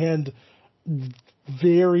answer, and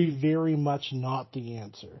very, very much not the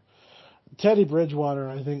answer. Teddy Bridgewater,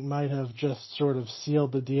 I think, might have just sort of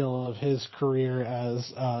sealed the deal of his career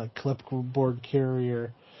as a clipboard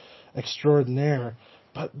carrier extraordinaire.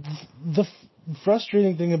 But the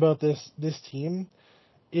frustrating thing about this team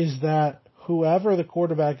is that whoever the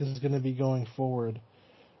quarterback is going to be going forward,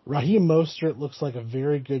 Raheem Mostert looks like a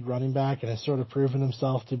very good running back and has sort of proven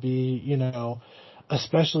himself to be,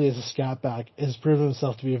 especially as a scat back, has proven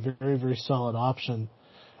himself to be a very, very solid option.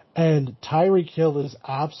 And Tyreek Hill is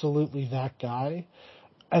absolutely that guy,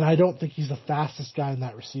 and I don't think he's the fastest guy in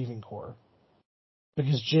that receiving core,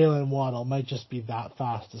 because Jalen Waddle might just be that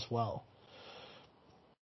fast as well.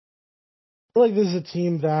 I feel like this is a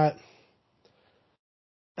team that,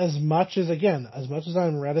 as much as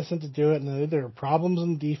I'm reticent to do it, and there are problems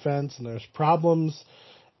in defense, and there's problems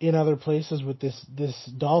in other places with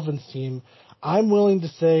this Dolphins team, I'm willing to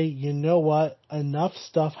say, you know what, enough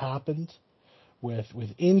stuff happened with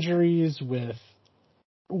injuries, with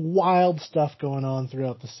wild stuff going on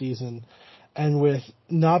throughout the season, and with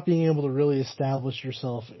not being able to really establish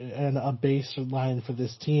yourself and a baseline for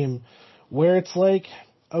this team, where it's like,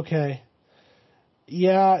 okay,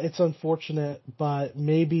 yeah, it's unfortunate, but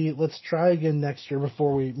maybe let's try again next year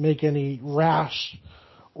before we make any rash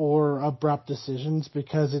or abrupt decisions,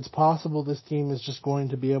 because it's possible this team is just going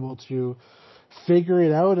to be able to figure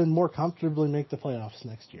it out and more comfortably make the playoffs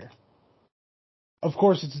next year. Of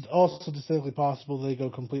course, it's also distinctly possible they go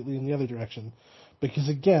completely in the other direction, because,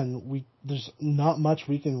 again, there's not much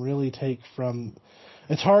we can really take from.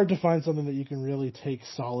 It's hard to find something that you can really take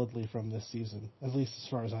solidly from this season, at least as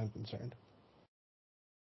far as I'm concerned.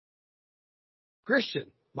 Kristjan,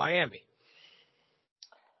 Miami.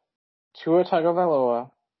 Tua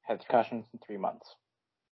Tagovailoa had concussions in 3 months.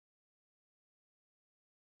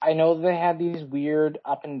 I know they had these weird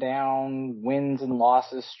up and down wins and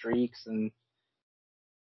losses streaks and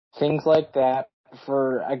things like that.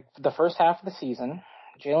 For the first half of the season,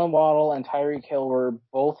 Jalen Waddle and Tyreek Hill were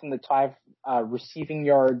both in the top receiving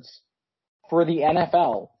yards for the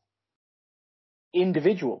NFL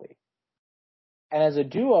individually. And as a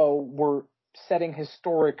duo, were setting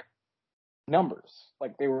historic numbers.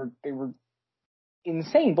 Like they were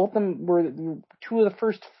insane. Both of them were two of the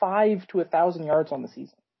first 5 to 1,000 yards on the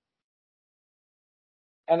season.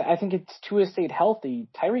 And I think if Tua stayed healthy,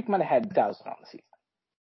 Tyreek might have had 1,000 on the season.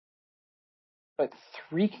 But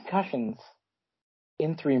 3 concussions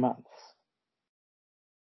in 3 months.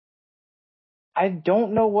 I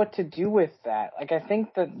don't know what to do with that. Like, I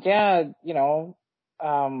think that,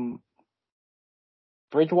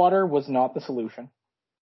 Bridgewater was not the solution.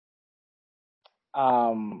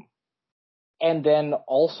 And then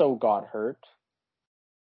also got hurt.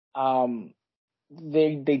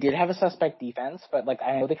 They did have a suspect defense, but like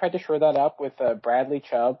I know they tried to shore that up with Bradley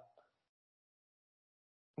Chubb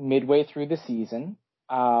midway through the season.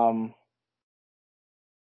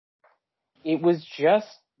 It was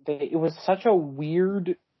such a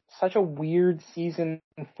weird season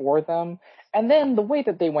for them. And then the way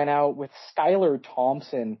that they went out with Skylar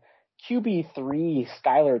Thompson, QB3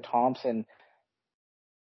 Skylar Thompson,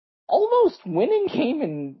 almost winning game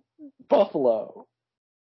in Buffalo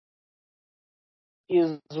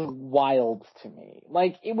is wild to me.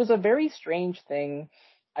 Like, it was a very strange thing.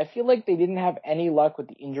 I feel like they didn't have any luck with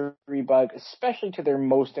the injury bug, especially to their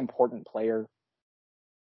most important player.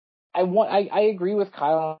 I agree with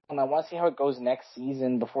Kyle, and I want to see how it goes next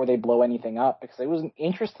season before they blow anything up, because it was an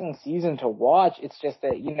interesting season to watch. It's just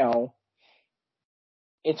that,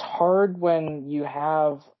 it's hard when you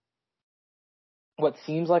have what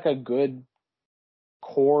seems like a good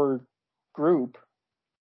core group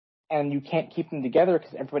and you can't keep them together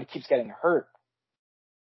because everybody keeps getting hurt.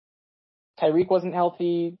 Tyreek wasn't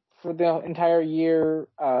healthy for the entire year.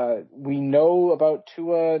 We know about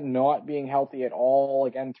Tua not being healthy at all.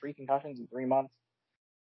 Again, 3 concussions in 3 months.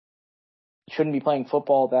 Shouldn't be playing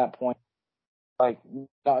football at that point. I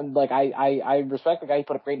respect the guy. He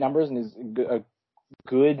put up great numbers and is a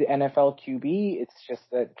good NFL QB. It's just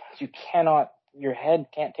that your head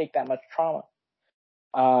can't take that much trauma.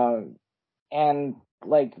 And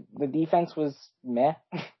like the defense was meh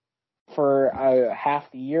for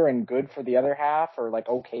half the year and good for the other half, or like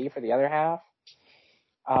okay for the other half.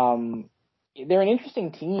 They're an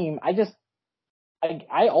interesting team.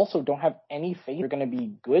 I also don't have any faith they're going to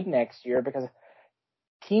be good next year, because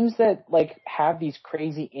teams that like have these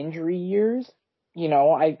crazy injury years,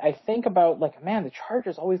 I think about like, man, the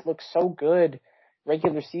Chargers always look so good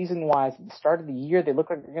regular season wise at the start of the year. They look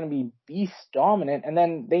like they're going to be beast dominant, and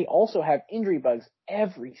then they also have injury bugs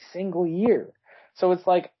every single year. So it's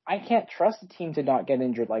like, I can't trust a team to not get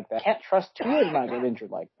injured like that. I can't trust Tua to not get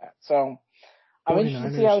injured like that. So I'm interested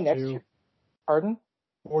to see how next year. Pardon?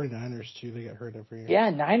 49ers too. They get hurt every year. Yeah,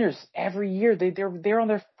 Niners every year. They're on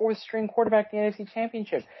their 4th string quarterback in the NFC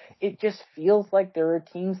Championship. It just feels like there are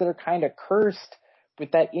teams that are kind of cursed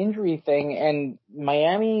with that injury thing, and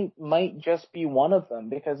Miami might just be one of them,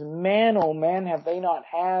 because man, oh man, have they not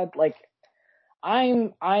had, like,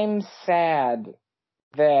 I'm sad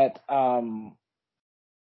that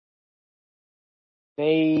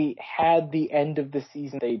they had the end of the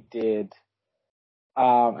season they did.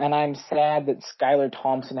 And I'm sad that Skylar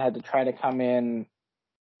Thompson had to try to come in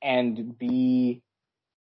and be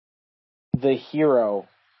the hero.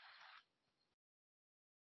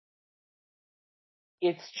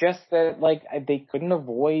 It's just that, like, they couldn't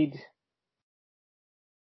avoid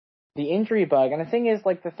the injury bug. And the thing is,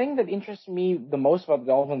 like, the thing that interested me the most about the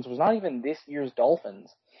Dolphins was not even this year's Dolphins.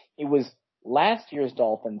 It was last year's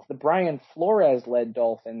Dolphins, the Brian Flores-led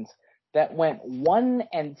Dolphins, that went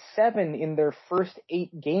 1-7 in their first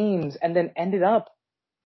 8 games and then ended up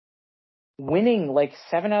winning like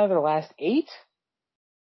 7 out of their last 8.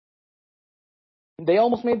 They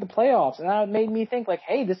almost made the playoffs, and that made me think, like,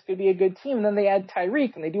 hey, this could be a good team. And then they add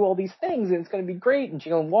Tyreek, and they do all these things, and it's going to be great. And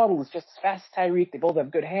Jalen Waddle is just as fast as Tyreek. They both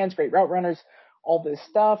have good hands, great route runners, all this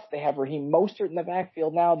stuff. They have Raheem Mostert in the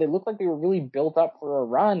backfield now. They look like they were really built up for a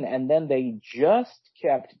run, and then they just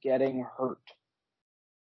kept getting hurt.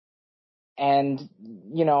 And,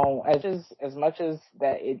 as much as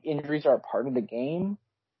that injuries are a part of the game,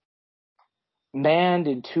 man,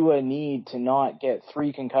 did Tua need to not get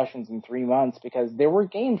 3 concussions in 3 months, because there were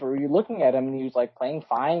games where you're looking at him and he was like playing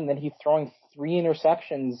fine, and then he's throwing 3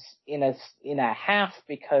 interceptions in a half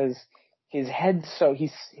because his head's he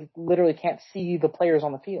literally can't see the players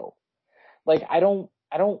on the field. Like, I don't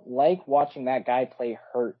like watching that guy play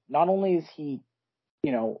hurt. Not only is he,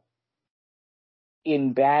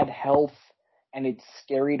 in bad health, and it's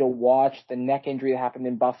scary to watch, the neck injury that happened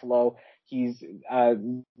in Buffalo. He's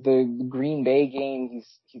the Green Bay game. He's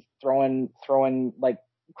throwing like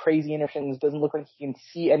crazy interceptions. Doesn't look like he can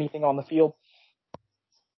see anything on the field.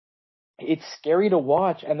 It's scary to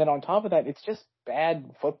watch, and then on top of that, it's just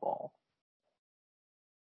bad football.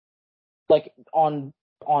 Like on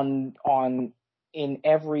in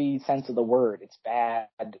every sense of the word. It's bad.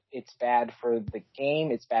 It's bad for the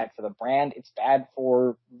game. It's bad for the brand. It's bad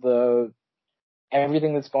for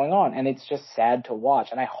everything that's going on. And it's just sad to watch.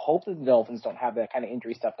 And I hope that the Dolphins don't have that kind of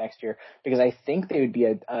injury stuff next year, because I think they would be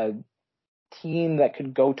a team that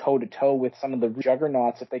could go toe to toe with some of the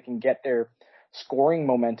juggernauts if they can get their scoring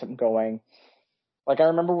momentum going. Like, I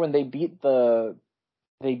remember when they beat the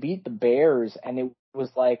Bears, and it was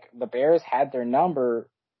like the Bears had their number,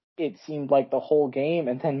 it seemed like the whole game,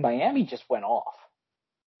 and then Miami just went off.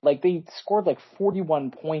 Like, they scored like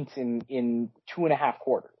 41 points in 2.5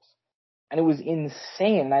 quarters. And it was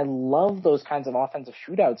insane. And I love those kinds of offensive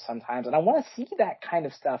shootouts sometimes. And I want to see that kind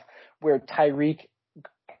of stuff where Tyreek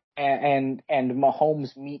and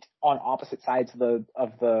Mahomes meet on opposite sides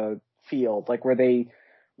of the field. Like where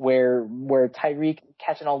Tyreek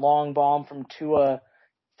catching a long bomb from Tua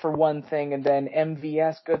for one thing, and then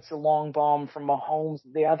MVS gets a long bomb from Mahomes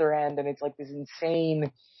the other end, and it's like this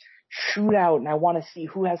insane shootout, and I want to see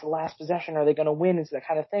who has the last possession. Are they going to win? Is that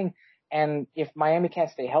kind of thing. And if Miami can't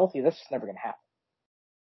stay healthy, that's just never going to happen.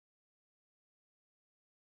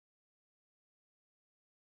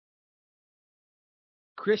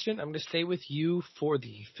 Kristjan, I'm going to stay with you for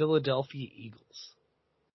the Philadelphia Eagles.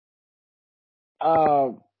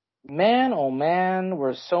 Man, oh man,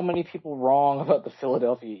 were so many people wrong about the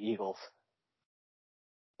Philadelphia Eagles.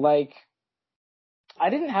 Like,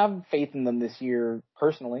 I didn't have faith in them this year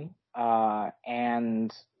personally,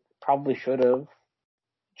 and probably should have.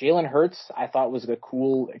 Jalen Hurts, I thought, was a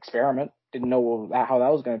cool experiment. Didn't know how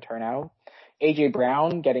that was going to turn out. A.J.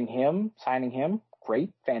 Brown, signing him,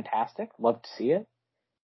 great, fantastic. Love to see it.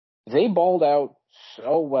 They balled out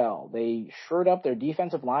so well. They shored up their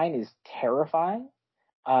defensive line is terrifying.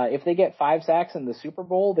 If they get 5 sacks in the Super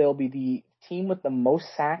Bowl, they'll be the team with the most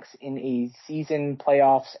sacks in a season,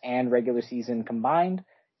 playoffs, and regular season combined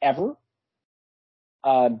ever.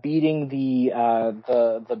 Beating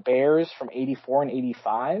the Bears from 84 and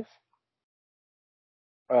 85.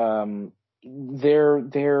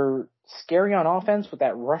 They're scary on offense with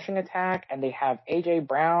that rushing attack, and they have A.J.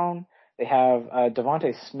 Brown, they have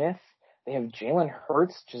Devontae Smith, they have Jalen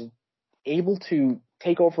Hurts just able to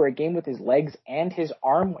take over a game with his legs and his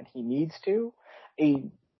arm when he needs to. A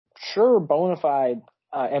sure bona fide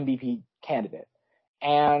MVP candidate.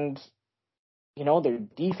 And you know, their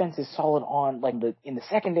defense is solid in the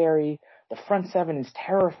secondary. The front seven is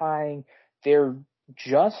terrifying. They're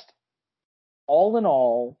just, all in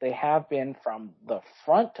all, they have been from the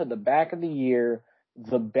front to the back of the year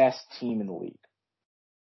the best team in the league.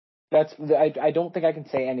 I don't think I can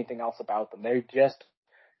say anything else about them. They're just,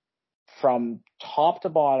 from top to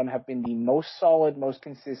bottom, have been the most solid, most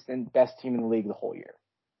consistent, best team in the league the whole year.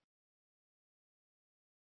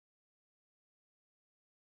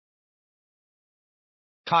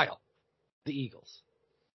 Kyle, the Eagles.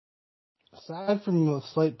 Aside from a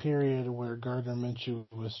slight period where Gardner Minshew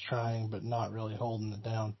was trying but not really holding it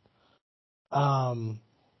down,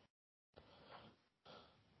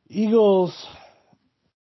 Eagles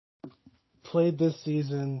played this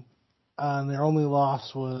season, and their only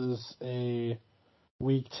loss was a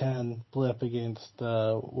Week 10 blip against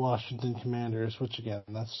the Washington Commanders, which, again,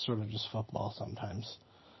 that's sort of just football sometimes.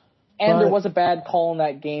 And there was a bad call in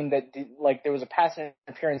that game there was a pass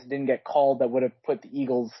interference that didn't get called that would have put the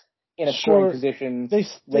Eagles in a scoring position. They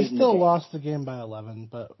still lost the game by 11,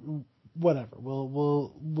 but whatever.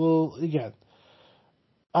 We'll again.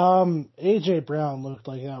 A.J. Brown looked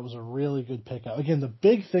like that was a really good pickup. Again, the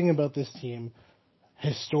big thing about this team,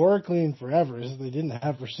 historically and forever, is they didn't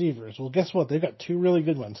have receivers. Well, guess what? They've got 2 really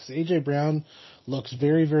good ones. A.J. Brown looks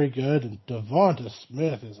very, very good, and Devonta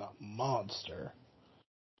Smith is a monster.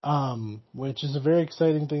 Which is a very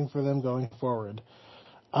exciting thing for them going forward.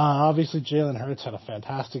 Obviously, Jalen Hurts had a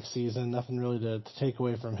fantastic season. Nothing really to take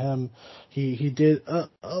away from him. He did, there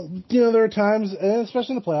were times, and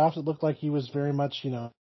especially in the playoffs, it looked like he was very much,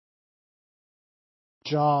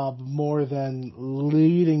 job more than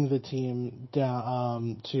leading the team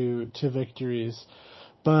down to victories.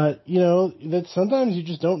 But, that sometimes you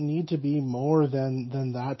just don't need to be more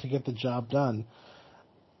than that to get the job done.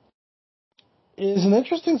 It is an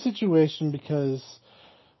interesting situation because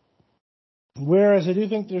whereas I do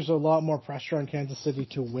think there's a lot more pressure on Kansas City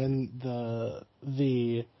to win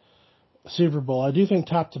the Super Bowl, I do think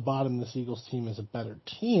top to bottom this Eagles team is a better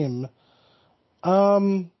team.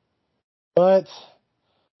 But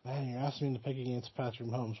man, you're asking me to pick against Patrick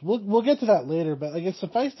Mahomes. We'll get to that later, but I guess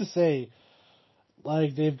suffice to say,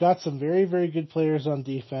 like, they've got some very, very good players on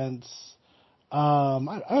defense. I'm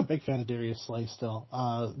a big fan of Darius Slay still,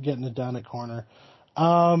 getting it done at corner.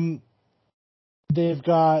 They've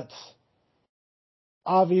got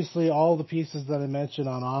obviously all the pieces that I mentioned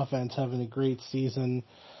on offense having a great season.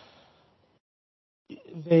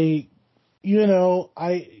 They,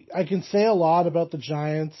 I can say a lot about the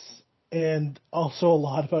Giants and also a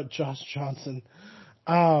lot about Josh Johnson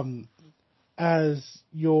as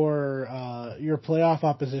your playoff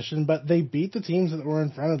opposition, but they beat the teams that were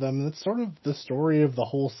in front of them, and it's sort of the story of the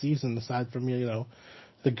whole season, aside from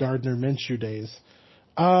the Gardner Minshew days.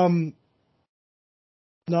 Not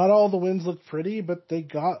all the wins look pretty, but they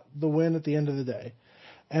got the win at the end of the day.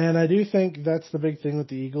 And I do think that's the big thing with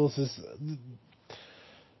the Eagles is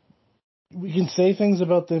we can say things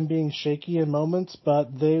about them being shaky in moments,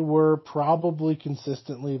 but they were probably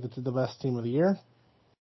consistently the best team of the year.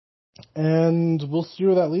 And we'll see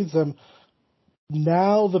where that leads them.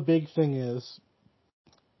 Now the big thing is,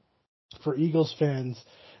 for Eagles fans,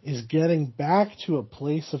 is getting back to a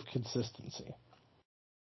place of consistency.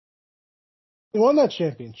 They won that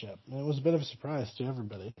championship, and it was a bit of a surprise to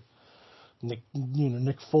everybody. Nick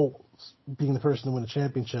Foles being the person to win a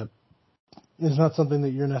championship is not something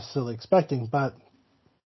that you're necessarily expecting, but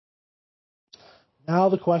now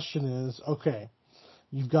the question is, okay,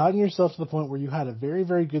 you've gotten yourself to the point where you had a very,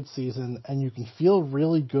 very good season, and you can feel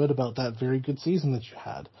really good about that very good season that you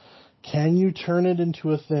had. Can you turn it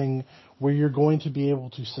into a thing where you're going to be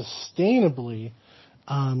able to sustainably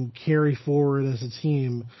carry forward as a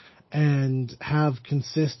team and have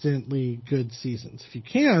consistently good seasons? If you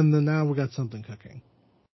can, then now we've got something cooking.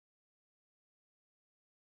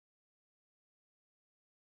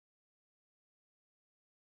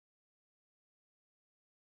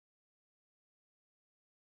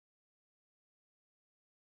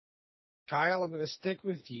 Kyle, I'm going to stick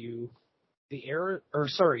with you. The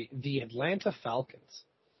Atlanta Falcons.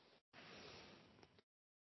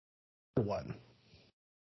 One.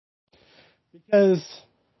 Because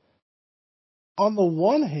on the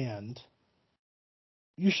one hand,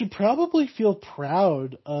 you should probably feel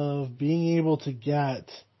proud of being able to get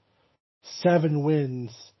 7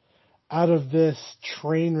 wins out of this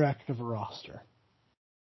train wreck of a roster.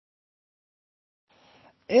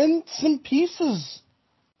 And some pieces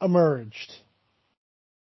emerged.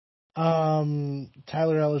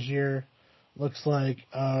 Tyler Algier looks like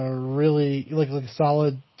a really like a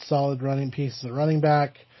solid running piece as a running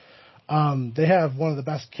back. They have one of the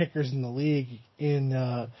best kickers in the league in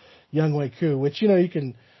Younghoe Koo, which you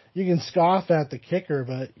can scoff at the kicker,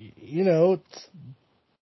 but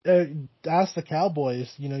ask the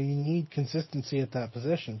Cowboys. You need consistency at that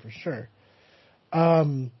position for sure.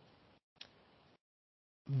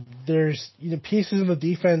 There's pieces in the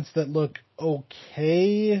defense that look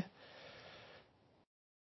okay.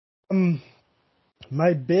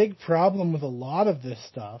 My big problem with a lot of this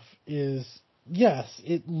stuff is, yes,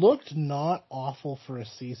 it looked not awful for a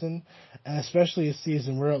season, and especially a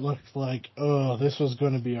season where it looked like, oh, this was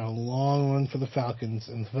going to be a long one for the Falcons,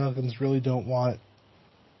 and the Falcons really don't want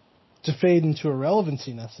to fade into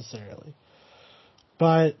irrelevancy necessarily.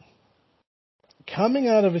 But coming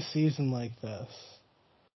out of a season like this,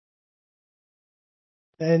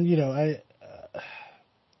 and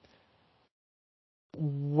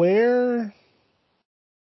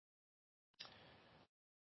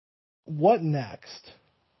what next?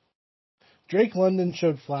 Drake London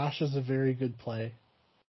showed flashes of very good play.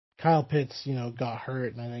 Kyle Pitts, got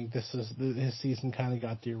hurt, and I think his season kind of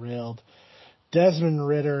got derailed. Desmond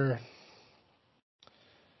Ridder,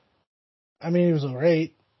 he was all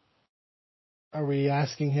right. Are we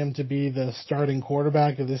asking him to be the starting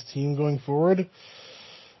quarterback of this team going forward?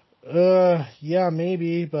 Yeah,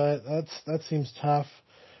 maybe, but that seems tough.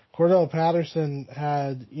 Cordell Patterson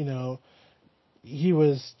had, he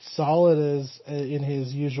was solid in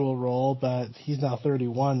his usual role, but he's now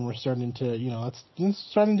 31. We're starting to, it's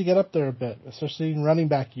starting to get up there a bit, especially in running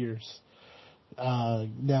back years.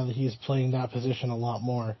 Now that he's playing that position a lot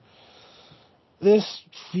more. This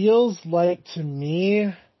feels like, to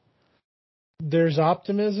me, there's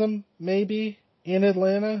optimism maybe in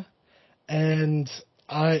Atlanta, and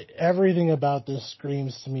everything about this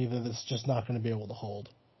screams to me that it's just not going to be able to hold.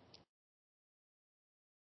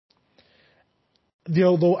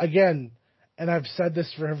 Though again, and I've said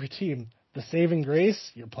this for every team, the saving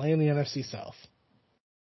grace, you're playing the NFC South.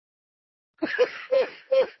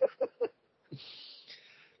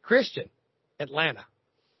 Kristjan, Atlanta.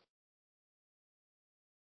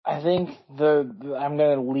 I think I'm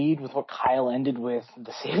going to lead with what Kyle ended with,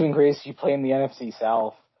 the saving grace you play in the NFC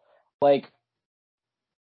South.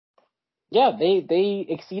 Yeah, they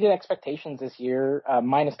exceeded expectations this year,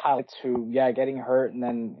 minus Kyle, who, getting hurt, and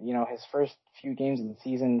then, his first few games of the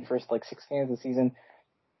season, first 6 games of the season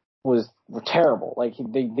were terrible.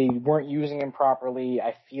 They weren't using him properly.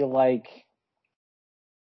 I feel like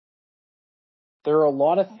there are a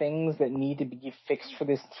lot of things that need to be fixed for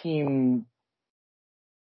this team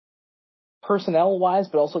personnel-wise,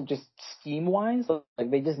 but also just scheme-wise. Like,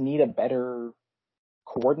 they just need a better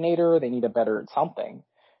coordinator. They need a better something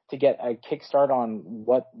to get a kickstart on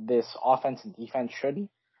what this offense and defense should be.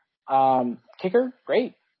 Kicker,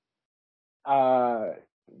 great.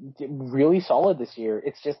 Really solid this year.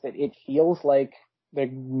 It's just that it feels like they're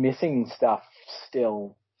missing stuff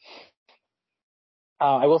still.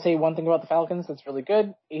 I will say one thing about the Falcons that's really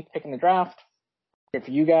good. 8th pick in the draft. Good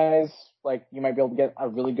for you guys. Like, you might be able to get a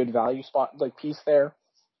really good value spot, like, piece there.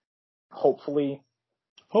 Hopefully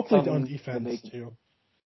on defense too.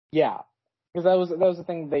 Yeah. Because that was the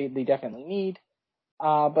thing they definitely need.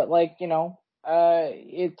 But like,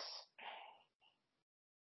 it's,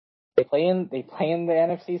 they play in the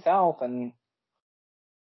NFC South, and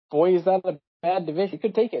boy, is that a bad division. You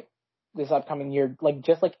could take it this upcoming year, like,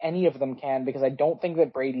 just like any of them can, because I don't think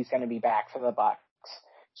that Brady's going to be back for the Bucs.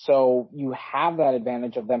 So you have that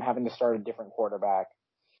advantage of them having to start a different quarterback,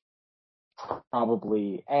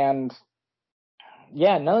 probably. And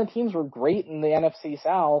yeah, none of the teams were great in the NFC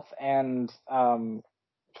South. And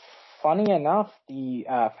funny enough, the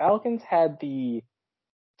Falcons had the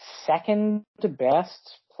second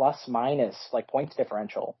best plus minus, like, points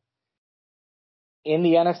differential in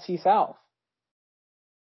the NFC South.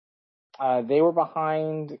 They were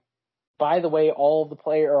behind. By the way, all the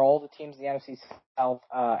teams in the NFC South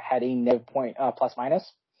had a negative point plus minus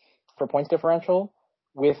for points differential,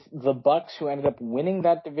 with the Bucs, who ended up winning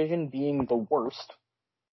that division, being the worst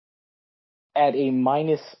at a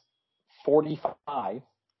minus 45,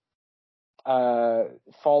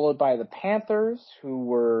 followed by the Panthers, who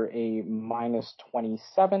were a minus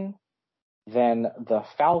 27, then the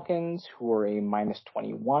Falcons, who were a minus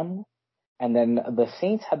 21, and then the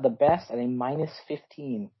Saints had the best at a minus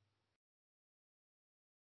 15.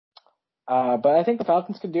 But I think the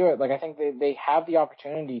Falcons could do it. Like, I think they have the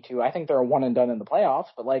opportunity to. I think they're a one and done in the playoffs,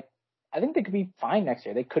 but, like, I think they could be fine next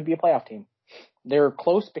year. They could be a playoff team. They're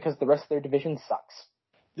close because the rest of their division sucks.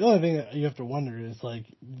 The only thing that you have to wonder is, like,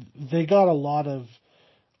 they got a lot of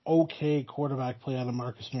okay quarterback play out of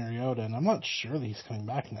Marcus Mariota, and I'm not sure that he's coming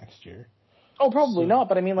back next year. Oh, probably not.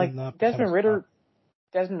 But I mean, like, Desmond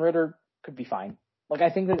Ridder could be fine. Like, I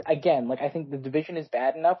think that, again, like, I think the division is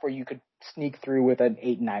bad enough where you could sneak through with an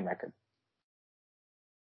 8-9 record.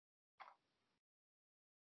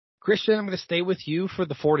 Kristjan, I'm going to stay with you for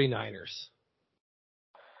the 49ers.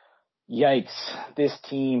 Yikes, this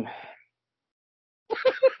team.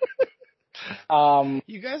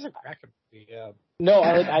 You guys are cracking me up. No,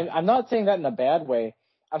 I'm not saying that in a bad way.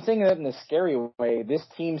 I'm saying that in a scary way. This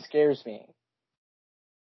team scares me.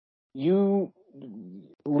 You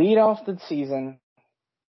lead off the season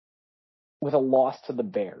with a loss to the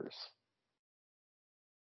Bears.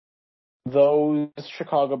 Those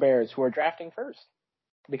Chicago Bears, who are drafting first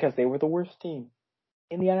because they were the worst team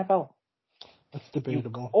in the NFL. That's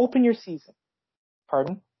debatable. You open your season.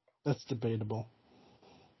 Pardon? That's debatable.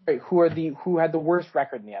 Right, who had the worst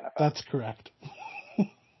record in the NFL? That's correct.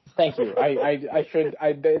 Thank you.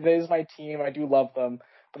 That is my team. I do love them,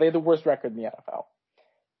 but they had the worst record in the NFL.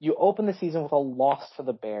 You open the season with a loss to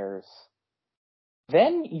the Bears.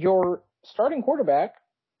 Then your starting quarterback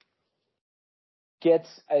gets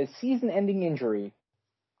a season-ending injury.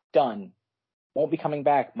 Done. Won't be coming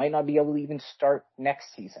back. Might not be able to even start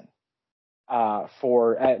next season.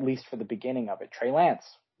 For at least for the beginning of it. Trey Lance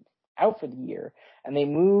out for the year, and they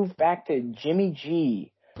move back to Jimmy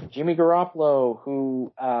Garoppolo,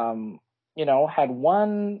 who had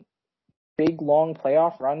one big long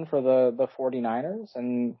playoff run for the 49ers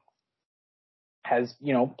and has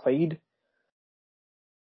played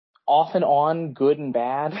off and on, good and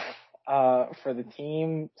bad, for the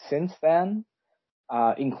team since then,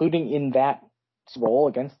 including in that role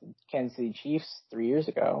against the Kansas City Chiefs 3 years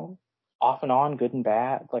ago. Off and on, good and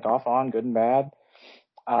bad.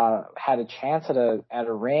 Had a chance at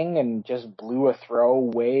a ring and just blew a throw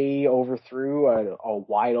way overthrew a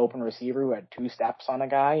wide open receiver who had 2 steps on a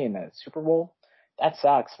guy in a Super Bowl. That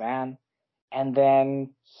sucks, man. And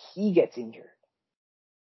then he gets injured.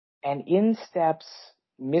 And in steps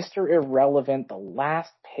Mr. Irrelevant, the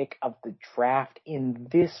last pick of the draft in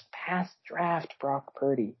this past draft, Brock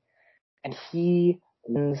Purdy. And he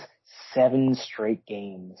wins 7 straight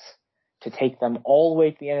games to take them all the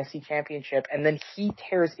way to the NFC Championship, and then he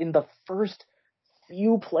tears in the first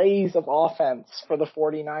few plays of offense for the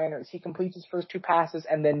 49ers. He completes his first 2 passes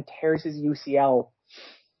and then tears his UCL.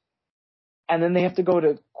 And then they have to go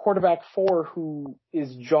to quarterback 4, who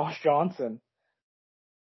is Josh Johnson,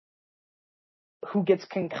 who gets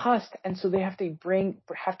concussed, and so they have to bring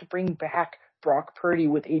back Brock Purdy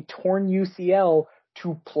with a torn UCL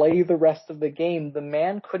to play the rest of the game. The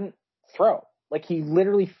man couldn't throw. Like, he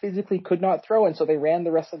literally physically could not throw, and so they ran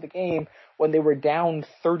the rest of the game when they were down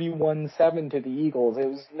 31-7 to the Eagles. It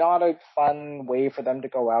was not a fun way for them to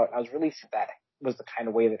go out. I was really sad that was the kind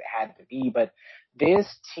of way that it had to be, but this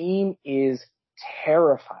team is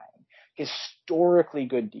terrifying. Historically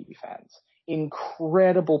good defense,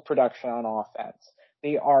 incredible production on offense.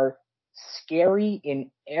 They are scary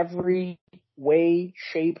in every way,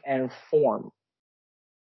 shape, and form.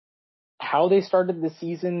 How they started the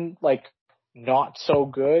season, like, not so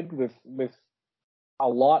good with a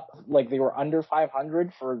lot, like, they were under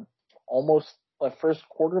 500 for almost the first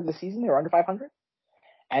quarter of the season. They were under 500.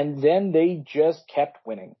 And then they just kept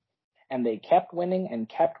winning. And they kept winning and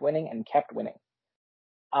kept winning and kept winning.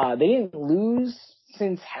 They didn't lose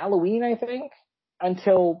since Halloween, I think,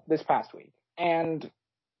 until this past week. And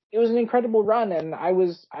it was an incredible run, and I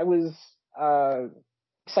was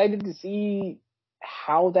excited to see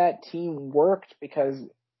how that team worked because,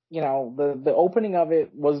 you know, the opening of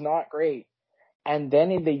it was not great. And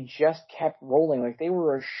then they just kept rolling. Like, they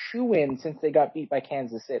were a shoo-in since they got beat by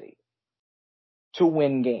Kansas City to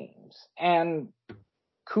win games. And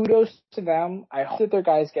kudos to them. I hope that their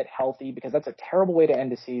guys get healthy because that's a terrible way to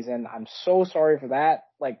end a season. I'm so sorry for that.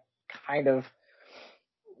 Like, kind of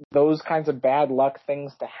those kinds of bad luck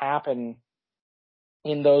things to happen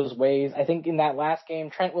in those ways. I think in that last game,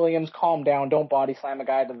 Trent Williams, calm down. Don't body slam a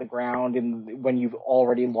guy to the ground when you've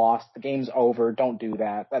already lost. The game's over. Don't do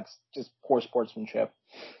that. That's just poor sportsmanship.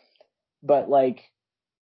 But, like,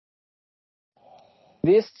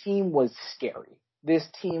 this team was scary. This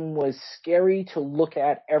team was scary to look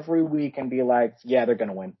at every week and be like, yeah, they're going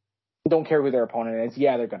to win. Don't care who their opponent is.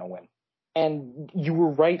 Yeah, they're going to win. And you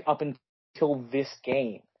were right up until this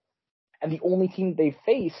game. And the only team they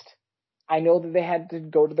faced, I know that they had to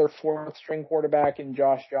go to their fourth string quarterback in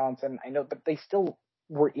Josh Johnson. I know, but they still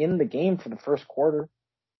were in the game for the first quarter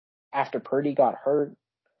after Purdy got hurt.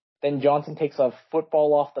 Then Johnson takes a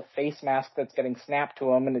football off the face mask that's getting snapped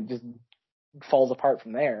to him, and it just falls apart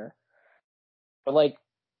from there. But, like,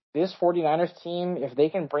 this 49ers team, if they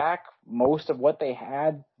can bring back most of what they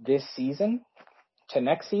had this season to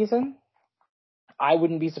next season, I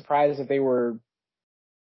wouldn't be surprised if they were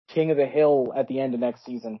king of the hill at the end of next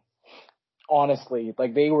season. Honestly,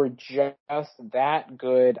 like, they were just that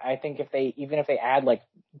good. I think even if they add, like,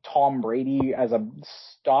 Tom Brady as a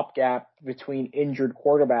stopgap between injured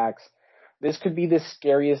quarterbacks, this could be the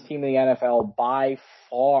scariest team in the NFL by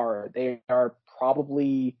far. They are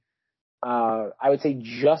probably, I would say,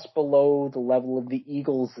 just below the level of the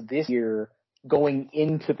Eagles this year going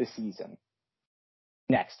into the season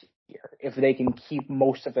next year, if they can keep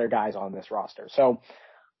most of their guys on this roster. So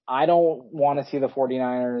I don't want to see the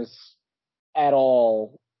 49ers at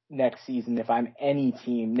all next season if I'm any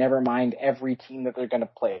team, never mind every team that they're going to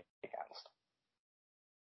play against.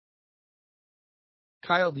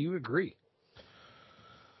 Kyle, do you agree?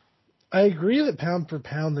 I agree that pound for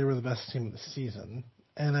pound they were the best team of the season.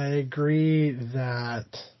 And I agree that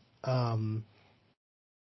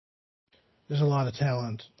there's a lot of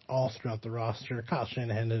talent all throughout the roster. Kyle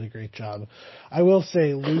Shanahan did a great job. I will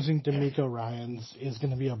say losing D'Amico Ryans is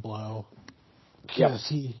going to be a blow because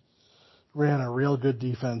he ran a real good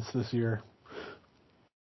defense this year.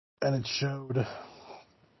 And it showed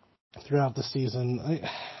throughout the season.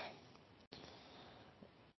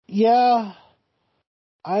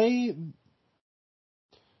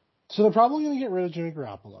 So they're probably going to get rid of Jimmy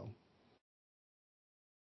Garoppolo.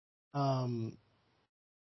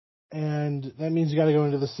 And that means you got to go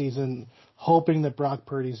into the season hoping that Brock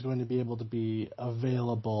Purdy is going to be able to be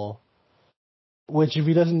available, which if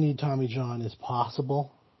he doesn't need Tommy John is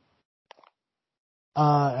possible.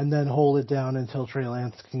 And then hold it down until Trey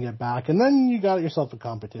Lance can get back. And then you got yourself a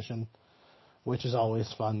competition, which is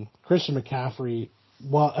always fun. Christian McCaffrey,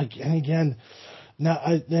 well, again, now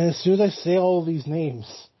as soon as I say all of these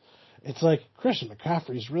names, it's like Christian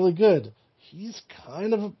McCaffrey's really good. He's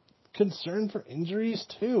kind of concerned for injuries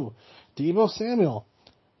too. Deebo Samuel,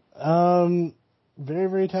 very,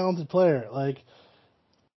 very talented player.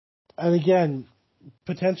 And again,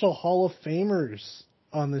 potential Hall of Famers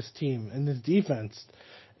on this team and this defense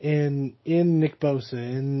in Nick Bosa,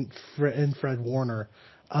 in Fred Warner,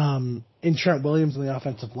 in Trent Williams in the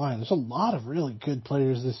offensive line. There's a lot of really good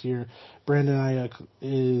players this year. Brandon Ayuk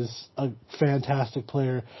is a fantastic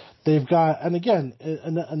player. They've got, and again,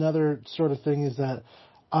 another sort of thing is that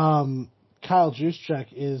Kyle Juszczyk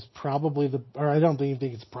is probably I don't even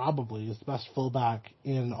think it's probably, is the best fullback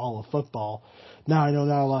in all of football. Now, I know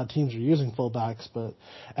not a lot of teams are using fullbacks,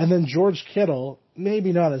 and then George Kittle,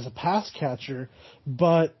 maybe not as a pass catcher,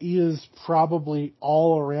 but is probably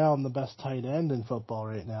all around the best tight end in football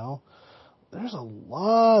right now. There's a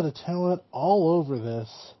lot of talent all over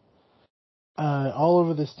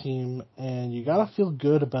this team, and you gotta feel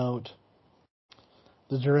good about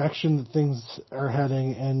the direction that things are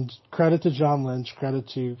heading, and credit to John Lynch, credit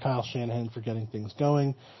to Kyle Shanahan for getting things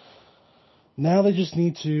going. Now they just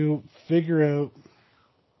need to figure out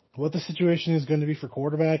what the situation is going to be for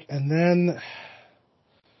quarterback, and then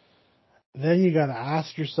you got to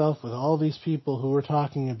ask yourself, with all these people who we're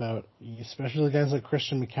talking about, especially guys like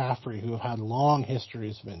Christian McCaffrey, who have had long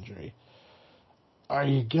histories of injury, are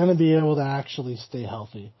you going to be able to actually stay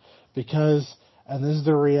healthy? Because, and this is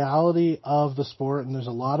the reality of the sport, and there's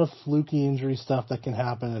a lot of fluky injury stuff that can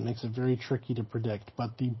happen. It makes it very tricky to predict.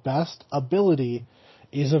 But the best ability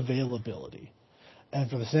is availability. And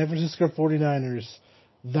for the San Francisco 49ers,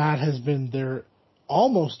 that has been their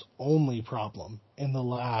almost only problem in the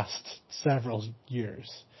last several years,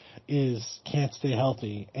 is can't stay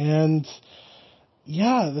healthy. And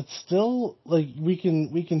yeah, that's still, like, we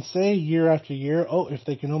can say year after year, oh, if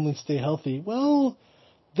they can only stay healthy. Well,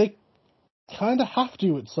 they kind of have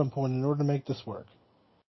to at some point in order to make this work.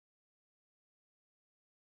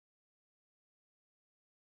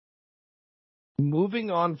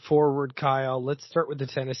 Moving on forward, Kyle, let's start with the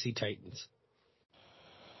Tennessee Titans.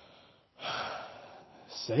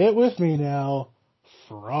 Say it with me now.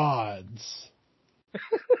 Frauds.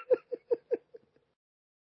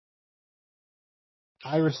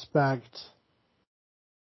 I respect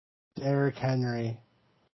Derrick Henry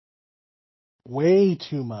way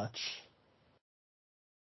too much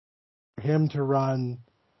for him to run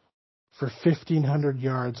for 1,500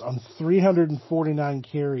 yards on 349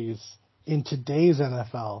 carries in today's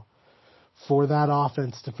NFL for that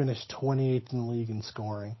offense to finish 28th in the league in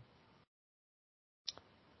scoring.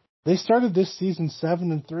 They started this season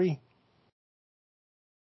 7-3.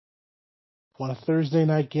 Won a Thursday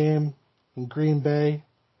night game in Green Bay,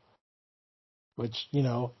 which, you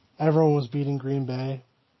know, everyone was beating Green Bay,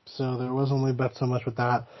 so there wasn't really bet so much with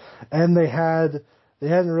that. And they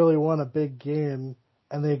hadn't really won a big game,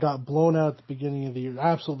 and they got blown out at the beginning of the year.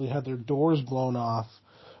 Absolutely had their doors blown off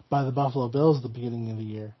by the Buffalo Bills at the beginning of the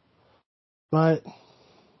year. But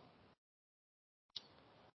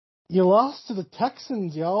you lost to the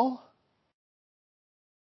Texans, y'all.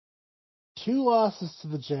 2 losses to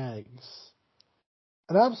the Jags.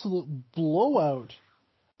 An absolute blowout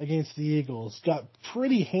against the Eagles. Got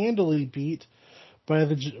pretty handily beat or you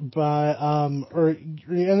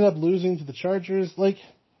ended up losing to the Chargers. Like,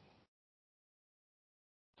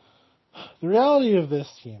 the reality of this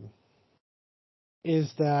team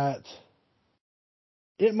is that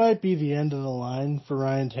it might be the end of the line for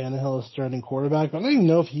Ryan Tannehill as starting quarterback, but I don't even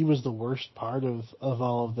know if he was the worst part of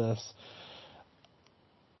all of this.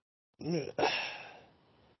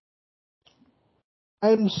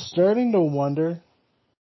 I'm starting to wonder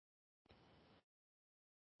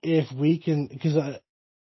if we can, because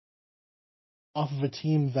off of a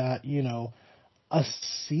team that, you know, a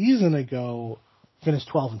season ago finished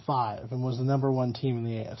 12-5 and was the number 1 team in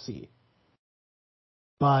the AFC.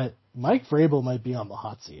 But Mike Vrabel might be on the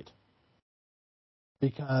hot seat,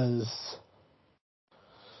 because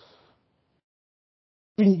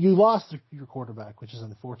I mean, you lost your quarterback, which is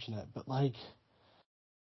unfortunate, but like,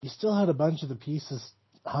 you still had a bunch of the pieces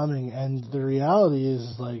humming, and the reality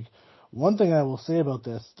is, like, one thing I will say about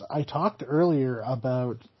this, I talked earlier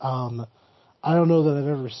about, I don't know that I've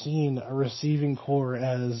ever seen a receiving core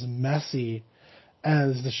as messy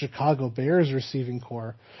as the Chicago Bears receiving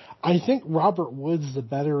core. I think Robert Woods is a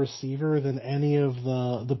better receiver than any of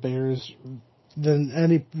the Bears, than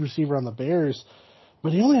any receiver on the Bears,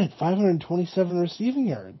 but he only had 527 receiving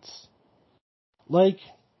yards. Like,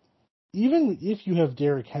 even if you have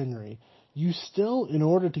Derrick Henry, you still, in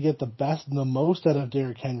order to get the best and the most out of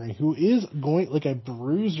Derrick Henry, who is going like a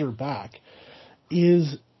bruiser back,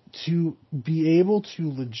 is to be able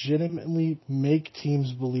to legitimately make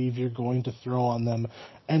teams believe you're going to throw on them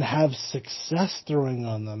and have success throwing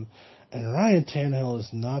on them. And Ryan Tannehill is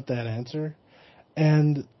not that answer.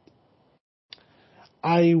 And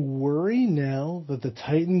I worry now that the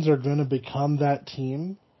Titans are going to become that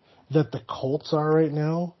team that the Colts are right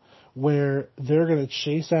now, where they're going to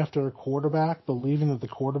chase after a quarterback, believing that the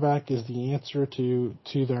quarterback is the answer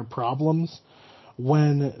to their problems,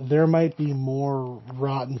 when there might be more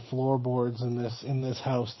rotten floorboards in this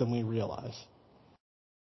house than we realize.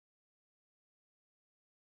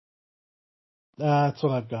 That's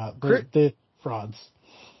what I've got. They're frauds.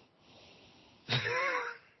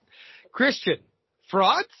 Kristjan,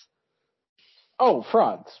 frauds? Oh,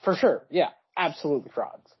 frauds, for sure. Yeah, absolutely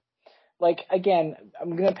frauds. Like, again,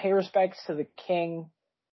 I'm going to pay respects to the King.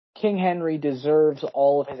 King Henry deserves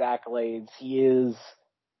all of his accolades. He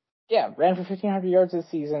ran for 1,500 yards this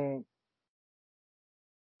season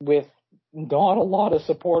with not a lot of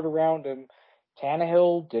support around him.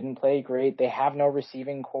 Tannehill didn't play great. They have no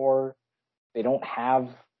receiving core. They don't have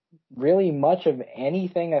really much of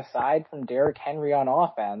anything aside from Derrick Henry on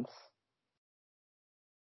offense.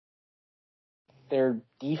 Their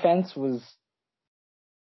defense was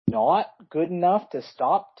not good enough to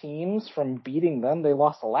stop teams from beating them. They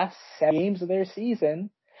lost the last 7 games of their season,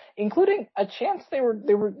 including a chance they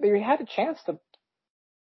had a chance to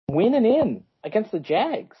win and in against the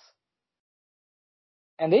Jags.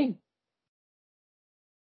 And they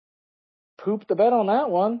pooped the bed on that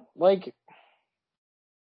one. Like,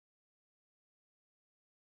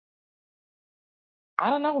 I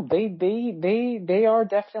don't know. They are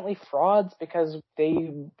definitely frauds because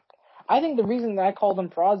I think the reason that I call them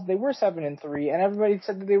frauds, they were 7-3, and everybody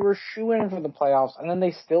said that they were shoo-in for the playoffs, and then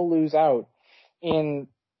they still lose out in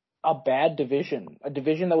a bad division, a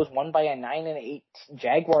division that was won by a 9-8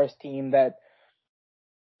 Jaguars team that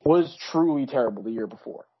was truly terrible the year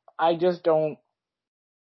before. I don't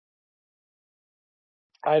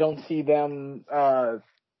see them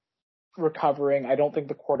recovering. I don't think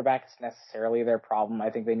the quarterback is necessarily their problem. I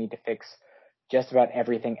think they need to fix just about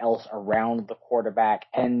everything else around the quarterback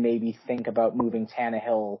and maybe think about moving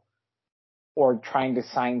Tannehill or trying to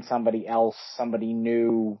sign somebody else, somebody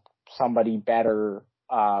new, somebody better,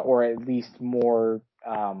 or at least more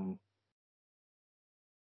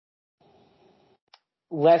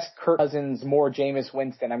less Kirk Cousins, more Jameis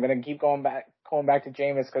Winston. I'm going to keep going back to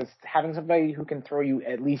Jameis because having somebody who can throw you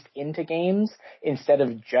at least into games instead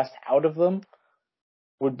of just out of them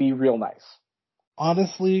would be real nice.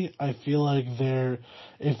 Honestly, I feel like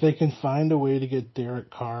if they can find a way to get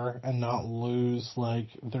Derek Carr and not lose like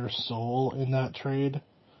their soul in that trade,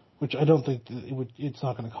 which I don't think it's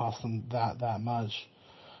not going to cost them that much.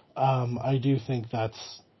 I do think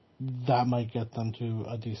that might get them to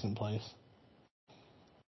a decent place.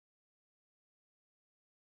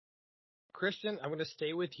 Kristjan, I'm going to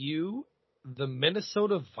stay with you. The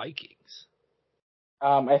Minnesota Vikings.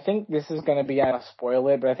 I think this is going to be, I don't spoil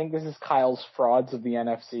it, but I think this is Kyle's frauds of the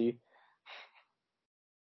NFC.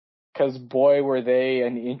 Because boy, were they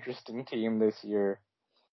an interesting team this year.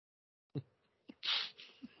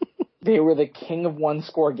 They were the king of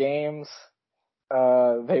one-score games.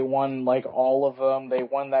 They won like all of them. They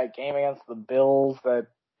won that game against the Bills that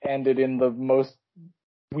ended in the most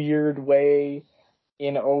weird way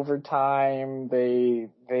in overtime. They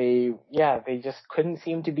just couldn't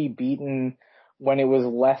seem to be beaten when it was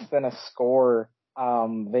less than a score.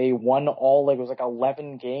 They won it was like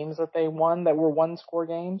 11 games that they won that were one-score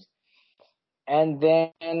games. And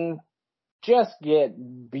then just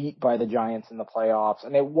get beat by the Giants in the playoffs.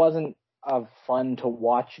 And it wasn't a fun to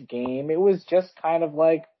watch game. It was just kind of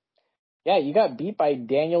like, yeah, you got beat by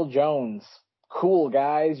Daniel Jones. Cool,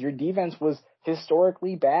 guys. Your defense was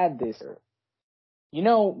historically bad this year. You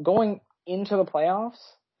know, going into the playoffs,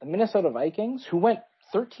 the Minnesota Vikings, who went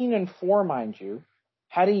 13-4, mind you,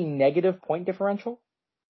 had a negative point differential.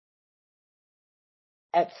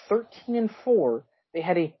 At 13-4, they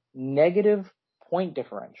had a negative point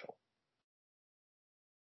differential.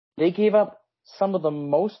 They gave up some of the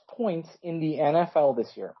most points in the NFL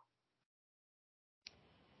this year.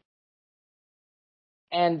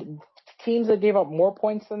 And teams that gave up more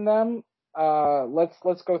points than them,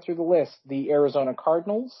 let's go through the list. The Arizona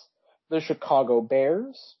Cardinals, the Chicago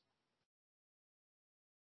Bears.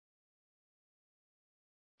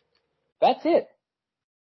 That's it.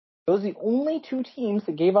 Those are the only two teams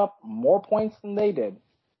that gave up more points than they did.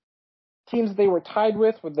 Teams they were tied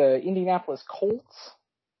with were the Indianapolis Colts.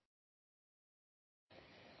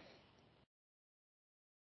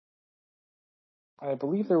 I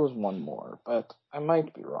believe there was one more, but I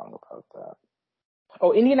might be wrong about that.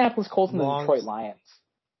 Oh, Indianapolis Colts and the Detroit Lions.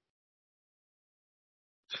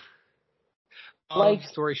 Long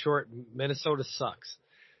story short, Minnesota sucks.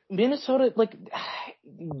 Minnesota,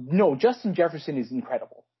 no, Justin Jefferson is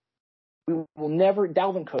incredible. We will never,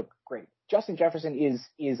 Dalvin Cook, great. Justin Jefferson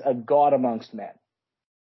is a god amongst men.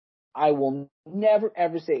 I will never,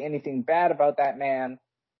 ever say anything bad about that man.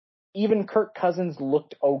 Even Kirk Cousins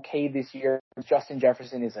looked okay this year. Justin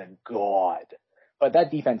Jefferson is a god. But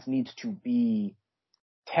that defense needs to be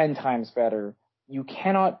 10 times better. You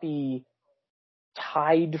cannot be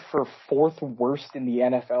tied for fourth worst in the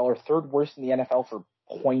NFL or third worst in the NFL for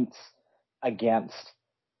points against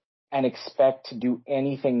and expect to do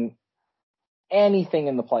anything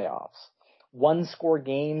in the playoffs. One score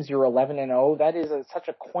games, you're 11-0. That is such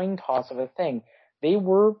a coin toss of a thing. They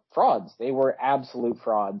were frauds. They were absolute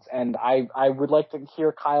frauds. And I would like to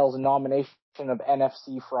hear Kyle's nomination of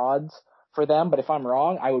NFC frauds for them, but if I'm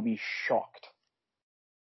wrong, I would be shocked.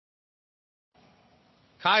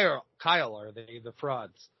 Kyle, are they the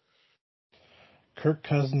frauds? Kirk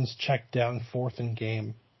Cousins checked down 4th and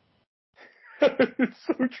game. It's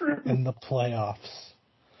so true. In the playoffs.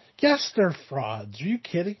 Yes, they're frauds. Are you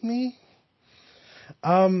kidding me?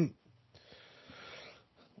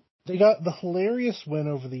 They got the hilarious win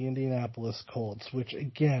over the Indianapolis Colts, which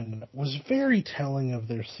again was very telling of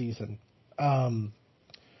their season.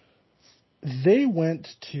 They went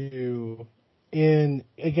to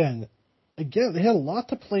again, they had a lot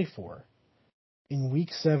to play for. In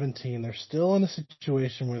week 17, they're still in a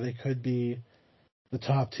situation where they could be the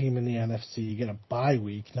top team in the NFC, get a bye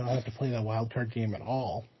week, not have to play that wild card game at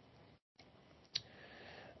all.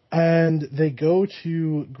 And they go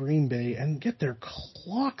to Green Bay and get their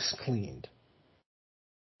clocks cleaned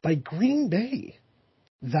by Green Bay.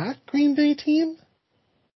 That Green Bay team,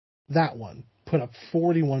 that one, put up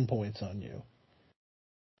 41 points on you.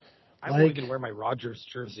 I'm only going to wear my Rodgers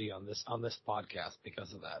jersey on this podcast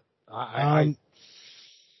because of that.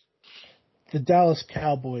 The Dallas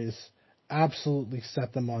Cowboys absolutely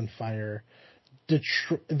set them on fire.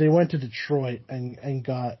 They went to Detroit and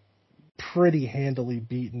got pretty handily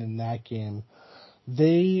beaten in that game.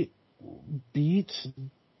 They played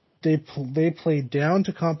down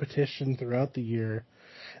to competition throughout the year,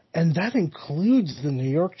 and that includes the New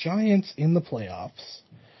York Giants in the playoffs.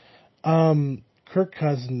 Kirk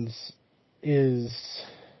Cousins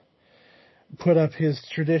put up his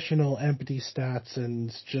traditional empty stats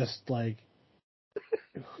and just like,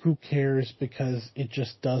 who cares, because it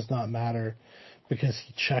just does not matter, because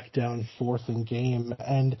he checked down 4th in game,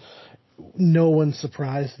 and no one's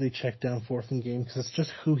surprised they checked down 4th in game because it's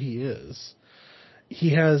just who he is.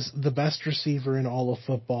 He has the best receiver in all of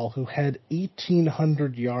football who had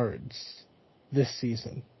 1,800 yards this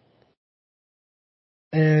season.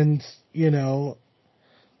 And,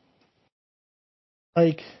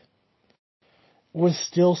 was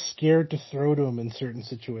still scared to throw to him in certain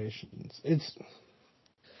situations. It's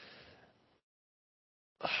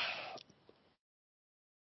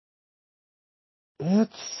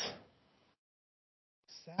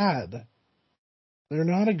sad. They're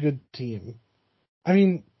not a good team. I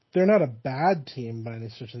mean, they're not a bad team by any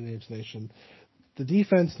stretch of the imagination. The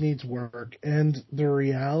defense needs work, and the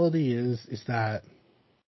reality is that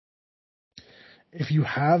if you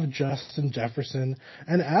have Justin Jefferson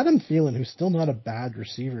and Adam Thielen, who's still not a bad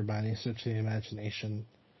receiver by any stretch of the imagination,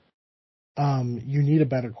 you need a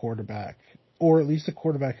better quarterback, or at least a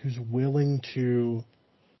quarterback who's willing to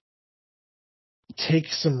take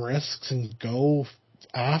some risks and go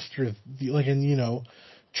after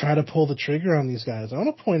try to pull the trigger on these guys. I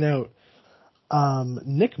want to point out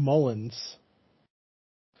Nick Mullins.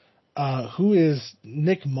 Who is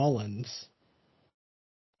Nick Mullins?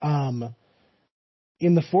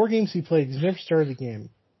 In the 4 games he played, he's never started a game,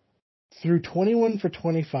 threw 21 for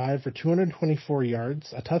 25 for 224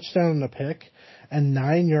 yards, a touchdown and a pick, and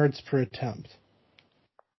 9 yards per attempt.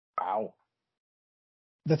 Wow.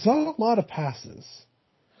 That's not a lot of passes,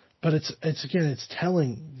 but it's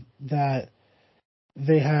telling that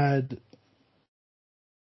they had,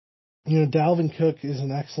 Dalvin Cook is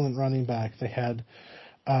an excellent running back. They had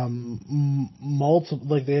multiple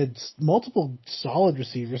solid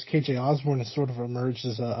receivers. KJ Osborne has sort of emerged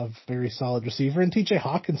as a very solid receiver, and TJ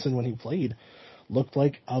Hawkinson, when he played, looked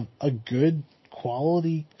like a good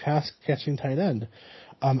quality pass catching tight end.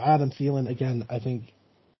 Adam Thielen, again, I think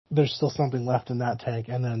there's still something left in that tank.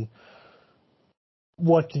 And then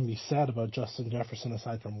what can be said about Justin Jefferson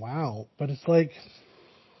aside from wow? But it's like,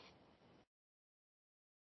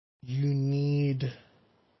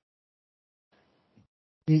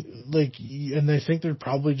 and I think they're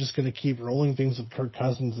probably just going to keep rolling things with Kirk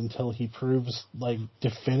Cousins until he proves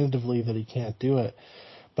definitively that he can't do it.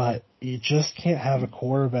 But you just can't have a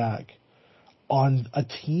quarterback on a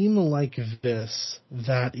team like this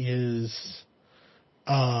that is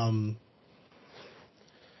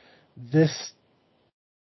this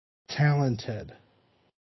talented,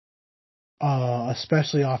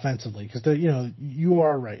 especially offensively, because you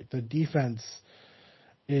are right. The defense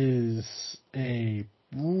is a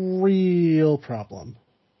real problem.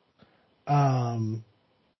 But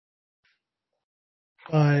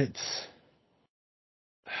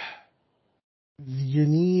you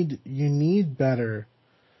need better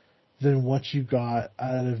than what you got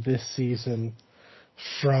out of this season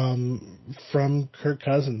from Kirk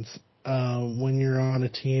Cousins when you're on a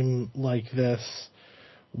team like this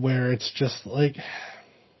where it's just like.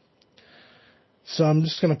 So I'm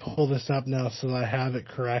just going to pull this up now so that I have it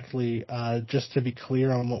correctly, just to be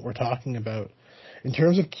clear on what we're talking about. In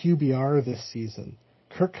terms of QBR this season,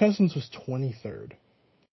 Kirk Cousins was 23rd.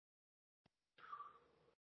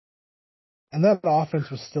 And that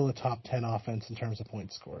offense was still a top 10 offense in terms of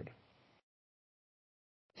points scored.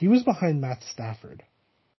 He was behind Matt Stafford,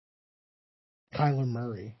 Kyler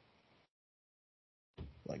Murray.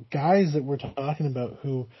 Like guys that we're talking about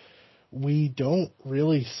who we don't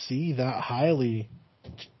really see that highly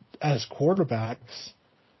as quarterbacks.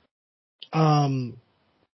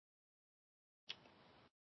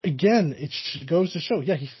 Again, it goes to show,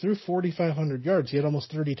 yeah, he threw 4,500 yards. He had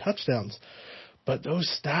almost 30 touchdowns. But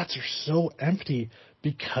those stats are so empty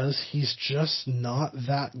because he's just not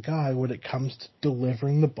that guy when it comes to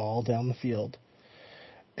delivering the ball down the field.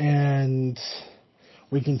 And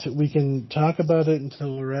we can talk about it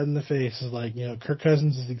until we're red in the face. Is like, Kirk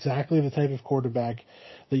Cousins is exactly the type of quarterback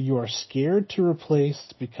that you are scared to replace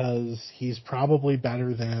because he's probably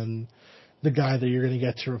better than the guy that you're going to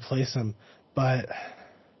get to replace him. But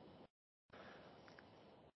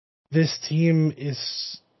this team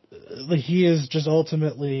he is just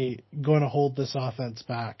ultimately going to hold this offense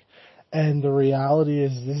back. And the reality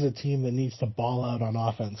is this is a team that needs to ball out on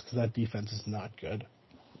offense because that defense is not good.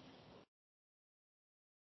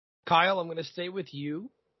 Kyle, I'm going to stay with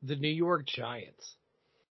you. The New York Giants.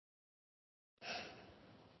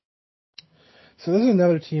 So this is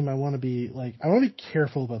another team I want to be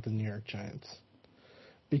careful about the New York Giants.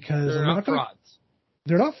 Because they're not frauds.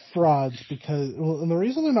 They're not frauds because, and the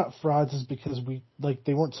reason they're not frauds is because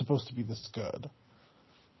they weren't supposed to be this good.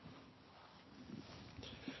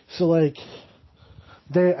 So and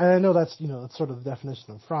I know that's sort of the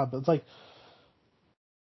definition of fraud, but it's like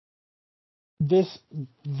this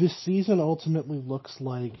season ultimately looks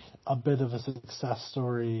like a bit of a success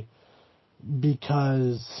story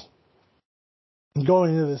because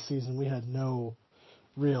going into this season we had no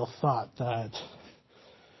real thought that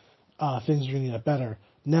things are going to get better.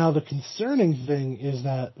 Now, the concerning thing is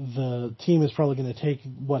that the team is probably going to take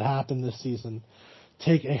what happened this season,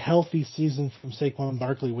 take a healthy season from Saquon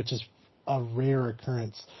Barkley, which is a rare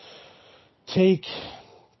occurrence, take,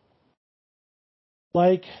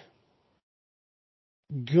 good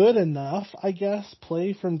enough, I guess,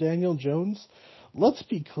 play from Daniel Jones. Let's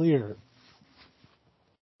be clear.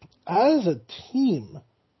 As a team,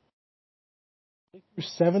 they threw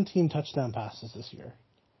 17 touchdown passes this year.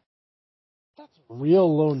 That's a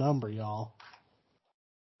real low number, y'all.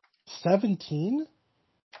 17?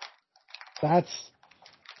 That's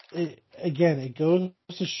it. Again, it goes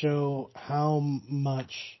to show how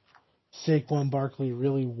much Saquon Barkley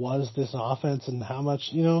really was this offense and how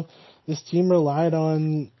much, this team relied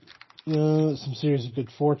on, some serious good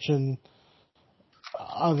fortune,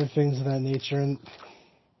 other things of that nature,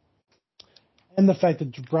 and the fact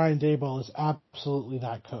that Brian Daboll is absolutely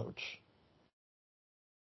that coach.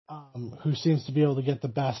 Who seems to be able to get the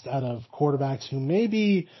best out of quarterbacks who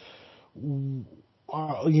maybe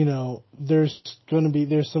are, there's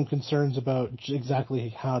some concerns about exactly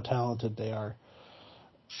how talented they are.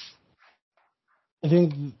 I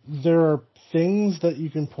think there are things that you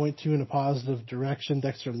can point to in a positive direction.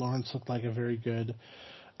 Dexter Lawrence looked like a very good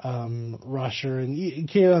rusher, and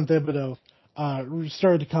Kayvon Thibodeau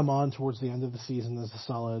started to come on towards the end of the season as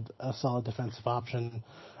a solid defensive option.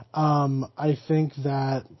 I think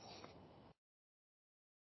that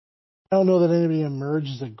I don't know that anybody emerged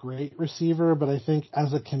as a great receiver, but I think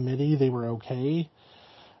as a committee they were okay.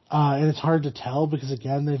 And it's hard to tell because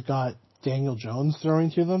again they've got Daniel Jones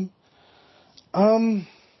throwing to them.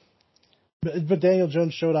 But Daniel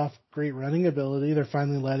Jones showed off great running ability. They're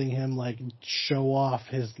finally letting him show off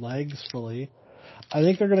his legs fully. I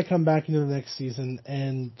think they're going to come back into the next season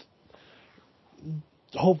and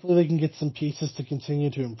hopefully they can get some pieces to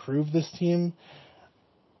continue to improve this team.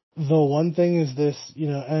 The one thing is this,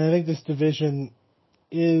 and I think this division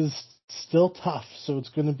is still tough, so it's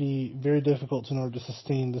going to be very difficult in order to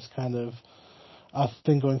sustain this kind of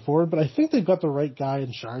thing going forward. But I think they've got the right guy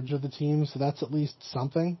in charge of the team, so that's at least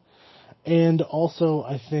something. And also,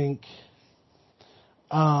 I think,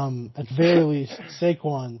 at very least,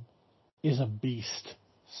 Saquon is a beast.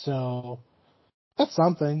 So that's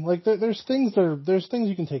something. There's things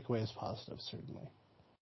you can take away as positives, certainly.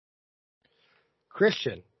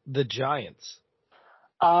 Kristjan, the Giants.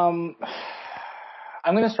 I'm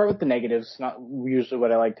going to start with the negatives. Not usually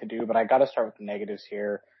what I like to do, but I got to start with the negatives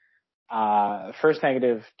here. First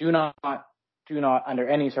negative: do not, under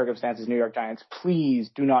any circumstances, New York Giants, please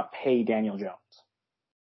do not pay Daniel Jones.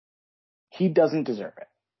 He doesn't deserve it.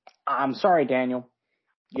 I'm sorry, Daniel.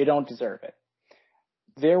 You don't deserve it.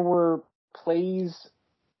 There were plays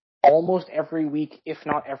almost every week, if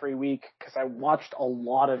not every week, because I watched a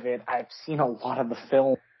lot of it. I've seen a lot of the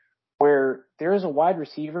film where there is a wide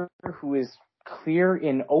receiver who is clear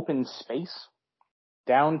in open space,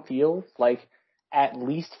 downfield, like at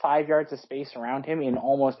least 5 yards of space around him in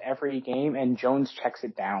almost every game, and Jones checks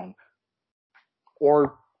it down.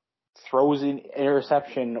 Or throws an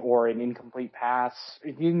interception or an incomplete pass.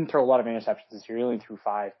 He didn't throw a lot of interceptions this year. He only threw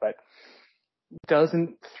 5, but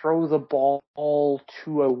doesn't throw the ball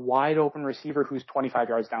to a wide open receiver who's 25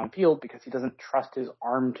 yards downfield because he doesn't trust his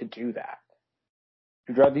arm to do that.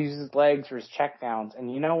 He'd rather use his legs or his checkdowns.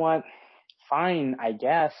 And you know what? Fine, I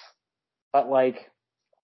guess. But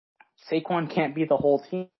Saquon can't be the whole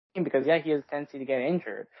team because, yeah, he has a tendency to get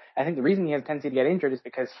injured. I think the reason he has a tendency to get injured is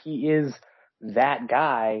because he is that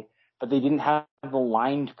guy, but they didn't have the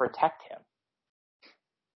line to protect him.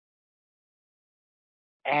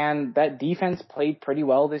 And that defense played pretty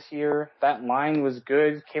well this year. That line was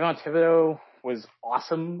good. Kayvon Thibodeau was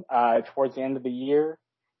awesome towards the end of the year.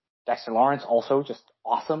 Dexter Lawrence also just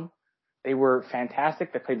awesome. They were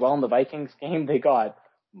fantastic. They played well in the Vikings game. They got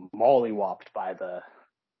mollywopped by the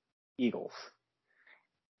Eagles.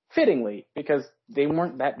 Fittingly, because they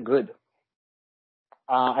weren't that good.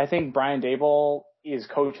 I think Brian Daboll is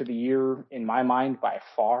coach of the year in my mind by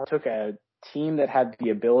far. Took a team that had the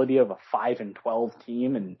ability of a 5-12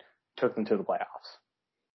 team and took them to the playoffs.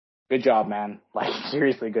 Good job, man.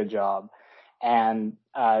 Seriously, good job. And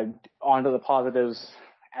on to the positives.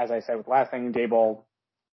 As I said with the last thing, Daboll,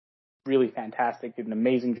 really fantastic. Did an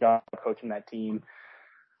amazing job coaching that team.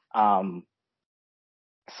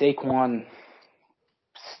 Saquon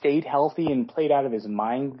stayed healthy and played out of his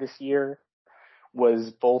mind this year.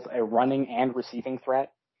 Was both a running and receiving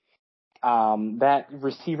threat. That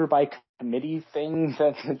receiver by committee thing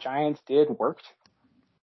that the Giants did worked.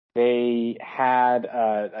 They had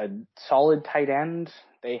a solid tight end.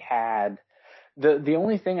 They had the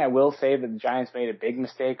only thing I will say that the Giants made a big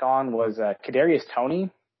mistake on was Kadarius Toney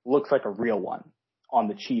looks like a real one on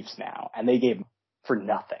the Chiefs now, and they gave him for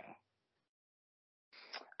nothing.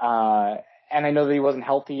 And I know that he wasn't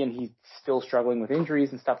healthy and he's still struggling with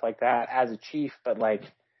injuries and stuff like that as a Chief, but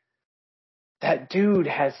that dude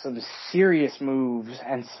has some serious moves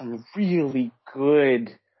and some really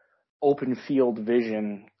good open field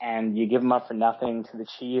vision, and you give him up for nothing to the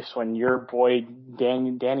Chiefs when your boy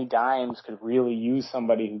Danny Dimes could really use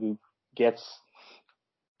somebody who gets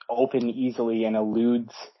open easily and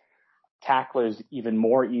eludes tacklers even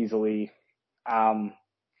more easily.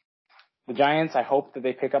 The Giants, I hope that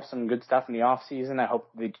they pick up some good stuff in the offseason. I hope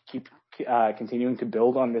they keep continuing to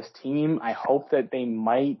build on this team. I hope that they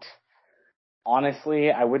might,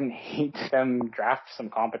 honestly, I wouldn't hate them draft some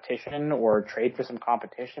competition or trade for some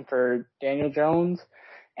competition for Daniel Jones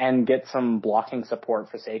and get some blocking support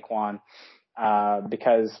for Saquon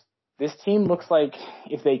because this team looks like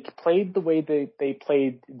if they played the way they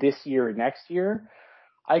played this year or next year,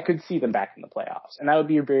 I could see them back in the playoffs. And that would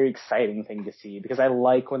be a very exciting thing to see because I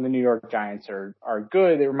like when the New York Giants are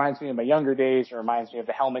good. It reminds me of my younger days. It reminds me of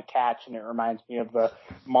the helmet catch, and it reminds me of the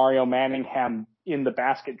Mario Manningham in the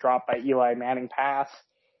basket drop by Eli Manning pass.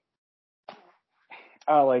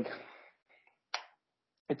 They're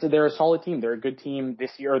a solid team. They're a good team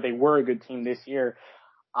this year, or they were a good team this year.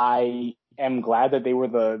 I am glad that they were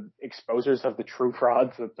the exposers of the true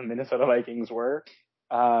frauds that the Minnesota Vikings were.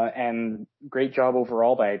 And great job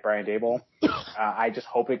overall by Brian Daboll. I just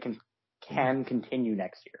hope it can continue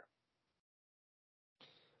next year.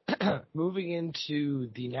 Moving into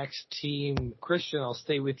the next team, Kristjan, I'll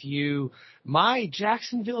stay with you. My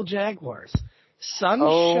Jacksonville Jaguars.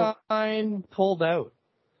 Sunshine pulled out.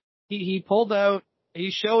 He pulled out.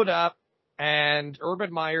 He showed up, and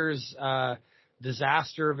Urban Meyer's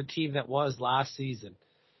disaster of a team that was last season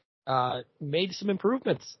made some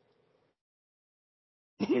improvements.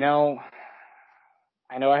 I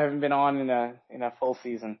know I haven't been on in a full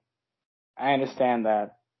season. I understand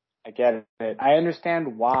that. I get it. I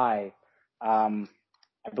understand why. I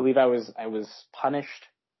believe I was punished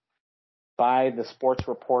by the Sports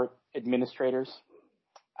Report administrators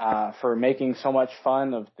for making so much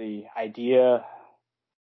fun of the idea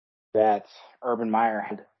that Urban Meyer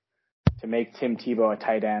had to make Tim Tebow a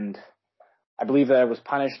tight end. I believe that I was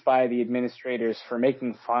punished by the administrators for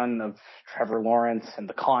making fun of Trevor Lawrence and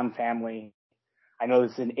the Khan family. I know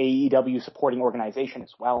this is an AEW supporting organization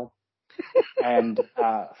as well. And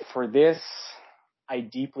for this, I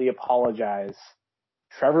deeply apologize.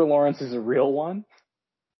 Trevor Lawrence is a real one.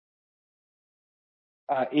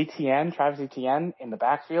 Travis Etienne in the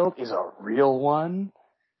backfield is a real one.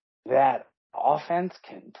 that offense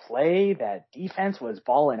can play. That defense was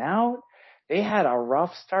balling out. They had a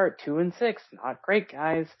rough start, 2-6. Not great,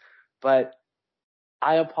 guys, but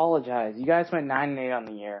I apologize. You guys went 9-8 on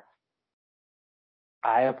the year.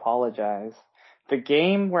 I apologize. The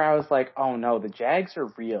game where I was like, oh no, the Jags are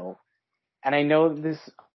real. And I know this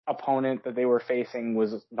opponent that they were facing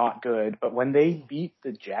was not good, but when they beat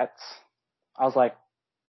the Jets, I was like,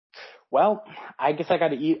 well, I guess I got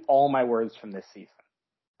to eat all my words from this season,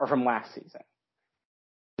 or from last season.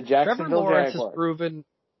 The Trevor Jacksonville Lawrence Jaguars.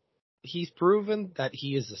 he's proven that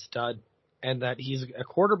he is a stud and that he's a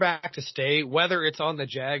quarterback to stay. Whether it's on the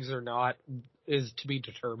Jags or not is to be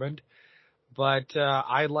determined. But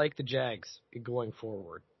I like the Jags going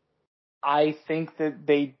forward. I think that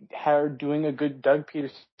they are doing a good. Doug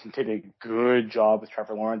Peterson did a good job with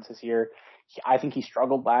Trevor Lawrence this year. I think he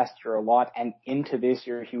struggled last year a lot, and into this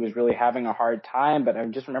year he was really having a hard time. But I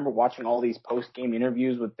just remember watching all these post-game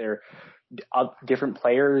interviews with their different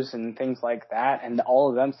players and things like that, and all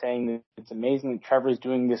of them saying that it's amazing that Trevor's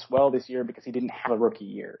doing this well this year because he didn't have a rookie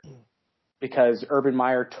year. Because Urban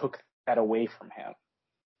Meyer took that away from him.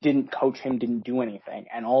 Didn't coach him, didn't do anything.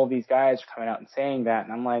 And all of these guys are coming out and saying that,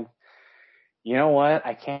 and I'm like, you know what?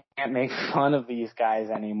 I can't make fun of these guys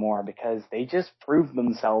anymore because they just proved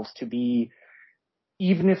themselves to be,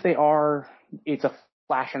 even if it's a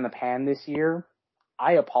flash in the pan this year,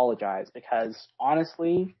 I apologize because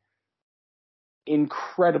honestly,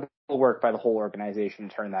 incredible work by the whole organization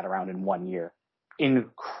to turn that around in 1 year.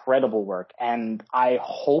 Incredible work. And I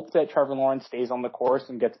hope that Trevor Lawrence stays on the course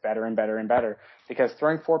and gets better and better and better because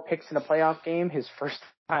throwing 4 picks in a playoff game, his first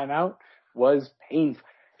time out, was painful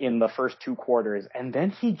in the first 2 quarters, and then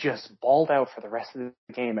he just balled out for the rest of the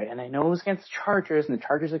game. And I know it was against the Chargers, and the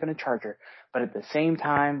Chargers are going to charger, but at the same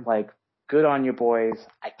time, like, good on you, boys.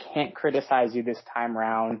 I can't criticize you this time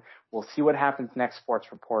around. We'll see what happens next Sports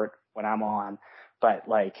Report when I'm on, but,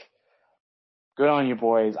 like, good on you,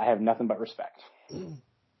 boys. I have nothing but respect.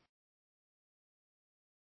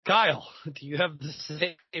 Kyle, do you have the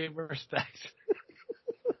same respect?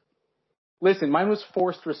 Listen, mine was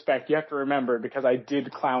forced respect, you have to remember, because I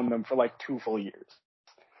did clown them for like 2 full years.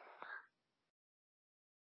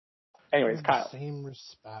 Anyways, Kyle. Same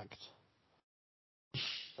respect.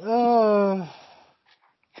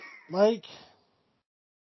 Mike.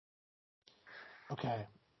 Okay.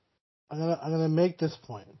 I'm gonna make this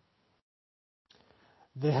point.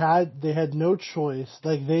 They had no choice.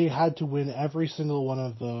 Like, they had to win every single one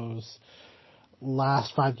of those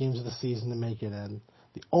last 5 games of the season to make it in.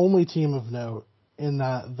 The only team of note in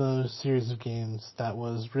those series of games that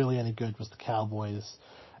was really any good was the Cowboys,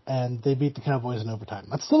 and they beat the Cowboys in overtime.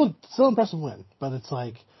 That's still an impressive win, but it's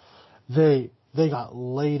like they got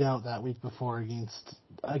laid out that week before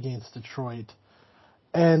against Detroit,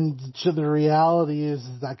 and the reality is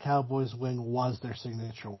that Cowboys win was their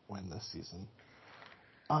signature win this season.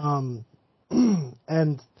 And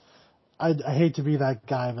I hate to be that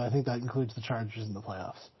guy, but I think that includes the Chargers in the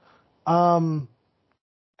playoffs.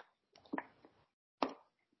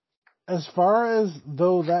 As far as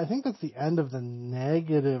though that, I think that's the end of the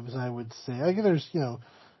negatives, I would say. I think there's,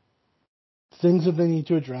 things that they need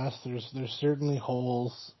to address. There's certainly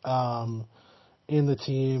holes in the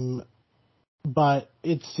team, but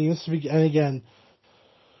it seems to be, and again,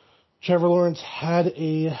 Trevor Lawrence had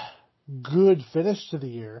a good finish to the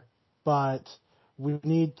year, but we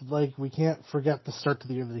can't forget the start to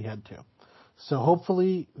the year that he had to. So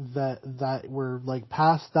hopefully that we're like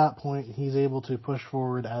past that point, he's able to push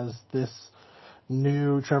forward as this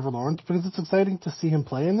new Trevor Lawrence, because it's exciting to see him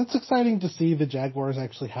play, and it's exciting to see the Jaguars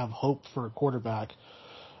actually have hope for a quarterback,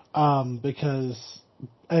 have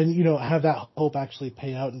that hope actually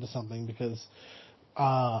pay out into something, because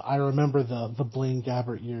I remember the Blaine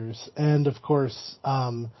Gabbert years, and of course,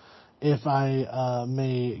 if I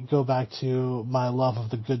may go back to my love of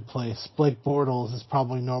The Good Place, Blake Bortles is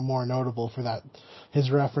probably more notable for that, his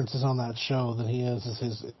references on that show, than he is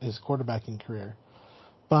his quarterbacking career.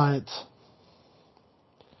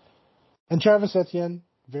 And Travis Etienne,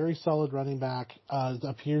 very solid running back,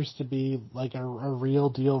 appears to be like a real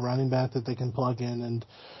deal running back that they can plug in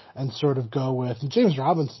and sort of go with. And James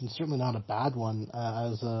Robinson's certainly not a bad one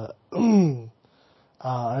as a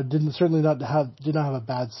did not have a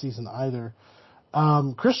bad season either.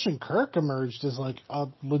 Christian Kirk emerged as like a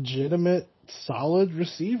legitimate solid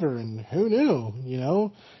receiver, and who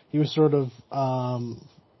knew? He was sort of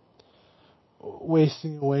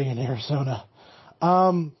wasting away in Arizona.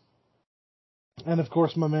 And of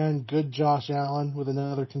course, my man, good Josh Allen with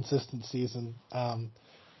another consistent season.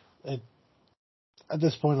 At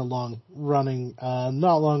this point, a long running,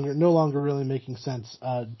 no longer really making sense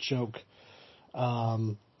joke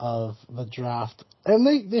of the draft. And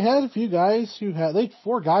they had a few guys they had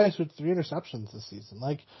 4 guys with 3 interceptions this season.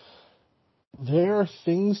 Like, there are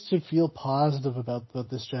things to feel positive about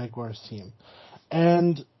this Jaguars team.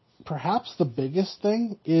 And perhaps the biggest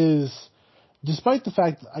thing is, despite the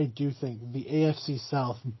fact that I do think the AFC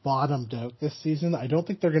South bottomed out this season, I don't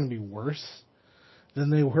think they're going to be worse than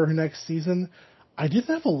they were next season. I did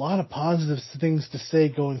have a lot of positive things to say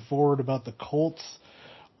going forward about the Colts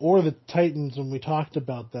or the Titans when we talked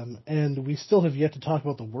about them, and we still have yet to talk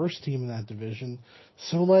about the worst team in that division.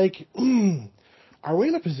 So, like, are we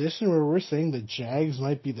in a position where we're saying the Jags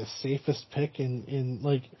might be the safest pick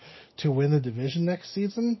in to win the division next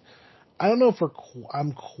season? I don't know if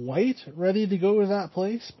I'm quite ready to go to that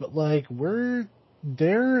place, but like,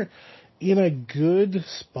 they're in a good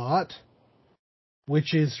spot,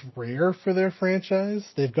 which is rare for their franchise.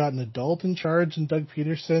 They've got an adult in charge in Doug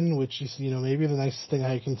Peterson, which is, maybe the nicest thing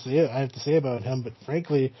I have to say about him, but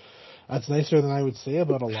frankly, that's nicer than I would say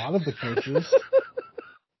about a lot of the coaches.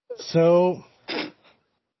 So,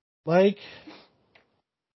 like,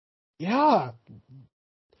 yeah,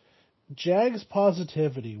 Jags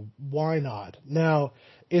positivity, why not? Now,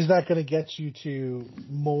 is that going to get you to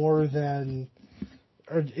more than,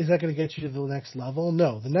 or is that going to get you to the next level?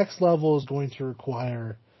 No, the next level is going to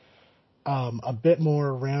require a bit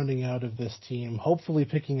more rounding out of this team, hopefully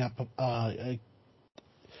picking up a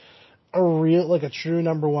true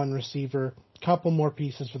number 1 receiver, couple more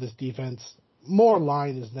pieces for this defense. More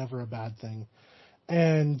line is never a bad thing.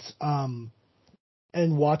 And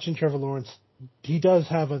watching Trevor Lawrence, he does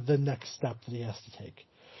have the next step that he has to take.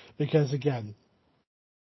 Because, again,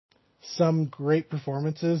 some great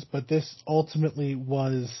performances, but this ultimately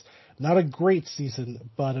was not a great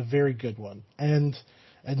season, but a very good one. And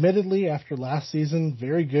admittedly, after last season,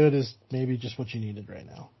 very good is maybe just what you needed right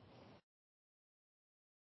now.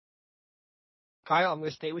 Kyle, I'm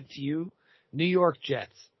going to stay with you. New York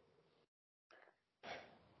Jets.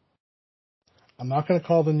 I'm not going to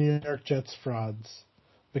call the New York Jets frauds,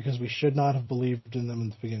 because we should not have believed in them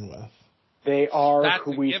to begin with. They are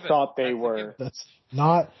who we thought they were. That's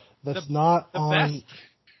not on. Best.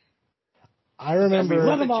 I remember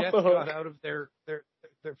the Jets got out of their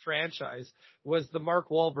franchise was the Mark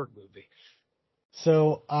Wahlberg movie.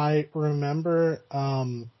 So I remember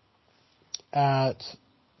at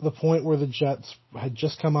the point where the Jets had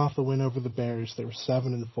just come off the win over the Bears, they were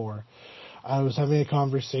 7-4. I was having a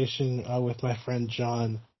conversation with my friend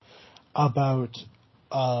John about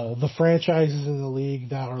the franchises in the league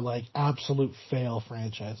that are like absolute fail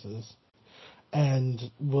franchises, and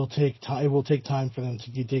it will take time for them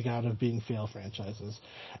to dig out of being fail franchises.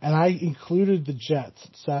 And I included the Jets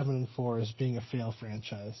at 7-4 as being a fail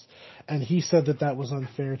franchise, and he said that was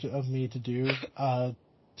unfair of me to do to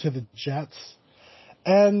the Jets,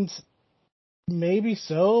 and maybe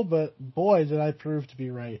so, but boy, did I prove to be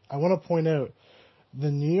right. I want to point out the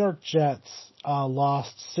New York Jets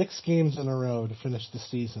lost 6 games in a row to finish the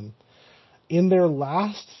season. In their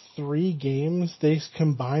last 3 games, they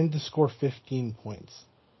combined to score 15 points.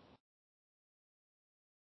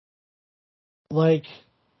 Like,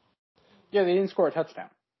 yeah, they didn't score a touchdown.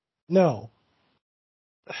 No.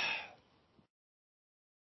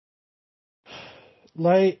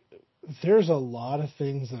 Like, there's a lot of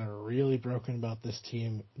things that are really broken about this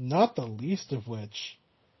team, not the least of which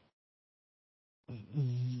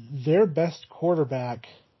their best quarterback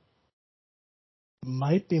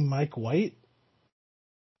might be Mike White.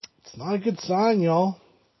 It's not a good sign, y'all.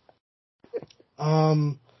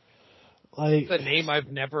 It's a name I've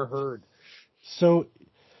never heard. So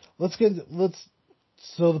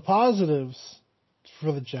so the positives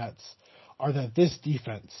for the Jets are that this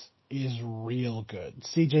defense is real good.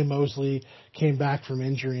 CJ Mosley came back from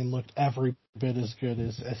injury and looked every bit as good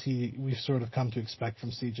as we've sort of come to expect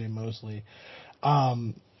from CJ Mosley.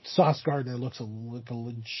 Sauce Gardner looks like a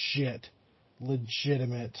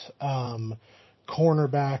legitimate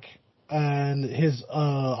cornerback, and his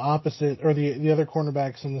opposite, or the other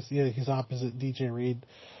cornerbacks in his opposite, DJ Reed,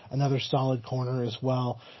 another solid corner as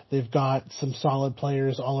well. They've got some solid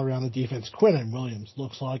players all around the defense. Quinnen Williams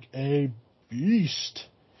looks like a beast.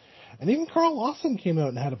 And even Carl Lawson came out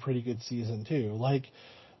and had a pretty good season too. Like,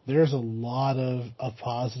 there's a lot of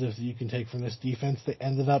positives that you can take from this defense. They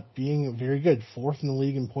ended up being very good. 4th in the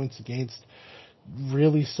league in points against.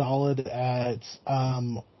 Really solid at,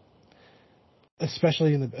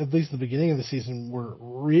 especially at least the beginning of the season, were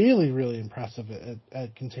really, really impressive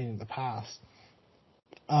at containing the pass.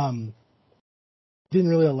 Didn't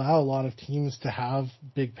really allow a lot of teams to have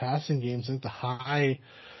big passing games. I think the high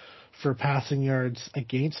for passing yards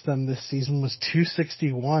against them this season was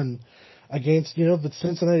 261. against, the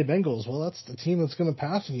Cincinnati Bengals. Well, that's the team that's going to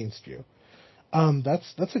pass against you.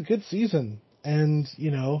 That's a good season. And,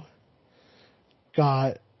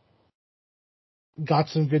 got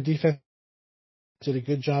some good defense, did a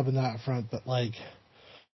good job in that front, but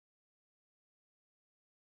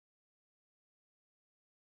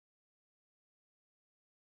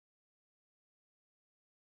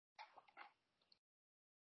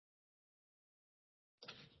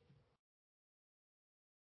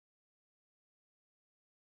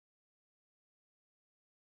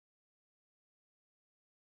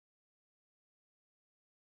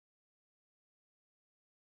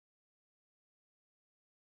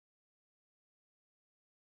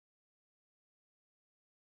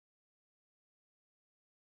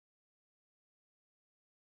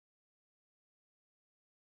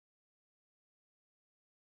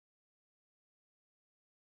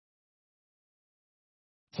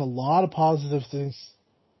it's a lot of positive things.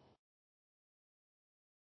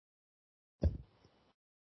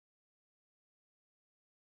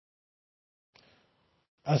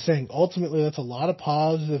 I was saying, ultimately, that's a lot of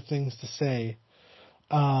positive things to say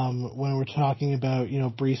when we're talking about,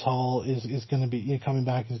 Brees Hall is going to be coming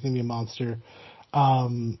back, is going to be a monster.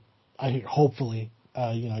 Hopefully,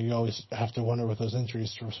 you always have to wonder with those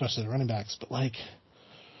injuries, especially the running backs, but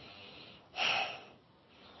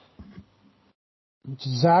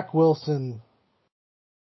Zach Wilson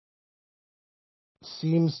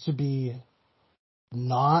seems to be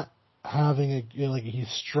not having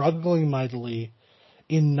he's struggling mightily.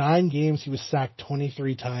 In 9 games, he was sacked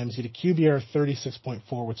 23 times. He had a QBR of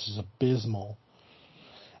 36.4, which is abysmal.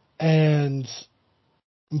 And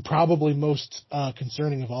probably most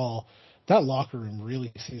concerning of all, that locker room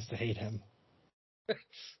really seems to hate him.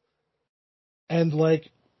 And, I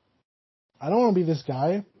don't want to be this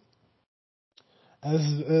guy.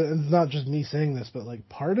 It's not just me saying this, but,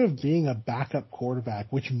 part of being a backup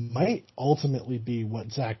quarterback, which might ultimately be what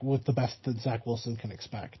the best that Zach Wilson can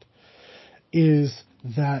expect, is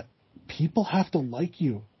that people have to like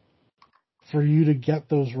you for you to get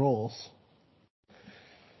those roles.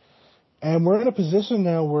 And we're in a position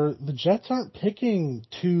now where the Jets aren't picking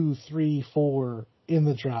 2, 3, 4 in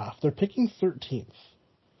the draft. They're picking 13th.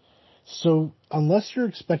 So unless you're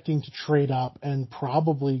expecting to trade up and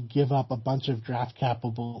probably give up a bunch of draft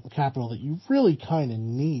capital that you really kind of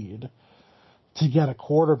need to get a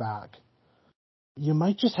quarterback, you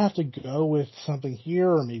might just have to go with something here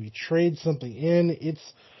or maybe trade something in.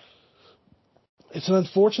 It's an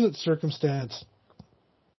unfortunate circumstance.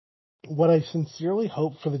 What I sincerely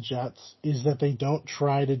hope for the Jets is that they don't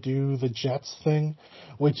try to do the Jets thing,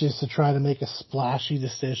 which is to try to make a splashy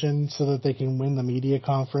decision so that they can win the media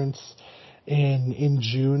conference in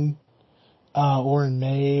June or in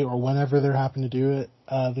May or whenever they're happen to do it.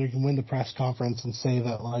 They can win the press conference and say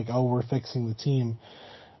that, we're fixing the team.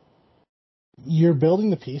 You're building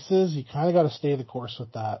the pieces. You kind of got to stay the course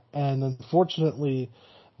with that. And unfortunately,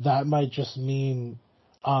 that might just mean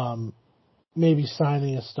maybe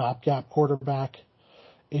signing a stopgap quarterback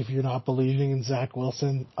if you're not believing in Zach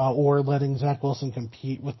Wilson, or letting Zach Wilson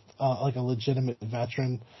compete with a legitimate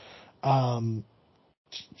veteran.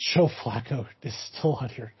 Joe Flacco is still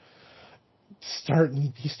out here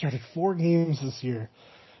starting. He started 4 games this year.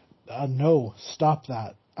 No, stop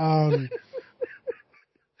that.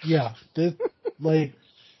 Yeah, the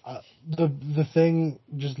thing,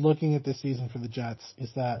 just looking at this season for the Jets,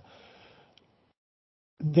 is that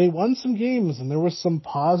they won some games and there were some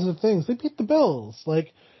positive things. They beat the Bills,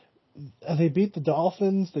 they beat the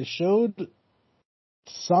Dolphins. They showed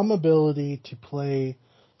some ability to play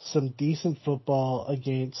some decent football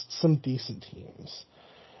against some decent teams.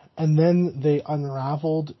 And then they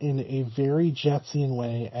unraveled in a very Jetsian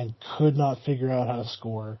way and could not figure out how to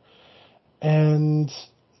score. And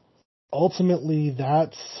ultimately,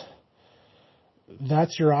 that's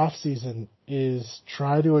your off season, is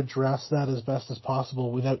try to address that as best as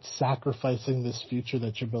possible without sacrificing this future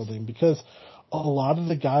that you're building. Because a lot of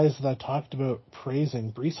the guys that I talked about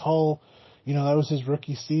praising, Brees Hall, that was his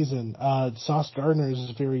rookie season. Sauce Gardner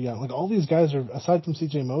is very young. All these guys are, aside from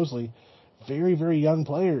CJ Mosley, very, very young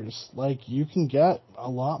players. You can get a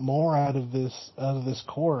lot more out of this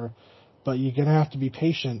core, but you're going to have to be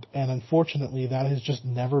patient. And unfortunately, that has just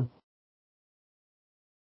never.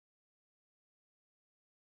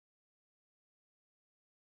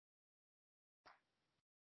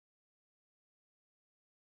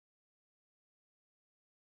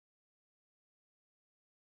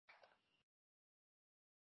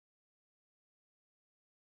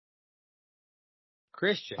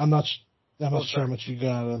 Kristjan. I'm not sure how much you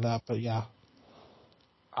got out of that, but yeah.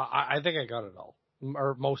 I think I got it all,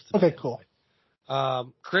 or most of it. Okay, cool.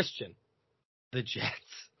 Kristjan, the Jets.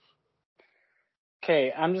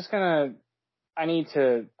 Okay, I need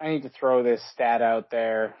to throw this stat out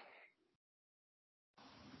there.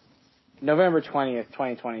 November 20th,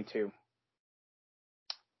 2022.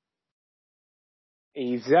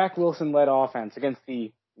 A Zach Wilson-led offense against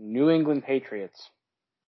the New England Patriots.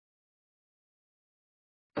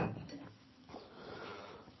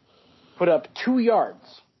 Put up 2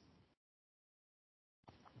 yards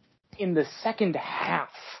in the second half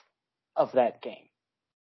of that game.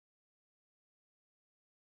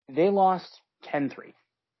 They lost 10-3.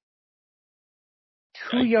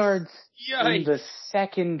 2 Yikes. yards Yikes. in the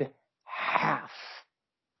second half.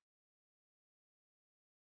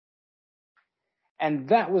 And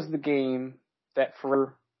that was the game that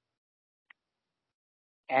forever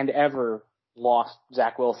and ever lost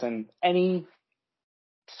Zach Wilson any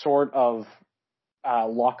sort of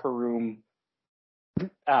locker room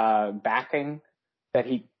backing that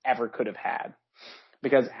he ever could have had.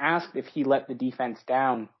 Because asked if he let the defense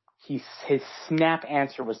down, his snap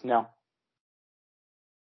answer was no.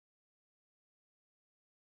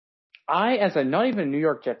 I, as a not even New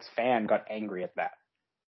York Jets fan, got angry at that.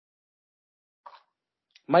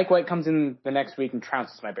 Mike White comes in the next week and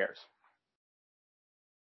trounces my Bears.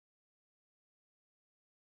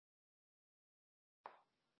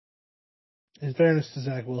 In fairness to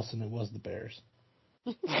Zach Wilson, it was the Bears.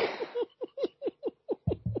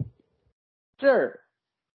 Sure.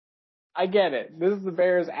 I get it. This is the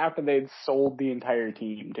Bears after they'd sold the entire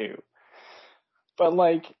team, too. But,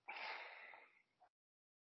 like,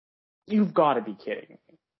 you've got to be kidding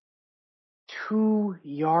me. 2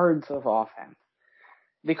 yards of offense.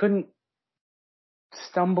 They couldn't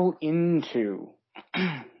stumble into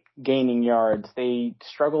gaining yards. They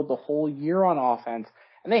struggled the whole year on offense.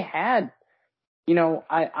 And they had, you know,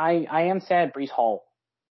 I am sad Breece Hall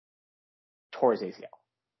tore his ACL.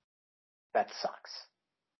 That sucks.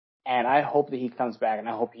 And I hope that he comes back, and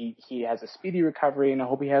I hope he has a speedy recovery, and I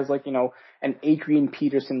hope he has, like, you know, an Adrian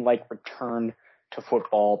Peterson-like return to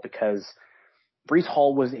football, because Breece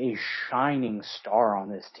Hall was a shining star on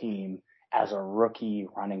this team as a rookie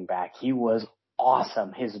running back. He was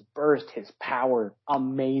awesome. His burst, his power,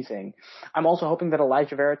 amazing. I'm also hoping that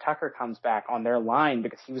Elijah Vera Tucker comes back on their line,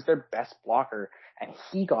 because he was their best blocker, and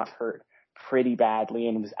he got hurt pretty badly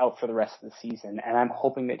and was out for the rest of the season. And I'm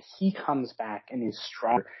hoping that he comes back and is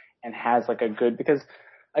stronger and has like a good, because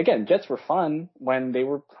again, Jets were fun when they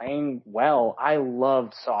were playing well. I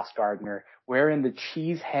loved Sauce Gardner wearing the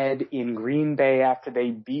cheese head in Green Bay after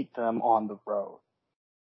they beat them on the road.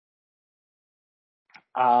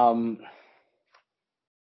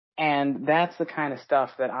 And that's the kind of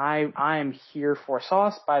stuff that I'm here for.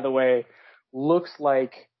 Sauce, by the way, looks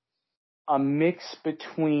like a mix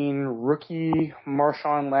between rookie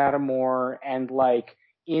Marshawn Lattimore and like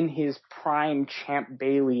in his prime Champ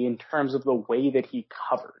Bailey in terms of the way that he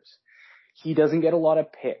covers. He doesn't get a lot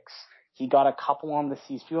of picks. He got a couple on the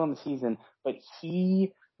season, few on the season, but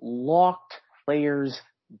he locked players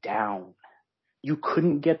down. You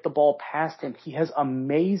couldn't get the ball past him. He has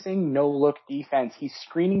amazing no-look defense. He's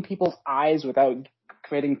screening people's eyes without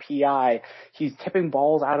committing PI. He's tipping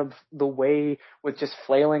balls out of the way with just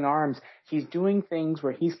flailing arms. He's doing things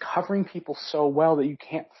where he's covering people so well that you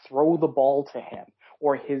can't throw the ball to him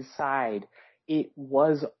or his side. It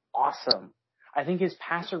was awesome. I think his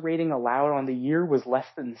passer rating allowed on the year was less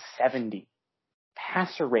than 70.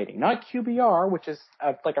 Passer rating, not QBR, which is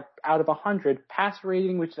like out of 100. Passer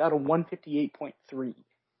rating, which is out of 158.3.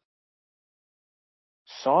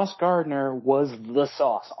 Sauce Gardner was the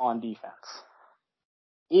sauce on defense.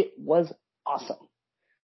 It was awesome.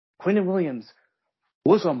 Quinnen Williams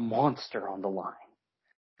was a monster on the line.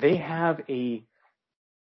 They have an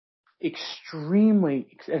extremely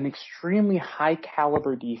high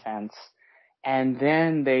caliber defense, and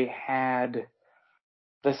then they had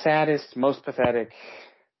the saddest, most pathetic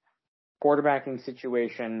quarterbacking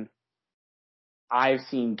situation I've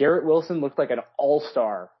seen. Garrett Wilson looked like an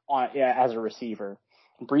all-star as a receiver.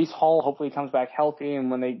 Breece Hall hopefully comes back healthy,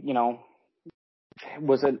 and when they,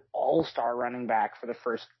 was an all-star running back for the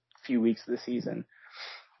first few weeks of the season.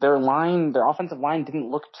 Their offensive line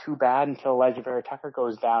didn't look too bad until Elijah Vera Tucker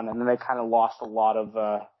goes down, and then they kind of lost a lot of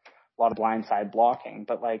blindside blocking.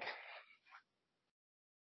 But like,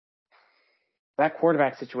 that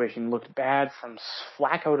quarterback situation looked bad from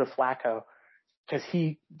Flacco to Flacco, because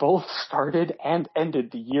he both started and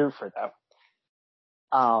ended the year for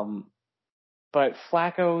them. But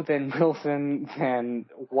Flacco, then Wilson, then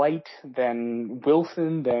White, then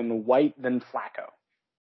Wilson, then White, then Flacco.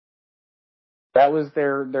 That was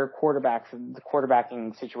their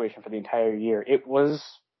quarterbacking situation for the entire year. It was,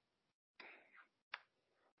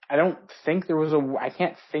 I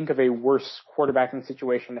can't think of a worse quarterbacking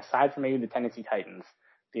situation aside from maybe the Tennessee Titans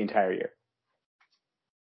the entire year.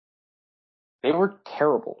 They were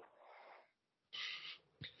terrible.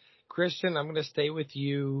 Kristjan, I'm going to stay with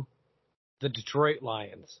you. The Detroit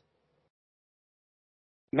Lions.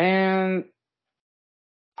 Man,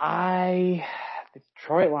 the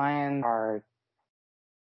Detroit Lions are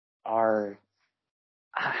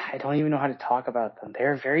I don't even know how to talk about them.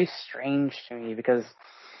 They're very strange to me because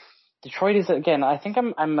Detroit is, again, I think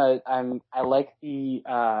I like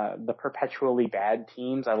the perpetually bad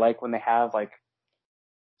teams. I like when they have like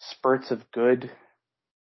spurts of good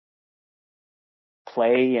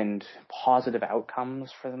play and positive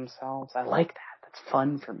outcomes for themselves. I like that. That's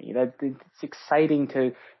fun for me. It's exciting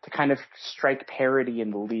to kind of strike parity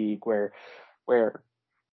in the league where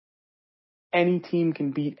any team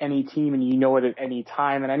can beat any team and you know it at any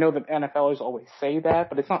time. And I know that NFLers always say that,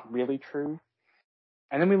 but it's not really true.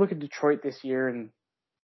 And then we look at Detroit this year and,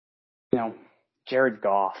 Jared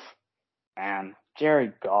Goff,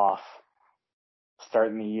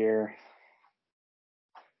 starting the year.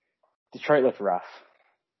 Detroit looked rough.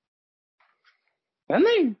 Then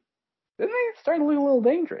they started to look a little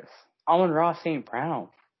dangerous. Amon-Ra St. Brown,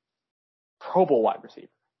 Pro Bowl wide receiver,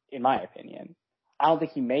 in my opinion. I don't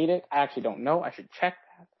think he made it. I actually don't know. I should check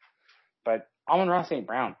that. But Amon-Ra St.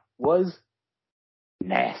 Brown was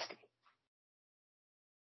nasty.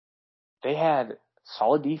 They had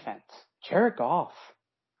solid defense. Jared Goff,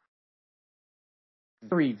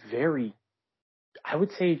 very, very, I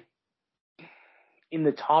would say, in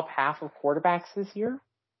the top half of quarterbacks this year,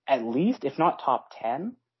 at least, if not top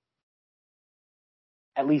 10,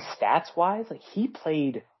 at least stats-wise. Like, he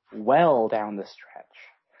played well down the stretch.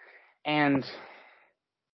 And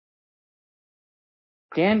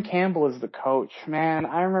Dan Campbell is the coach. Man,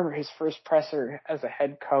 I remember his first presser as a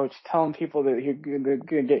head coach telling people that you're going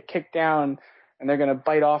to get kicked down and they're going to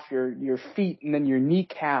bite off your feet and then your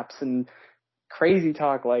kneecaps and crazy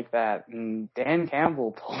talk like that. And Dan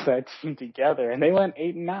Campbell pulled that team together and they went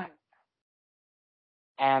 8-9.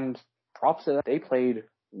 And props to that, they played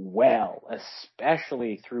well,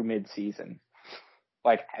 especially through midseason.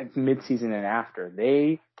 Like midseason and after.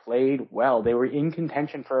 They played well. They were in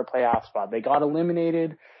contention for a playoff spot. They got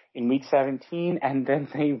eliminated in week 17 and then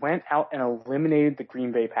they went out and eliminated the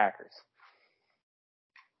Green Bay Packers.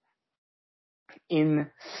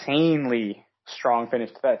 Insanely strong finish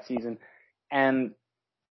to that season. And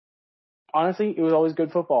honestly, it was always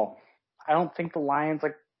good football. I don't think the Lions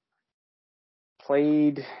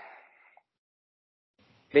played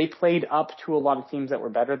up to a lot of teams that were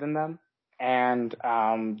better than them. And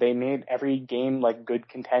they made every game good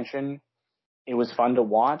contention. It was fun to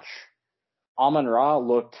watch. Amon-Ra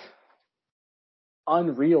looked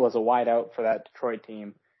unreal as a wideout for that Detroit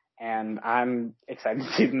team. And I'm excited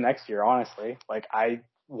to see them next year, honestly. I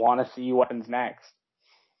want to see what happens next.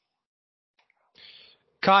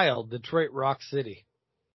 Kyle, Detroit Rock City.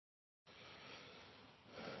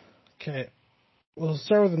 Okay. We'll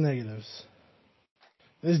start with the negatives.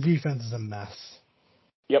 This defense is a mess.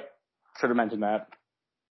 Yep. Should have mentioned that.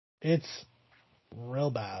 It's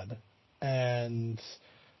real bad. And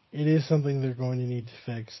it is something they're going to need to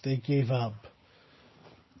fix. They gave up.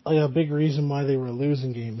 A big reason why they were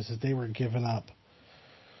losing games is they were giving up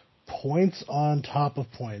points on top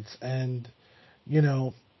of points. And,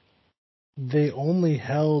 they only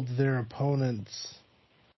held their opponents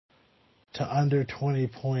to under 20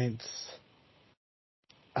 points,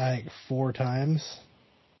 4 times.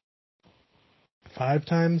 5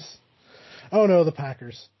 times? Oh no, the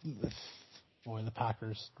Packers. Boy, the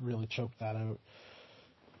Packers really choked that out.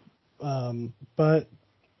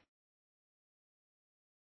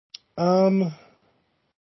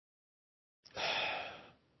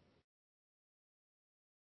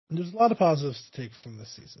 There's a lot of positives to take from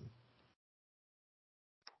this season.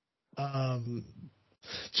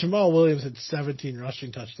 Jamal Williams had 17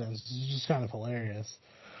 rushing touchdowns. It's just kind of hilarious.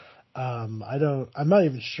 I'm not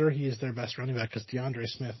even sure he is their best running back because DeAndre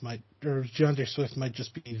Swift might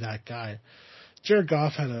just be that guy. Jared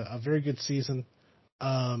Goff had a very good season,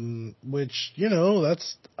 which,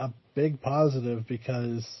 that's a big positive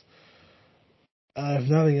because if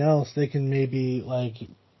nothing else, they can maybe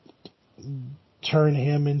turn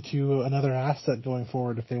him into another asset going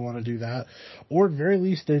forward if they want to do that. Or at very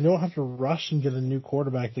least, they don't have to rush and get a new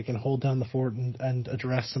quarterback that can hold down the fort and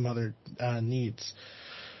address some other needs.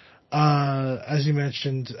 As you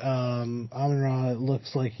mentioned, Amon-Ra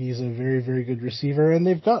looks like he's a very, very good receiver, and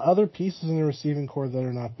they've got other pieces in the receiving core that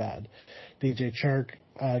are not bad. DJ Chark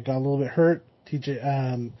got a little bit hurt. They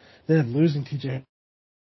ended up losing TJ.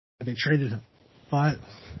 They traded him. But,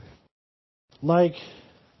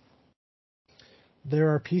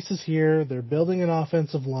 there are pieces here. They're building an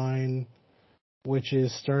offensive line, which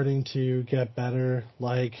is starting to get better.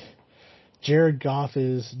 Like, Jared Goff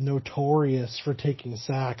is notorious for taking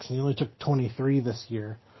sacks, and he only took 23 this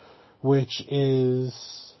year, which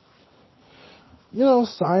is,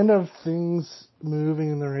 sign of things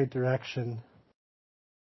moving in the right direction.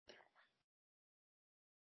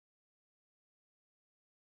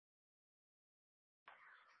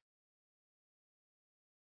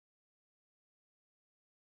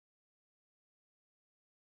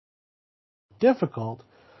 Difficult,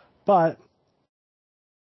 but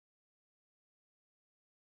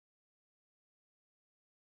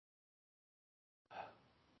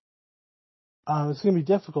it's going to be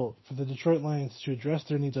difficult for the Detroit Lions to address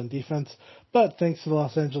their needs on defense, but thanks to the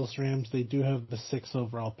Los Angeles Rams, they do have the 6th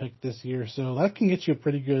overall pick this year, so that can get you a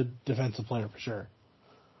pretty good defensive player for sure.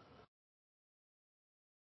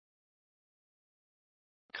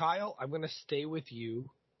 Kyle, I'm going to stay with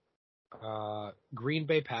you. Green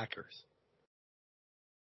Bay Packers.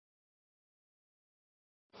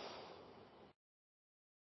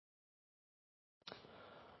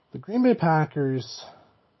 The Green Bay Packers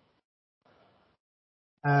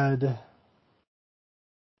had a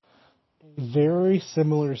very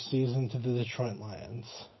similar season to the Detroit Lions.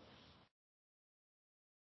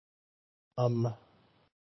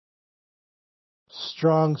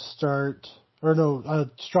 Strong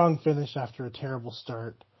finish after a terrible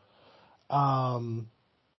start. Got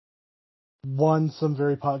some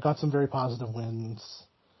very positive wins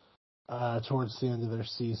towards the end of their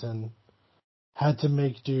season. Had to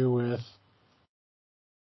make do with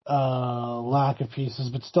lack of pieces,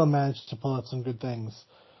 but still managed to pull out some good things.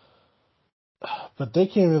 But they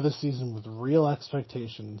came into the season with real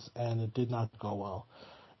expectations, and it did not go well.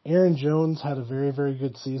 Aaron Jones had a very, very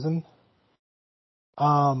good season.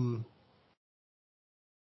 Jair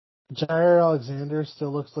Alexander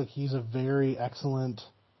still looks like he's a very excellent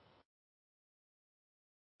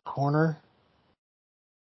corner.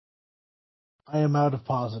 I am out of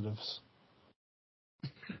positives.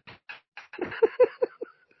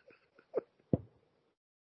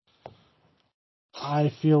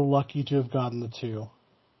 I feel lucky to have gotten the 2.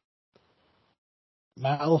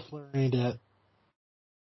 Matt LaFleur ain't it.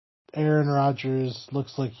 Aaron Rodgers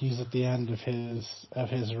looks like he's at the end of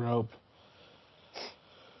his rope.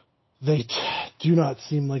 They do not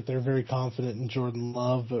seem like they're very confident in Jordan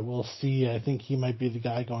Love, but we'll see. I think he might be the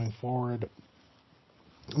guy going forward.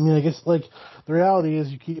 I mean, I guess, the reality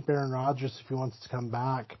is you keep Aaron Rodgers if he wants to come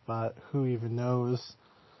back, but who even knows?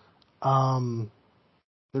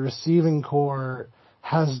 The receiving core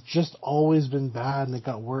has just always been bad, and it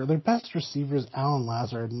got worse. Their best receiver is Alan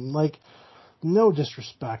Lazard, and, no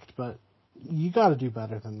disrespect, but you got to do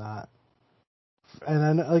better than that.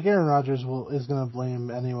 And Aaron Rodgers is going to blame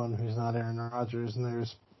anyone who's not Aaron Rodgers, and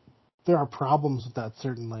there are problems with that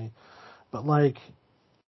certainly, but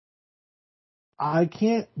I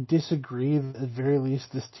can't disagree that at the very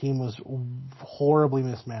least this team was horribly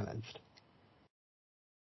mismanaged.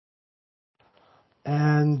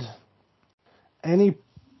 And the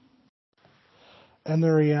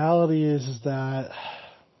reality is that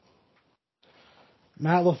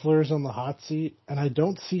Matt LaFleur's on the hot seat, and I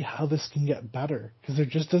don't see how this can get better, because there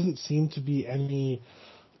just doesn't seem to be any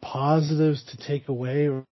positives to take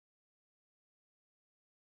away.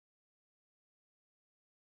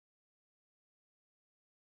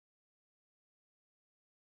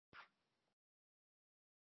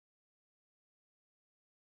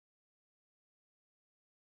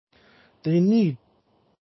 The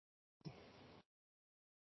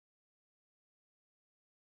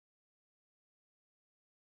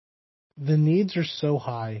needs are so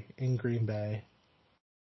high in Green Bay.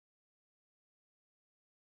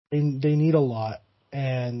 They need a lot,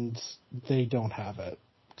 and they don't have it.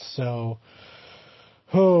 So,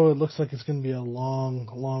 it looks like it's going to be a long,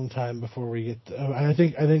 long time before we get. I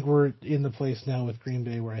think we're in the place now with Green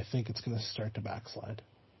Bay where I think it's going to start to backslide.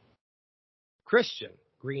 Kristjan,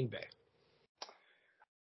 Green Bay.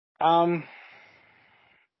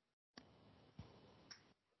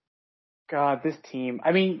 God, this team.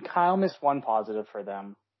 I mean, Kyle missed one positive for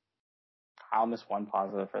them.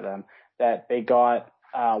 That they got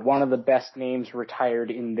one of the best names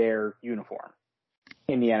retired in their uniform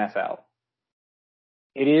in the NFL.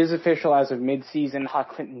 It is official as of midseason.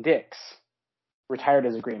 Clinton Dix retired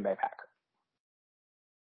as a Green Bay Packer.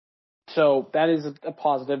 So that is a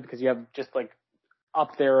positive because you have just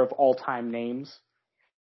up there of all-time names.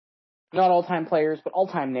 Not all-time players, but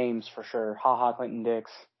all-time names for sure. Clinton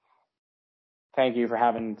Dix. Thank you for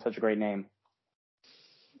having such a great name.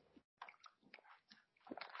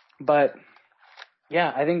 But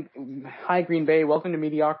Yeah, I think, hi Green Bay, welcome to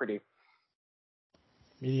mediocrity.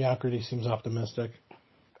 Mediocrity seems optimistic.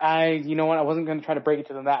 You know what, I wasn't going to try to break it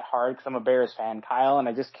to them that hard because I'm a Bears fan, Kyle, and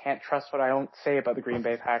I just can't trust what I don't say about the Green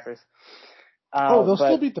Bay Packers. They'll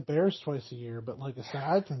still beat the Bears twice a year, but like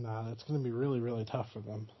aside from that, it's going to be really, really tough for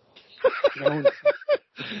them.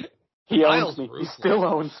 He owns me. He still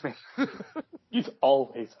owns me. He's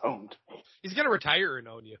always owned me. He's going to retire and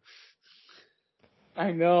own you.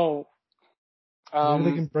 I know. I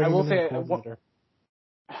will say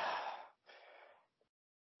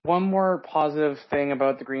one more positive thing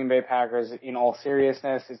about the Green Bay Packers, in all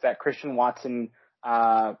seriousness, is that Kristjan Watson,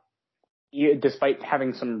 despite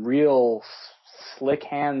having some real slick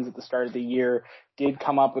hands at the start of the year, did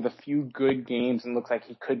come up with a few good games and looks like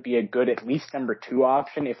he could be a good at least number 2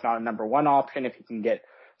 option, if not a number 1 option, if he can get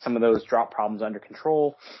some of those drop problems under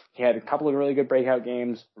control. He had a couple of really good breakout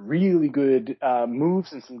games, really good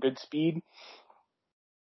moves and some good speed,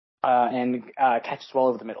 and catches well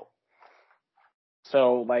over the middle.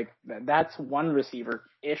 So, like, that's one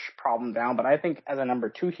receiver-ish problem down, but I think as a number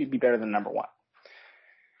 2, he'd be better than number 1.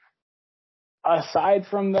 Aside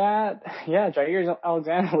from that, yeah, Jair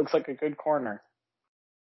Alexander looks like a good corner.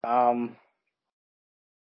 And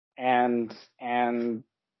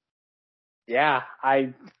yeah,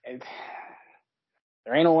 there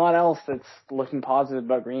ain't a lot else that's looking positive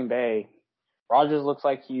about Green Bay. Rodgers looks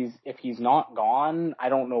like if he's not gone, I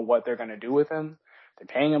don't know what they're going to do with him. They're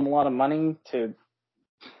paying him a lot of money to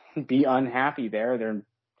be unhappy there.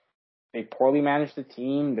 They poorly manage the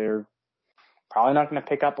team. They're probably not going to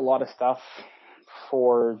pick up a lot of stuff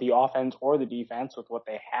for the offense or the defense with what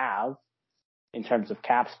they have in terms of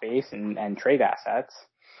cap space and trade assets.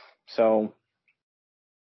 So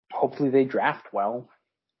hopefully they draft well.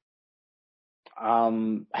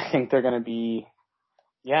 I think they're going to be,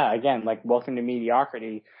 again, like, welcome to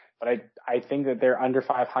mediocrity, but I think that they're under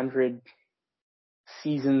 500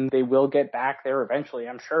 season. They will get back there eventually,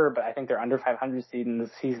 I'm sure, but I think they're under 500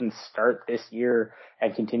 seasons start this year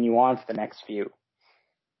and continue on for the next few.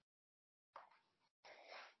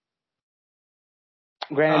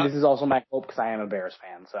 Granted, this is also my hope because I am a Bears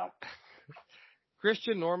fan, so.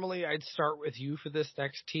 Kristjan, normally I'd start with you for this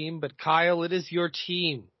next team, but Kyle, it is your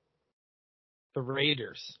team. The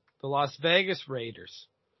Raiders. The Las Vegas Raiders.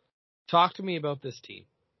 Talk to me about this team.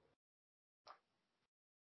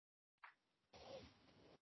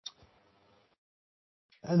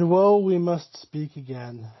 And woe, we must speak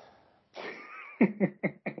again.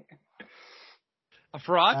 A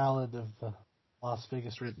fraud? Ballad of the Las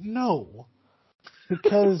Vegas Raiders. No.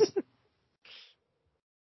 Because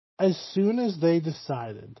as soon as they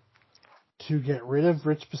decided to get rid of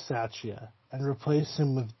Rich Bisaccia and replace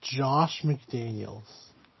him with Josh McDaniels,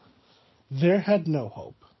 there had no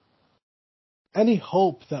hope. Any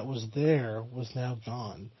hope that was there was now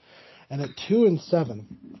gone. And at 2-7,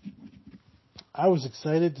 I was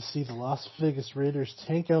excited to see the Las Vegas Raiders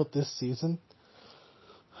tank out this season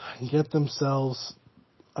and get themselves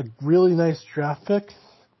a really nice draft pick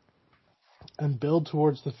and build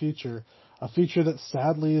towards the future, a future that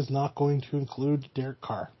sadly is not going to include Derek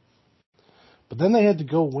Carr. But then they had to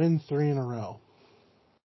go win 3 in a row.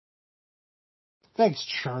 Thanks,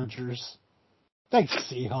 Chargers. Thanks,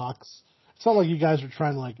 Seahawks. It's not like you guys were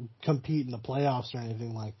trying to, like, compete in the playoffs or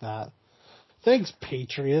anything like that. Thanks,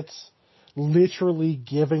 Patriots. Literally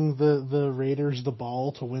giving the Raiders the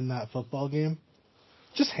ball to win that football game.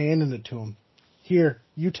 Just handing it to them. Here,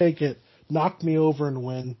 you take it. Knock me over and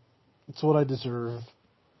win. It's what I deserve.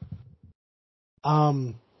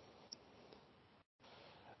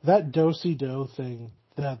 That do-si-do thing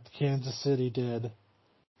that Kansas City did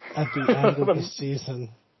at the end of the season.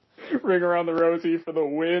 Ring around the rosy for the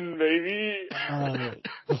win, baby.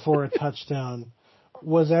 Before a touchdown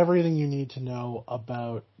was everything you need to know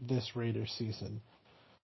about this Raiders season.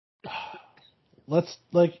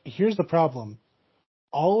 Here's the problem.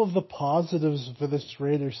 All of the positives for this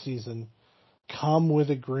Raiders season come with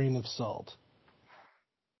a grain of salt.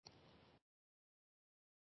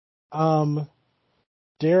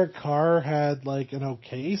 Derek Carr had, like, an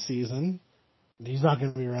okay season. He's not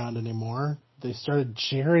going to be around anymore. They started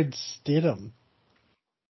Jared Stidham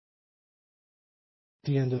at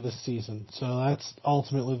the end of the season. So that's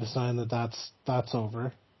ultimately the sign that that's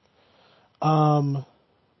over.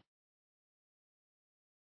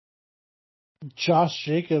 Josh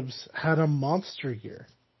Jacobs had a monster year.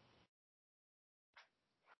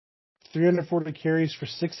 340 carries for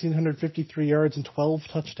 1,653 yards and 12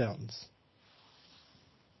 touchdowns.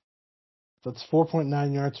 That's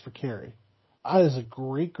 4.9 yards per carry. That is a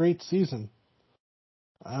great, great season.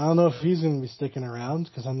 I don't know if he's going to be sticking around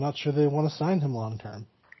because I'm not sure they want to sign him long term.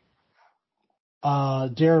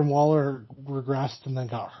 Darren Waller regressed and then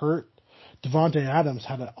got hurt. Devontae Adams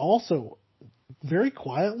had also very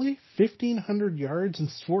quietly 1,500 yards and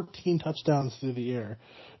 14 touchdowns through the air.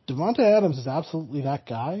 Devontae Adams is absolutely that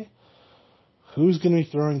guy. Who's going to be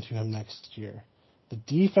throwing to him next year? The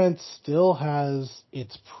defense still has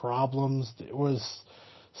its problems. There was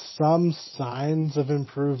some signs of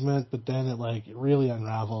improvement, but then it really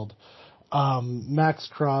unraveled. Max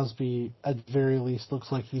Crosby, at very least, looks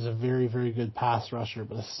like he's a very, very good pass rusher.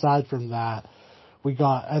 But aside from that, we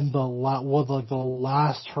got, and the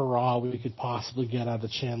last hurrah we could possibly get out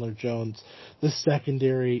of Chandler Jones. This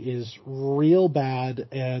secondary is real bad,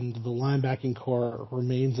 and the linebacking core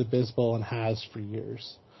remains abysmal and has for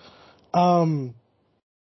years. All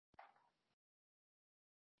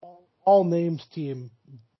names team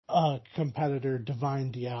competitor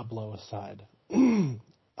Divine Diablo aside. That's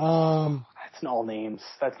an all names.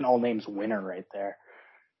 That's an all names winner right there.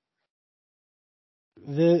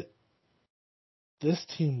 This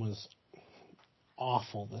team was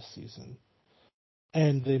awful this season,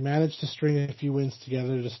 and they managed to string a few wins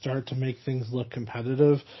together to start to make things look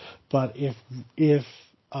competitive. But if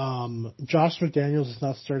Josh McDaniels is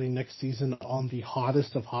not starting next season on the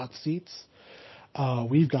hottest of hot seats,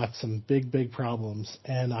 we've got some big problems,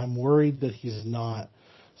 and I'm worried that he's not.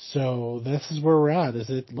 So this is where we're at.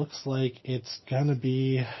 It looks like it's gonna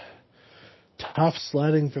be tough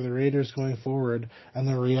sledding for the Raiders going forward, and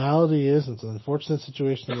the reality is it's an unfortunate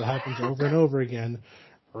situation that happens over and over again.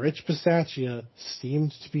 Rich Bisaccia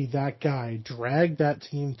seemed to be that guy, dragged that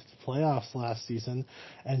team to the playoffs last season,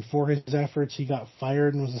 and for his efforts he got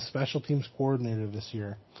fired and was a special teams coordinator this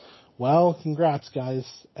year. Well, congrats, guys.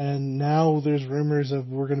 And now there's rumors of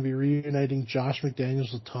we're going to be reuniting Josh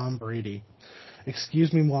McDaniels with Tom Brady.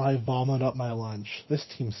 Excuse me while I vomit up my lunch. This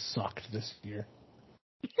team sucked this year.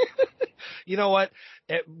 You know what?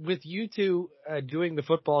 With you two doing the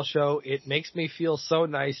football show, it makes me feel so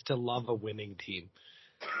nice to love a winning team.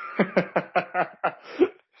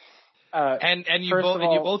 And you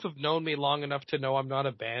both have known me long enough to know I'm not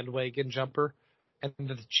a bandwagon jumper, and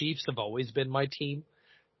the Chiefs have always been my team.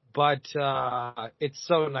 But it's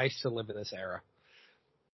so nice to live in this era.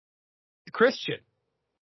 Kristjan,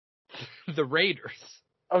 the Raiders.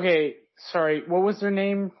 Okay, sorry. What was their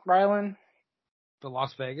name, Rylan? The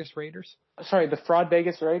Las Vegas Raiders? Sorry, the Fraud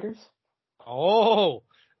Vegas Raiders? Oh.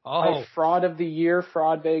 Like Fraud of the Year,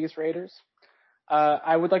 Fraud Vegas Raiders.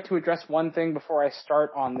 I would like to address one thing before I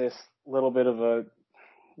start on this little bit of a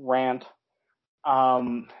rant.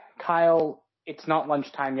 Kyle, it's not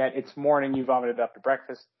lunchtime yet. It's morning. You vomited up your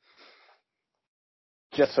breakfast.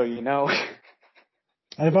 Just so you know.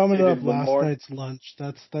 I vomited up last night's lunch.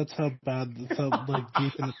 That's how bad. That's how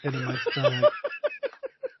deep in the pit of my stomach.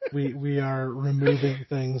 We are removing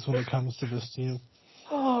things when it comes to this team.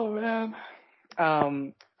 Oh man.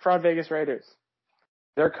 Fraud Vegas Raiders.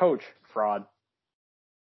 Their coach, fraud.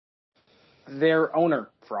 Their owner,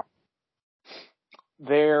 fraud.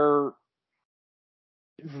 Their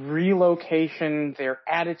relocation, their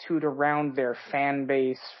attitude around their fan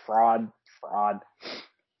base, fraud.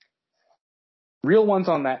 Real ones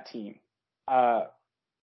on that team. Devontae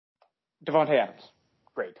Adams,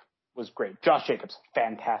 was great. Josh Jacobs,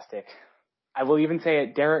 fantastic. I will even say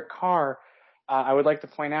it, Derek Carr, I would like to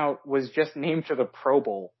point out, was just named to the Pro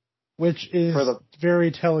Bowl. Which is very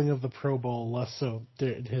telling of the Pro Bowl, less so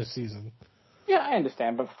his season. Yeah, I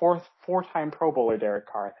understand, but four-time Pro Bowler Derek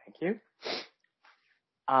Carr, thank you.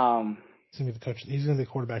 He's going to be the coach. He's going to be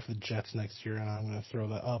the quarterback for the Jets next year, and I'm going to throw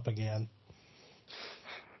that up again.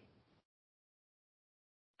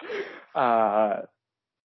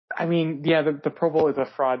 I mean, yeah, the Pro Bowl is a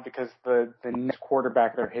fraud because the next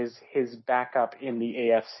quarterback there, his backup in the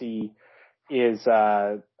AFC is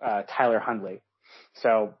Tyler Huntley.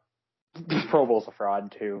 So the Pro Bowl's a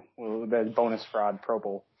fraud too. The bonus fraud Pro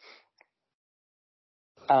Bowl.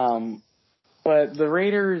 But the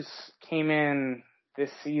Raiders came in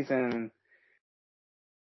this season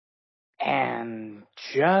and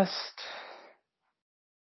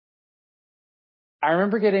I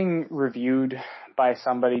remember getting reviewed by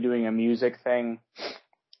somebody doing a music thing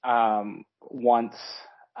once.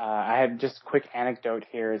 I have just a quick anecdote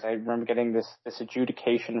here. Is I remember getting this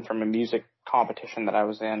adjudication from a music competition that I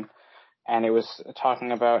was in, and it was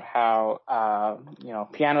talking about how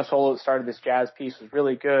piano solo that started this jazz piece was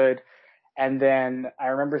really good, and then I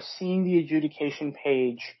remember seeing the adjudication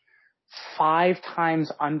page 5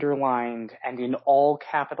 times underlined and in all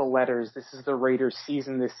capital letters, this is the Raiders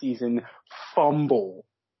season this season, fumble.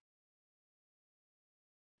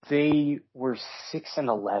 They were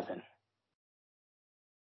 6-11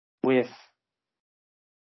 with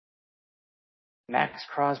Max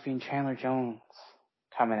Crosby and Chandler Jones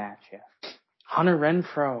coming at you. Hunter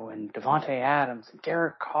Renfrow and Devontae Adams and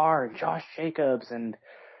Derek Carr and Josh Jacobs and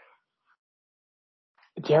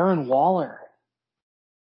Darren Waller.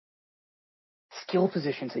 Skill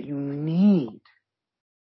positions that you need.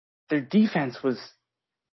 Their defense was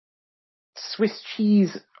Swiss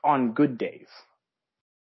cheese on good days.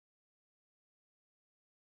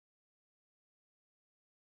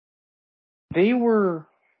 They were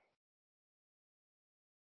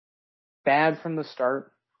bad from the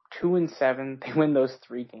start. 2-7. They win those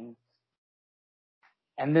 3 games.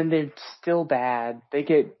 And then they're still bad. They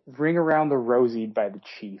get ring around the rosied by the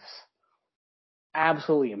Chiefs.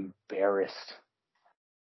 Absolutely embarrassed.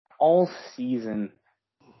 All season,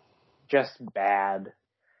 just bad.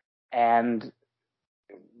 And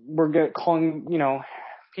we're calling,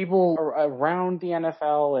 people around the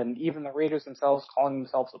NFL and even the Raiders themselves calling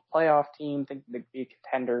themselves a playoff team, thinking they'd be a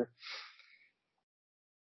contender.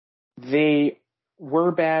 They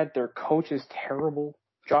were bad. Their coach is terrible.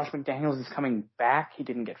 Josh McDaniels is coming back. He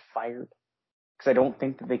didn't get fired because I don't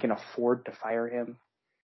think that they can afford to fire him.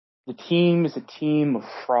 The team is a team of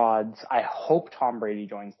frauds. I hope Tom Brady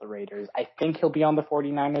joins the Raiders. I think he'll be on the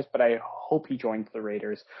 49ers, but I hope he joins the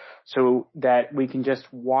Raiders so that we can just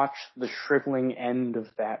watch the shriveling end of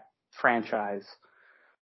that franchise.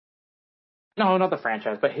 No, not the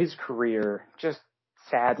franchise, but his career just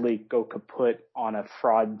sadly go kaput on a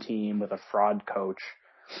fraud team with a fraud coach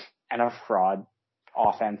and a fraud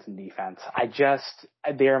offense and defense.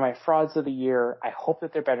 They are my frauds of the year. I hope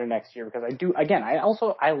that they're better next year because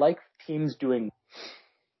I like teams doing,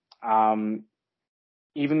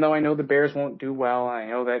 even though I know the Bears won't do well. I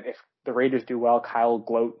know that if the Raiders do well, Kyle will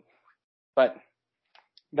gloat, but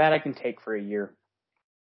that I can take for a year.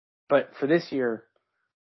 But for this year,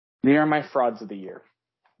 they are my frauds of the year.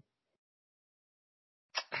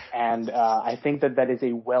 And I think that is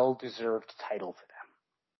a well-deserved title for them.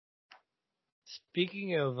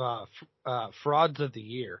 Speaking of frauds of the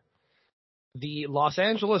year, the Los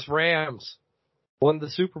Angeles Rams won the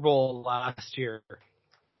Super Bowl last year.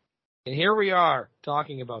 And here we are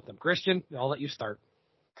talking about them. Kristjan, I'll let you start.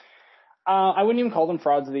 I wouldn't even call them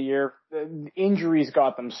frauds of the year. The injuries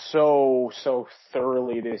got them so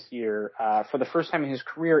thoroughly this year. For the first time in his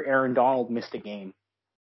career, Aaron Donald missed a game.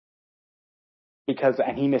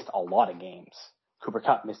 And he missed a lot of games. Cooper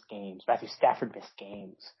Kupp missed games. Matthew Stafford missed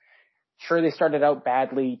games. Sure, they started out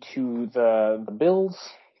badly to the Bills,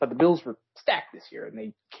 but the Bills were stacked this year, and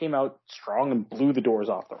they came out strong and blew the doors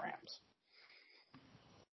off the Rams.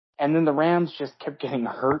 And then the Rams just kept getting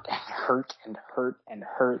hurt and hurt and hurt and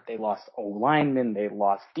hurt. They lost O linemen, they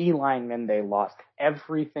lost D linemen, they lost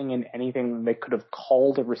everything and anything they could have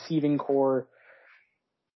called a receiving core.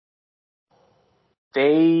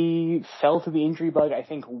 They fell to the injury bug, I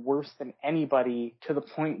think, worse than anybody, to the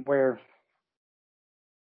point where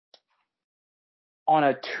on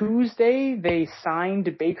a Tuesday, they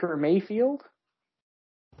signed Baker Mayfield,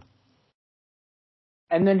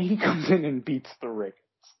 and then he comes in and beats the Ravens.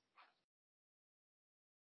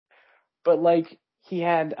 But, he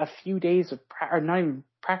had a few days of not even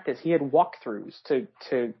practice. He had walkthroughs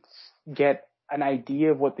to get an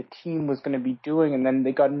idea of what the team was going to be doing, and then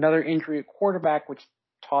they got another injury at quarterback, which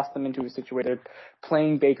tossed them into a situation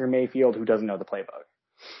playing Baker Mayfield, who doesn't know the playbook.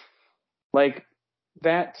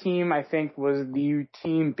 That team, I think, was the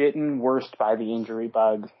team bitten worst by the injury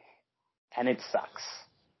bug, and it sucks.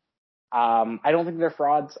 I don't think they're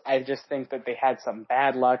frauds. I just think that they had some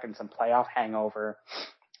bad luck and some playoff hangover.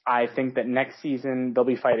 I think that next season they'll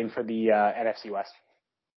be fighting for the NFC West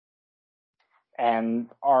and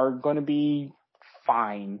are going to be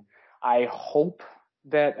fine. I hope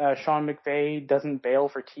that Sean McVay doesn't bail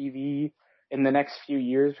for TV in the next few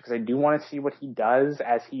years because I do want to see what he does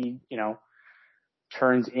as he,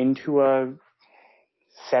 turns into a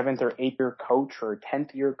 7th or 8th year coach or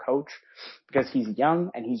 10th year coach because he's young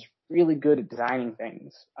and he's really good at designing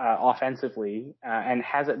things offensively and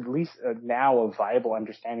has at least now a viable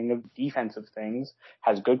understanding of defensive things,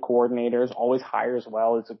 has good coordinators, always hires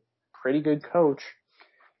well, is a pretty good coach.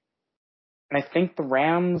 And I think the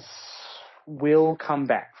Rams will come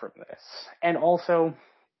back from this. And also,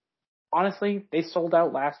 honestly, they sold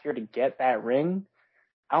out last year to get that ring.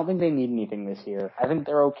 I don't think they need anything this year. I think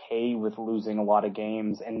they're okay with losing a lot of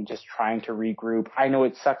games and just trying to regroup. I know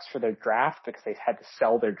it sucks for their draft because they had to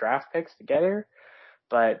sell their draft picks to get her,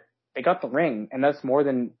 but they got the ring, and that's more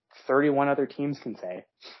than 31 other teams can say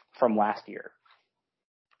from last year.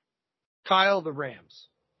 Kyle, the Rams.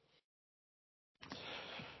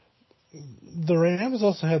 The Rams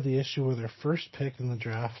also had the issue where their first pick in the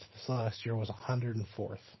draft this last year was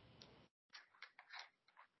 104th.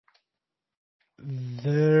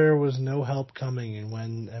 there was no help coming, and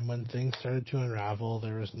when things started to unravel,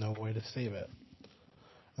 there was no way to save it.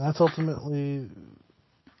 And that's ultimately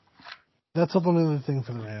the thing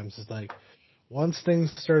for the Rams is like once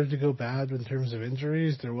things started to go bad in terms of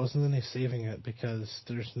injuries, there wasn't any saving it because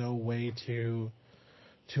there's no way to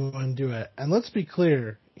undo it. And let's be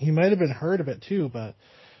clear, he might have been hurt a bit too, but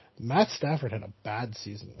Matt Stafford had a bad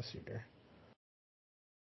season this year.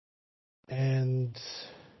 And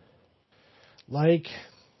like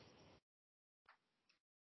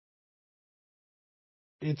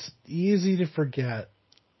it's easy to forget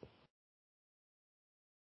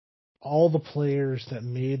all the players that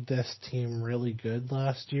made this team really good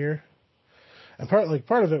last year. And part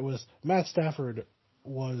of it was Matt Stafford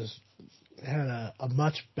had a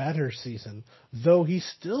much better season, though he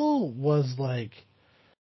still was like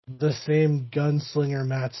the same gunslinger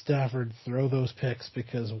Matt Stafford, throw those picks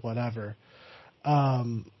because whatever,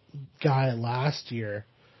 guy last year.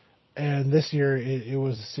 And this year it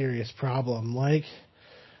was a serious problem. Like,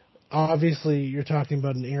 obviously you're talking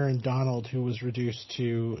about an Aaron Donald who was reduced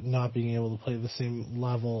to not being able to play the same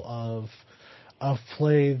level of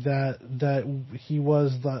play that he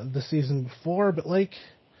was the season before, but like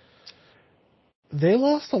they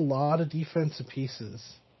lost a lot of defensive pieces.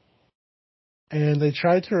 And they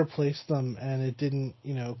tried to replace them, and it didn't,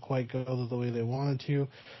 quite go the way they wanted to.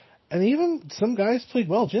 And even some guys played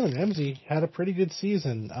well. Jalen Ramsey had a pretty good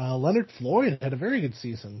season. Leonard Floyd had a very good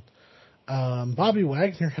season. Bobby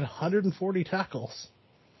Wagner had 140 tackles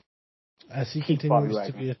as he continues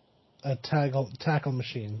to be a tackle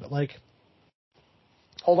machine. But like,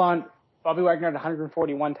 hold on, Bobby Wagner had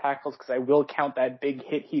 141 tackles because I will count that big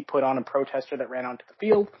hit he put on a protester that ran onto the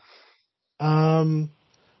field.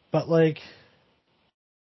 But like,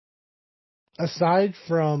 aside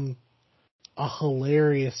from a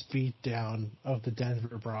hilarious beatdown of the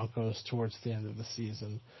Denver Broncos towards the end of the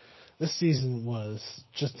season, this season was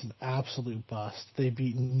just an absolute bust. They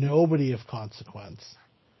beat nobody of consequence.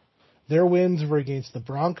 Their wins were against the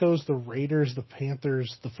Broncos, the Raiders, the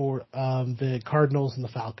Panthers, the Cardinals, and the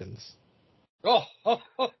Falcons. I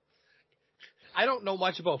don't know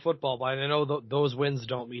much about football, but I know those wins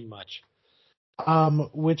don't mean much.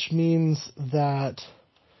 Which means that,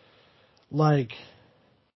 like,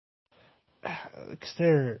 the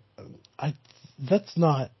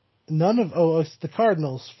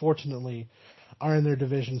Cardinals, fortunately, are in their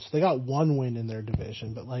division, so they got one win in their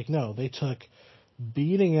division, but like, no, they took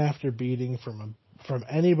beating after beating from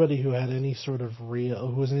anybody who had any sort of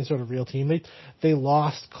real team. They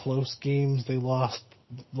lost close games, they lost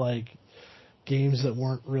like games that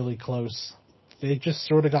weren't really close. They just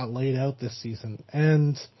sort of got laid out this season,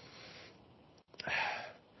 and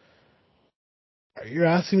you're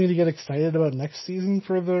asking me to get excited about next season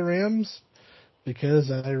for the Rams?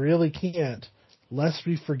 Because I really can't. Lest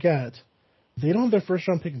we forget, they don't have their first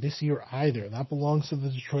round pick this year either. That belongs to the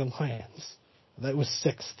Detroit Lions. That was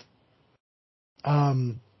 6th.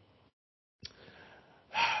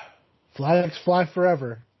 Flags fly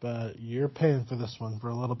forever, but you're paying for this one for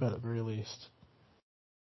a little bit at the very least.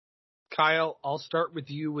 Kyle, I'll start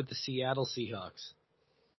with you with the Seattle Seahawks.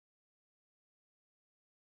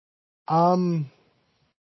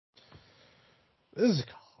 This is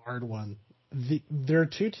a hard one. There are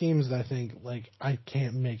two teams that I think, like, I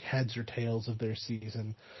can't make heads or tails of their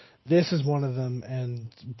season. This is one of them,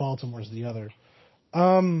 and Baltimore's the other.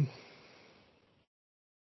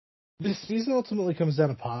 This season ultimately comes down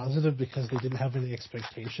to positive because they didn't have any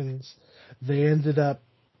expectations. They ended up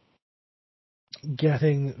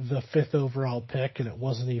getting the 5th overall pick, and it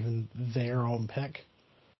wasn't even their own pick.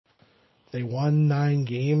 They won 9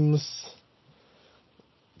 games,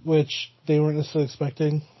 which they weren't necessarily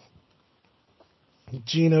expecting.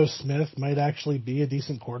 Geno Smith might actually be a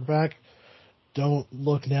decent quarterback. Don't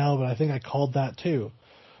look now, but I think I called that too.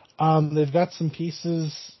 They've got some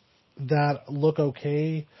pieces that look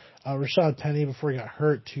okay. Rashad Penny, before he got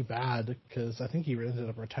hurt, too bad, because I think he ended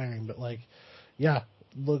up retiring. But, like, yeah,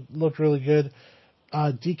 looked really good.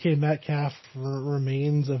 DK Metcalf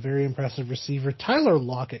remains a very impressive receiver. Tyler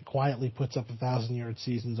Lockett quietly puts up 1,000-yard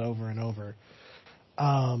seasons over and over.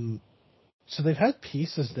 So they've had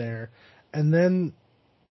pieces there. And then,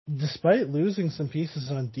 despite losing some pieces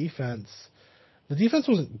on defense, the defense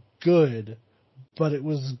wasn't good, but it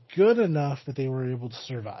was good enough that they were able to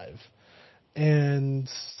survive. And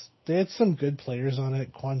they had some good players on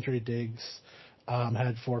it. Quandre Diggs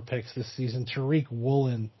had 4 picks this season. Tariq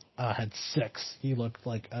Woolen had 6. He looked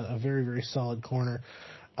like a very, very solid corner.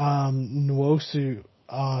 Nwosu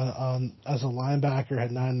as a linebacker,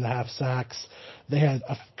 had 9.5 sacks. They had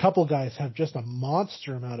a couple guys have just a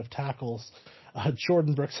monster amount of tackles.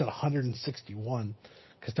 Jordan Brooks had 161,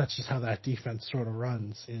 because that's just how that defense sort of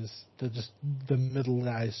runs. The middle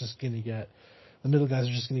guys are just going to get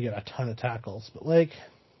a ton of tackles. But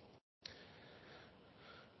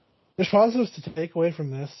there's positives to take away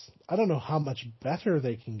from this. I don't know how much better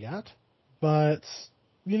they can get, but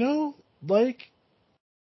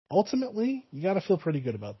ultimately, you got to feel pretty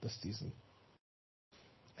good about this season.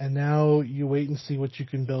 And now you wait and see what you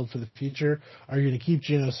can build for the future. Are you going to keep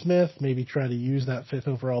Geno Smith? Maybe try to use that 5th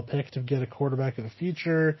overall pick to get a quarterback of the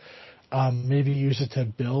future. Maybe use it to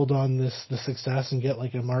build on the success and get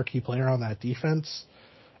a marquee player on that defense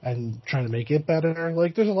and try to make it better.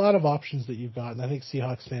 There's a lot of options that you've got, and I think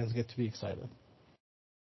Seahawks fans get to be excited.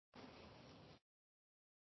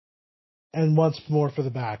 And once more for the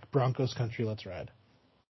back, Broncos country, let's ride.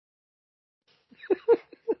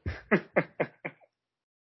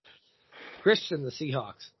 Kristjan, the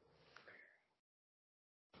Seahawks.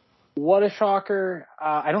 What a shocker.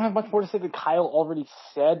 I don't have much more to say that Kyle already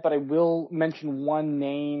said, but I will mention one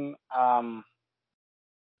name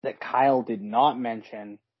that Kyle did not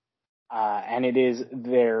mention, and it is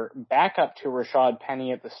their backup to Rashad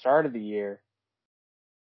Penny at the start of the year,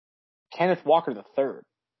 Kenneth Walker III.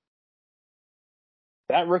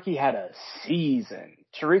 That rookie had a season.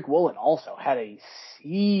 Tariq Woolen also had a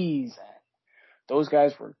season. Those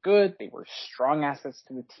guys were good. They were strong assets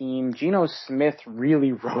to the team. Geno Smith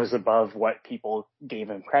really rose above what people gave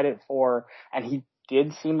him credit for, and he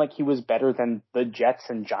did seem like he was better than the Jets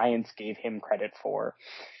and Giants gave him credit for.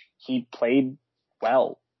 He played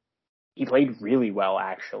well. He played really well,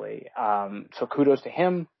 actually. So kudos to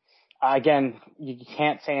him. Again, you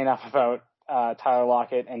can't say enough about Tyler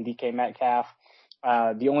Lockett and DK Metcalf.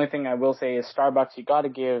 The only thing I will say is Starbucks, you got to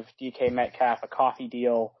give DK Metcalf a coffee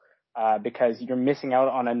deal. Because you're missing out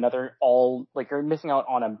on you're missing out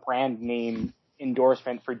on a brand name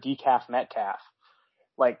endorsement for Decaf Metcalf.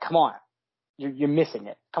 Come on. You're missing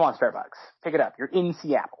it. Come on, Starbucks. Pick it up. You're in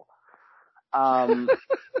Seattle.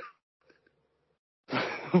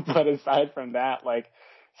 But aside from that,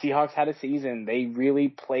 Seahawks had a season. They really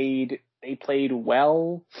played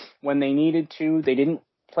well when they needed to. They didn't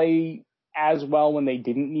play as well when they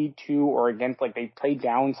didn't need to, or against, they played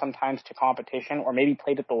down sometimes to competition, or maybe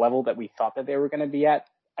played at the level that we thought that they were going to be at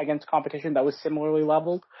against competition that was similarly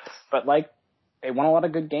leveled. But they won a lot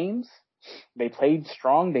of good games. They played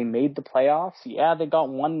strong. They made the playoffs. Yeah, they got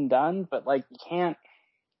one and done, but you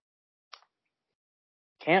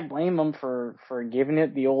can't blame them for giving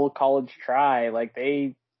it the old college try.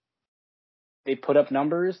 They put up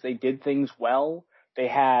numbers. They did things well. They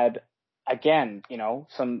had, again,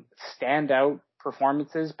 some standout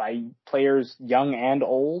performances by players young and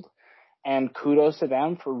old, and kudos to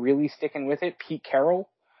them for really sticking with it. Pete Carroll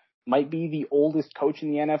might be the oldest coach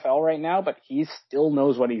in the NFL right now, but he still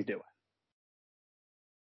knows what he's doing.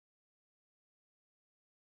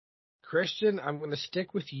 Kristjan, I'm going to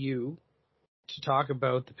stick with you to talk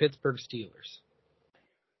about the Pittsburgh Steelers.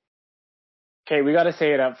 Okay, we got to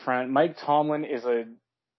say it up front. Mike Tomlin is a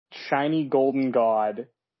shiny golden god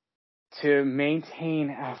to maintain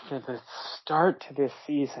after the start to this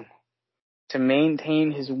season, to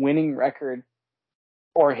maintain his winning record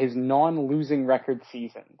or his non-losing record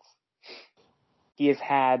seasons. He has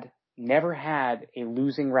never had a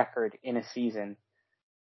losing record in a season.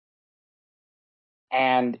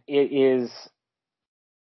 And it is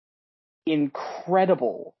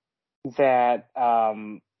incredible that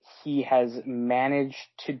he has managed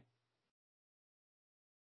to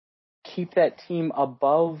keep that team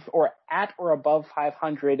above or above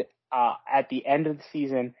 500 at the end of the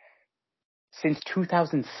season since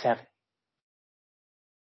 2007.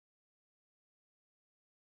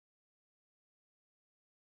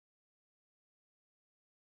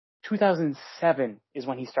 ...2007 is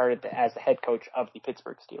when he started as the head coach of the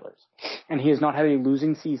Pittsburgh Steelers. And he has not had a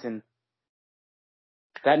losing season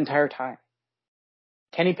that entire time.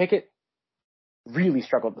 Kenny Pickett really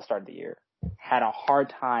struggled at the start of the year. Had a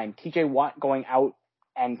hard time. TJ Watt going out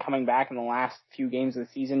and coming back in the last few games of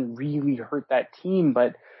the season really hurt that team,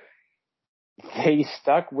 but they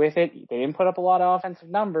stuck with it. They didn't put up a lot of offensive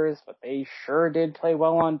numbers, but they sure did play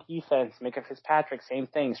well on defense. Micah Fitzpatrick, same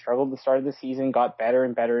thing. Struggled at the start of the season, got better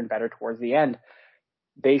and better and better towards the end.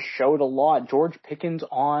 They showed a lot. George Pickens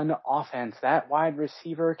on offense. That wide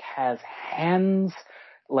receiver has hands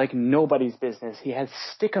like nobody's business. He has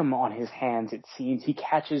stickum on his hands, it seems. He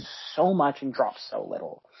catches so much and drops so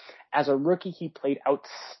little. As a rookie, he played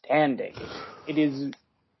outstanding. It is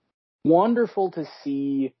wonderful to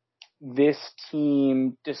see this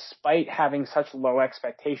team, despite having such low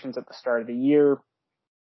expectations at the start of the year,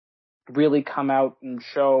 really come out and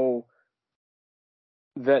show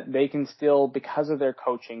that they can still, because of their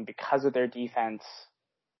coaching, because of their defense,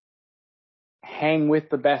 hang with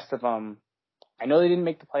the best of them. I know they didn't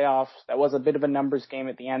make the playoffs. That was a bit of a numbers game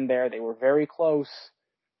at the end there. They were very close.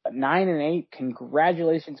 But 9-8,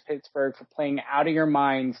 congratulations, Pittsburgh, for playing out of your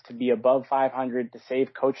minds to be above 500 to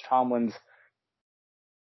save Coach Tomlin's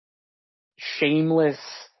shameless,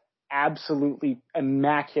 absolutely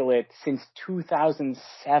immaculate since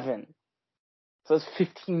 2007. So that's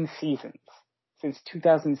 15 seasons. Since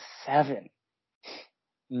 2007.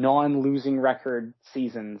 Non-losing record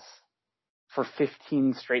seasons for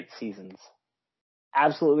 15 straight seasons.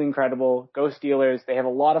 Absolutely incredible. Go Steelers. They have a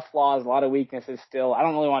lot of flaws, a lot of weaknesses still. I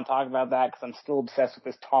don't really want to talk about that because I'm still obsessed with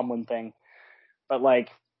this Tomlin thing. But, like,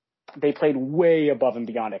 they played way above and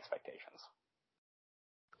beyond expectations.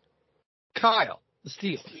 Kyle, the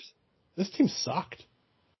Steelers. This team sucked.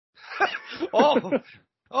 Oh,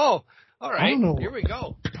 all right. I don't know. Here we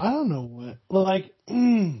go. I don't know what. Like,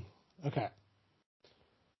 okay.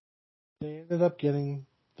 They ended up getting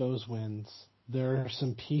those wins. There are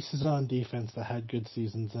some pieces on defense that had good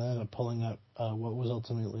seasons and ended up pulling up what was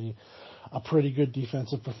ultimately a pretty good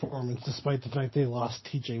defensive performance, despite the fact they lost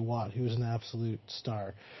T.J. Watt, who was an absolute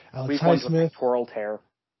star. Alex Highsmith,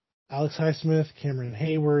 Cameron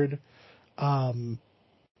Hayward,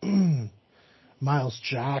 Miles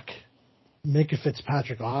Jack, Minka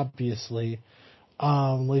Fitzpatrick, obviously,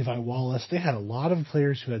 Levi Wallace. They had a lot of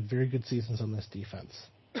players who had very good seasons on this defense.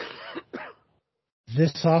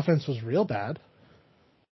 This offense was real bad.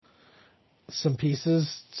 Some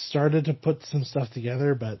pieces started to put some stuff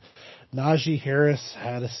together, but Najee Harris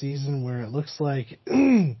had a season where it looks like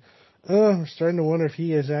we're starting to wonder if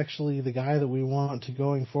he is actually the guy that we want to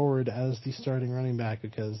going forward as the starting running back,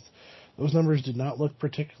 because those numbers did not look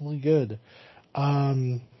particularly good.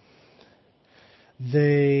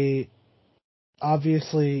 They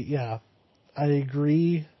obviously, I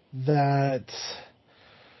agree that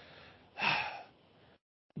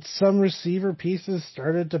some receiver pieces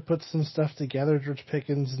started to put some stuff together. George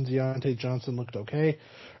Pickens and Deontay Johnson looked okay,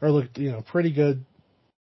 or looked, pretty good.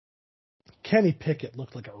 Kenny Pickett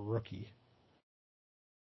looked like a rookie.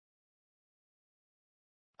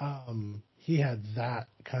 He had that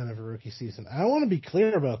kind of a rookie season. I want to be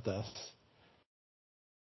clear about this.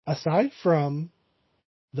 Aside from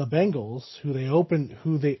the Bengals, who they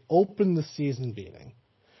opened the season beating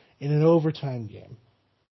in an overtime game,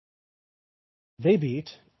 they beat,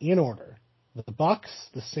 in order, the Bucks,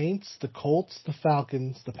 the Saints, the Colts, the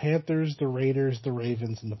Falcons, the Panthers, the Raiders, the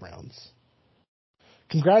Ravens, and the Browns.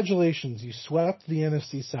 Congratulations, you swept the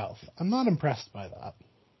NFC South. I'm not impressed by that.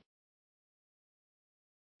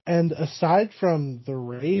 And aside from the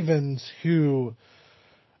Ravens, who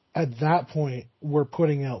at that point were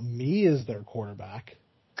putting out me as their quarterback,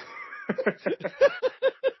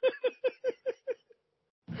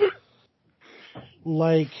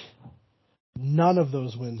 like, none of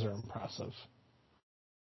those wins are impressive.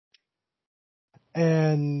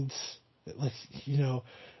 And, like,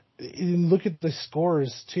 look at the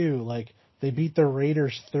scores, too. Like, they beat the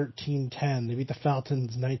Raiders 13-10. They beat the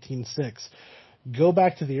Falcons 19-6. Go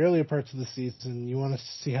back to the earlier parts of the season. You want to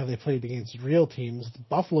see how they played against real teams.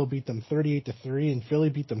 Buffalo beat them 38-3, and Philly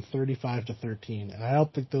beat them 35-13. And I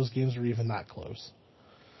don't think those games were even that close.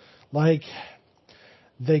 Like,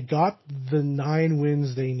 they got the 9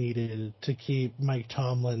 wins they needed to keep Mike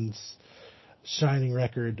Tomlin's shining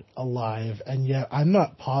record alive, and yet I'm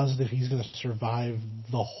not positive he's going to survive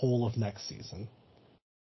the whole of next season.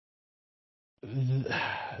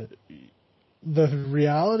 The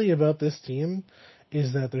reality about this team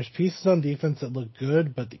is that there's pieces on defense that look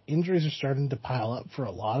good, but the injuries are starting to pile up for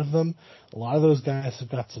a lot of them. A lot of those guys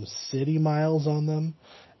have got some city miles on them,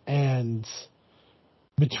 and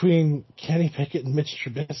between Kenny Pickett and Mitch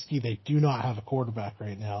Trubisky, they do not have a quarterback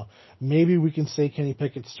right now. Maybe we can say Kenny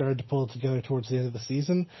Pickett started to pull it together towards the end of the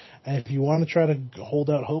season, and if you want to try to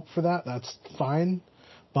hold out hope for that, that's fine.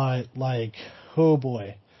 But, like, oh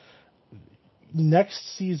boy.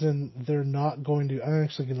 Next season, they're not going to... I'm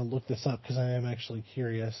actually going to look this up because I am actually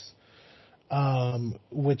curious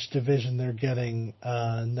which division they're getting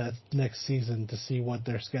next season to see what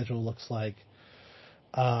their schedule looks like.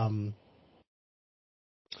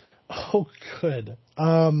 Oh, good.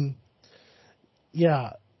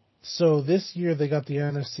 Yeah. So this year they got the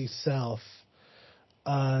NFC South.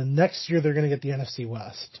 Next year they're going to get the NFC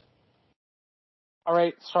West. All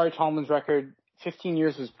right. Sorry, Tomlin's record. 15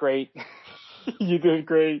 years was great. You did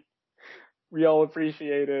great. We all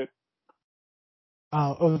appreciate it.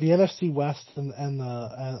 the NFC West and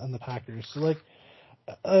the Packers. So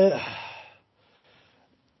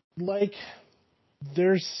like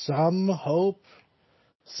there's some hope,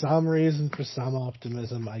 some reason for some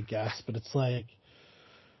optimism, I guess, but it's like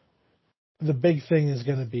the big thing is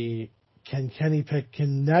going to be can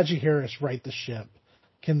Najee Harris right the ship?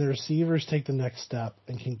 Can the receivers take the next step?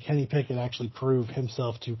 And can Kenny Pickett actually prove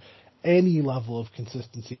himself to any level of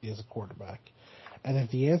consistency as a quarterback? And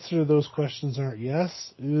if the answer to those questions aren't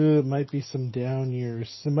yes, it might be some down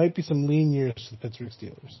years. It might be some lean years for the Pittsburgh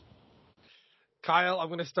Steelers. Kyle, I'm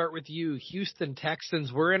going to start with you. Houston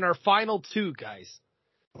Texans. We're in our final two, guys.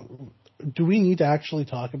 Do we need to actually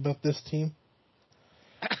talk about this team?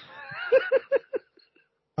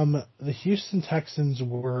 The Houston Texans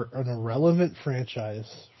were an irrelevant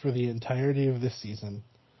franchise for the entirety of this season.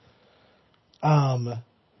 Their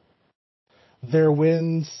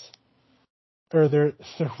wins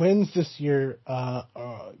this year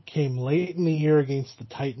came late in the year against the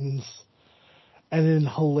Titans, and in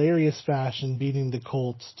hilarious fashion beating the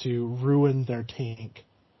Colts to ruin their tank.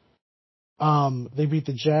 They beat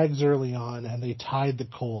the Jags early on, and they tied the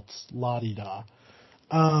Colts. La-di-da.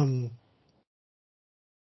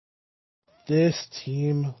 This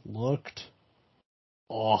team looked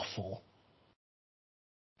awful.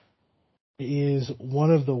 It is one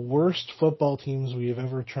of the worst football teams we have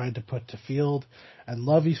ever tried to put to field, and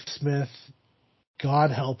Lovie Smith, God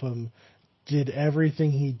help him, did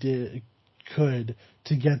everything he could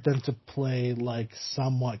to get them to play like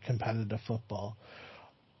somewhat competitive football.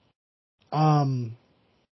 Jalen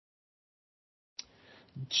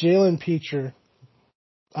Peacher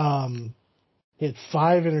hit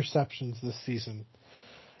 5 interceptions this season,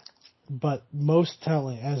 but most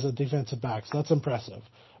telling as a defensive back, so that's impressive.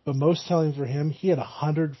 But most telling for him, he had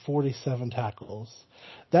 147 tackles.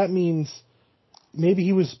 That means maybe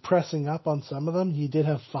he was pressing up on some of them. He did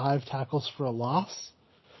have 5 tackles for a loss,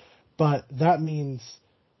 but that means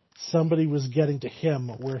somebody was getting to him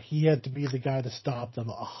where he had to be the guy to stop them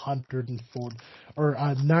 140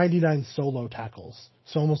 or 99 solo tackles.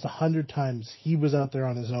 So almost 100 times he was out there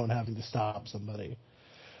on his own having to stop somebody.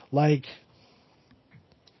 Like,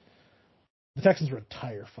 the Texans were a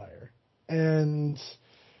tire fire. And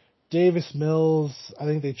Davis Mills, I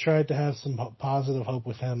think they tried to have some positive hope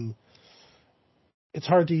with him. It's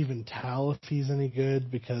hard to even tell if he's any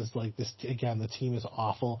good because, like, this again, the team is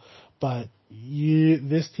awful. But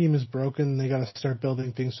this team is broken. They got to start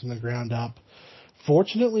building things from the ground up.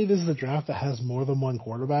 Fortunately, this is a draft that has more than one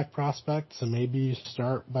quarterback prospect, so maybe you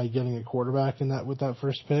start by getting a quarterback in that with that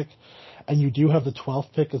first pick, and you do have the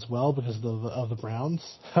 12th pick as well because of the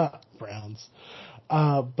Browns. Browns,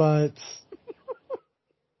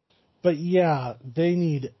 but yeah, they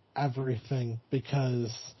need everything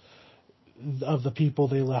because of the people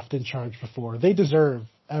they left in charge before. They deserve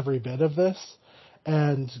every bit of this,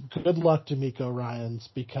 and good luck to Miko Ryans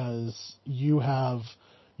because you have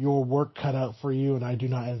your work cut out for you, and I do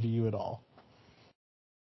not envy you at all.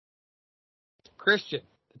 Kristjan,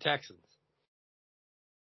 the Texans.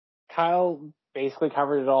 Kyle basically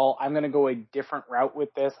covered it all. I'm going to go a different route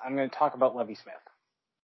with this. I'm going to talk about Lovie Smith.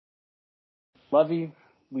 Lovie,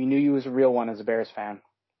 we knew you was a real one as a Bears fan.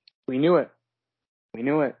 We knew it. We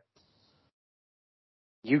knew it.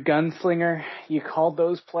 You gunslinger, you called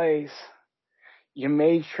those plays. You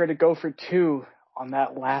made sure to go for 2 on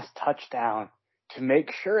that last touchdown to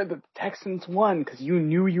make sure that the Texans won because you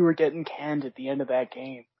knew you were getting canned at the end of that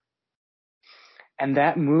game. And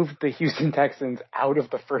that moved the Houston Texans out of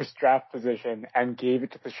the first draft position and gave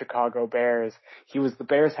it to the Chicago Bears. He was the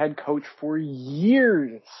Bears head coach for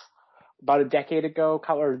years. About a decade ago,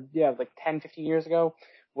 like 10, 15 years ago,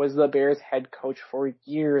 was the Bears head coach for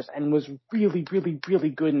years and was really, really, really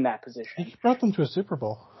good in that position. He brought them to a Super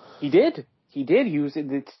Bowl. He did. He was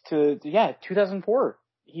in 2004.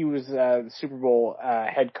 He was the Super Bowl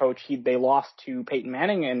head coach. They lost to Peyton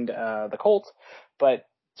Manning and the Colts, but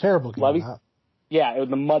terrible game. Lovie, it was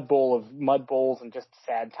the mud bowl of mud bowls and just a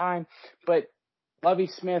sad time. But Lovie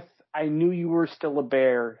Smith, I knew you were still a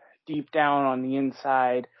Bear deep down on the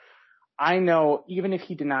inside. I know, even if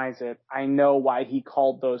he denies it, I know why he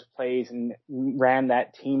called those plays and ran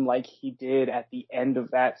that team like he did at the end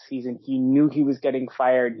of that season. He knew he was getting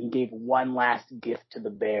fired. He gave one last gift to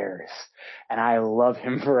the Bears. And I love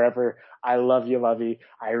him forever. I love you, Lovey.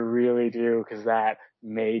 I really do, because that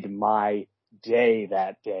made my day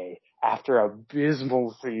that day after an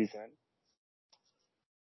abysmal season.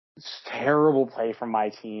 It's terrible play from my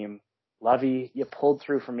team. Lovey, you pulled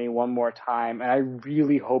through for me one more time, and I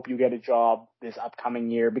really hope you get a job this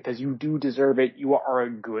upcoming year because you do deserve it. You are a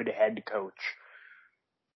good head coach.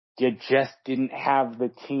 You just didn't have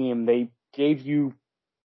the team. They gave you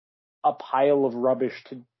a pile of rubbish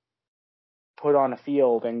to put on a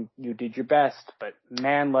field, and you did your best. But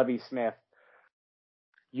man, Lovie Smith,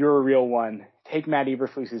 you're a real one. Take Matt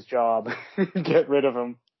Eberflus's job. Get rid of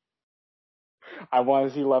him. I want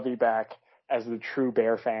to see Lovie back as the true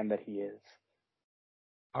Bear fan that he is.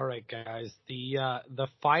 All right, guys. The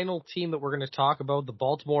final team that we're going to talk about, the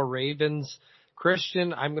Baltimore Ravens.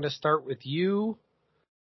 Kristjan, I'm going to start with you.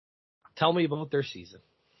 Tell me about their season.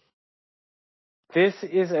 This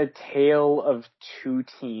is a tale of two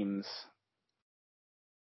teams.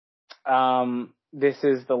 This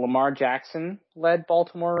is the Lamar Jackson-led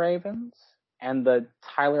Baltimore Ravens and the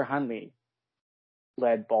Tyler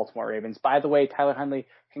Huntley-led Baltimore Ravens. By the way, Tyler Huntley,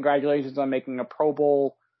 congratulations on making a Pro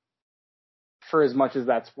Bowl. For as much as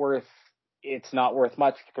that's worth, it's not worth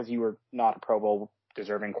much because you were not a Pro Bowl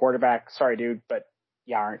deserving quarterback. Sorry, dude, but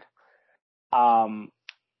you aren't.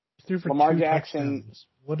 He threw for Lamar 2 Jackson. touchdowns.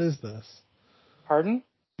 What is this? Pardon?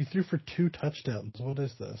 He threw for 2 touchdowns. What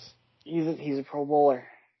is this? He's a Pro Bowler.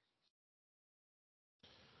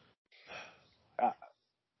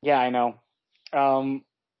 Yeah, I know.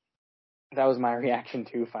 That was my reaction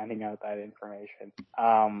to finding out that information.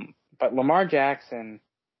 But Lamar Jackson,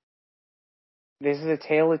 this is a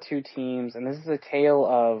tale of two teams, and this is a tale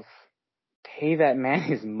of pay that man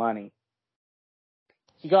his money.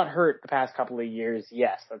 He got hurt the past couple of years.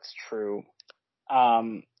 Yes, that's true.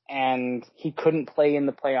 And he couldn't play in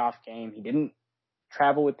the playoff game. He didn't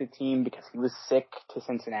travel with the team because he was sick to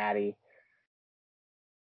Cincinnati.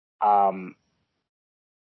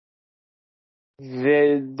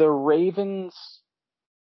 The Ravens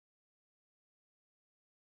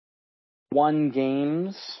won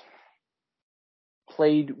games,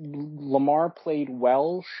 Lamar played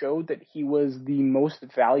well, showed that he was the most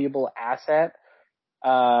valuable asset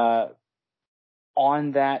on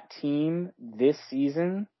that team this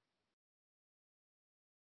season.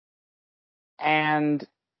 And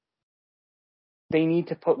they need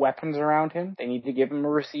to put weapons around him. They need to give him a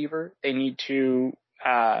receiver. They need to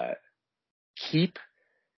keep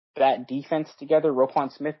that defense together.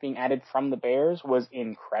 Roquan Smith being added from the Bears was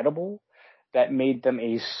incredible. That made them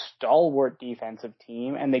a stalwart defensive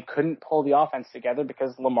team, and they couldn't pull the offense together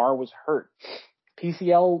because Lamar was hurt.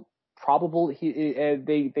 PCL probable.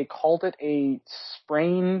 They called it a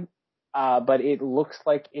sprain, but it looks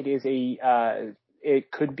like it is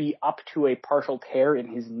it could be up to a partial tear in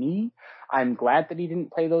his knee. I'm glad that he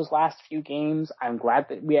didn't play those last few games. I'm glad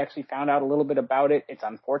that we actually found out a little bit about it. It's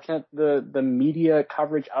unfortunate the media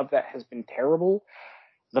coverage of that has been terrible.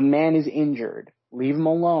 The man is injured. Leave him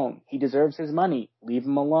alone. He deserves his money. Leave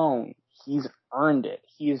him alone. He's earned it.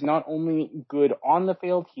 He is not only good on the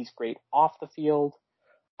field, he's great off the field.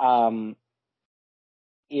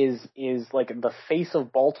 Is like the face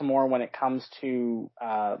of Baltimore when it comes to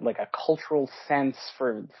like a cultural sense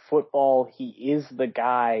for football. He is the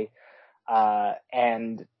guy,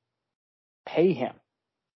 and pay him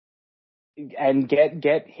and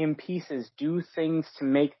get him pieces. Do things to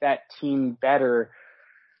make that team better.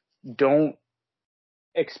 Don't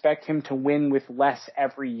expect him to win with less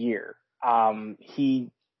every year.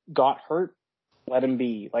 He got hurt. Let him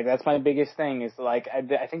be. Like, that's my biggest thing is like,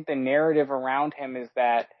 I think the narrative around him is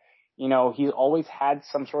that, you know, he's always had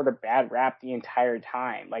some sort of bad rap the entire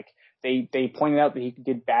time. Like they pointed out that he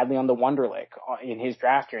did badly on the Wonderlic in his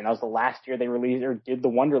draft year. And that was the last year they released or did the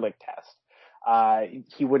Wonderlic test.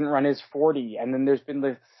 He wouldn't run his 40. And then there's been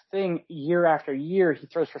this thing year after year. He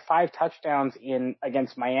throws for 5 touchdowns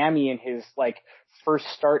against Miami in his like first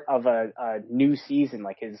start of a new season,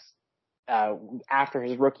 like his, after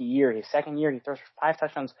his rookie year. His second year, he throws for 5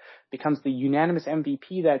 touchdowns, becomes the unanimous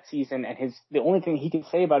MVP that season, and the only thing he can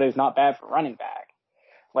say about it is not bad for running back.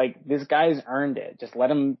 Like, this guy's earned it. Just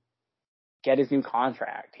let him get his new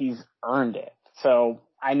contract. He's earned it. So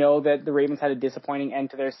I know that the Ravens had a disappointing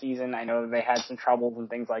end to their season. I know that they had some troubles and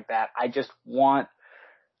things like that. I just want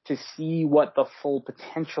to see what the full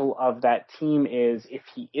potential of that team is if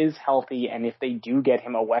he is healthy and if they do get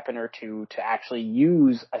him a weapon or two to actually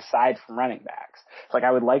use aside from running backs. Like, I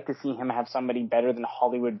would like to see him have somebody better than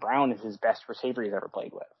Hollywood Brown as his best receiver he's ever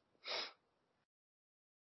played with.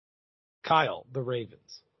 Kyle, the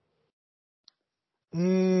Ravens.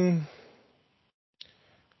 I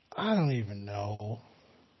don't even know.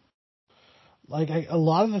 Like, a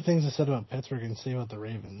lot of the things I said about Pittsburgh and say about the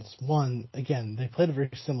Ravens. One, again, they played a very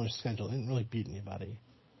similar schedule. They didn't really beat anybody.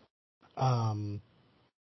 And,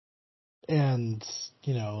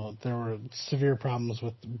 you know, there were severe problems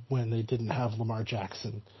with when they didn't have Lamar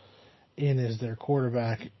Jackson in as their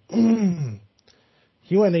quarterback. He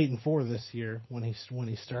went 8-4 this year when he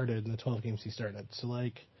started in the 12 games he started. So,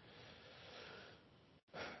 like,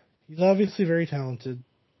 he's obviously very talented.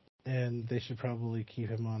 and they should probably keep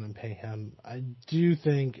him on and pay him. I do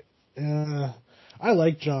think I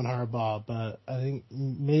like John Harbaugh, but I think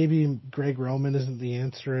maybe Greg Roman isn't the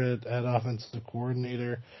answer at offensive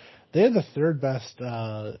coordinator. They had the third best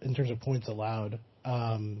in terms of points allowed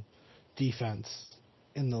defense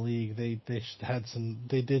in the league. They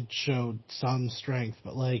did show some strength,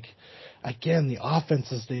 but like again, the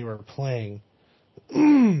offenses they were playing.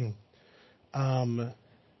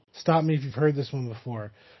 Stop me if you've heard this one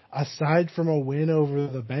before. Aside from a win over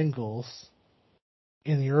the Bengals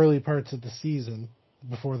in the early parts of the season,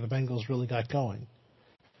 before the Bengals really got going,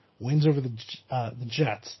 wins over the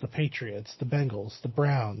Jets, the Patriots, the Bengals, the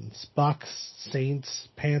Browns, Bucks, Saints,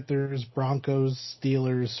 Panthers, Broncos,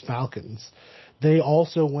 Steelers, Falcons. They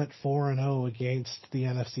also went 4-0 against the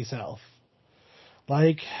NFC South.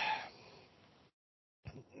 Like,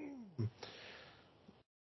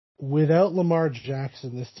 without Lamar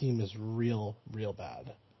Jackson, this team is real, real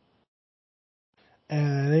bad.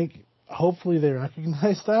 And I think hopefully they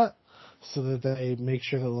recognize that so that they make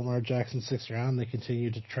sure that Lamar Jackson sticks around. They continue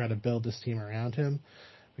to try to build this team around him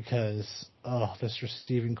because, this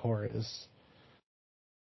receiving core is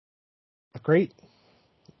great.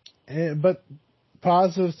 But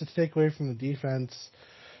positives to take away from the defense,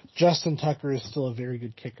 Justin Tucker is still a very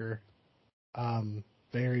good kicker.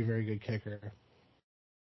 Very, very good kicker.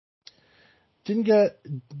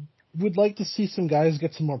 Would like to see some guys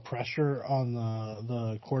get some more pressure on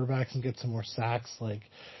the quarterbacks and get some more sacks. Like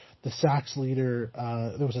the sacks leader,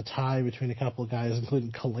 there was a tie between a couple of guys,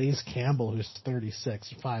 including Calais Campbell, who's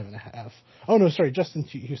 36, 5.5. Oh no, sorry, Justin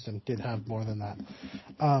Houston did have more than that.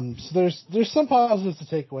 So there's some positives to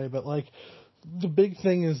take away, but like the big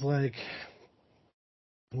thing is like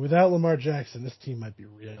without Lamar Jackson, this team might be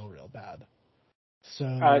real, real bad.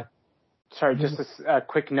 So. Sorry, just a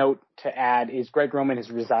quick note to add is Greg Roman has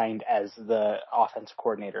resigned as the offensive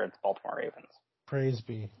coordinator at the Baltimore Ravens. Praise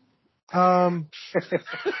be.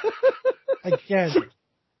 Again,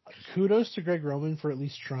 kudos to Greg Roman for at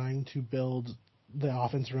least trying to build the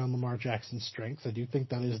offense around Lamar Jackson's strengths. I do think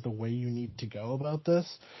that is the way you need to go about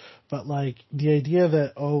this. But, like, the idea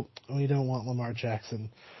that, we don't want Lamar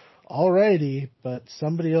Jackson. Alrighty, but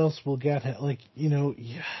somebody else will get it. Like,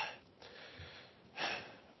 yeah.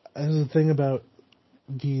 As the thing about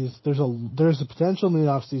these, there's a potential in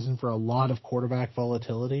the offseason for a lot of quarterback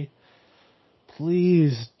volatility.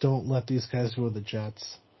 Please don't let these guys go to the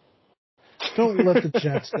Jets. Don't let the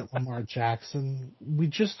Jets get Lamar Jackson. We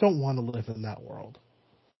just don't want to live in that world.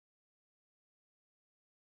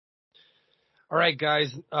 All right,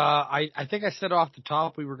 guys. I think I said off the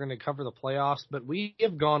top we were going to cover the playoffs, but we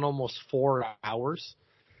have gone almost 4 hours.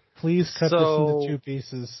 Please cut this into 2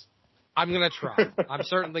 pieces. I'm going to try. I'm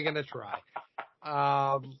certainly going to try.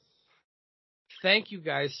 Thank you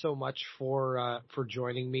guys so much for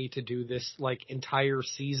joining me to do this entire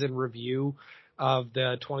season review of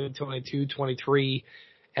the 2022-23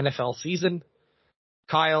 NFL season.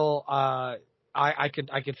 Kyle, I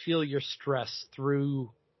could feel your stress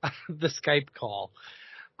through the Skype call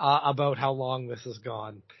about how long this has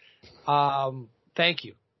gone. Thank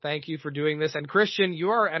you. Thank you for doing this. And Kristjan, you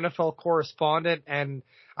are our NFL correspondent, and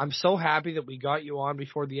I'm so happy that we got you on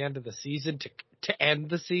before the end of the season to end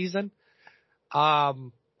the season.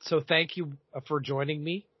 So thank you for joining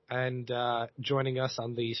me and joining us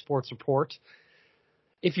on the Sports Report.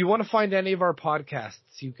 If you want to find any of our podcasts,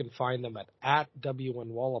 you can find them at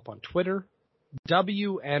WNWallop on Twitter,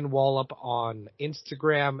 WNWallop on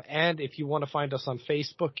Instagram, and if you want to find us on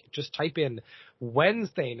Facebook, just type in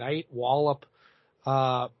Wednesday Night Wallop.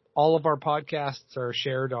 All of our podcasts are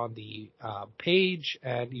shared on the page,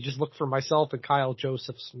 and you just look for myself and Kyle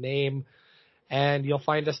Joseph's name, and you'll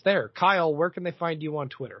find us there. Kyle, where can they find you on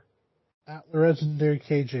Twitter? At Legendary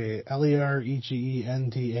KJ,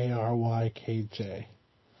 LEREGENDARYKJ.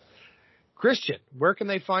 Kristjan, where can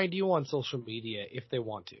they find you on social media if they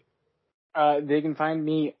want to? They can find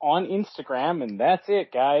me on Instagram, and that's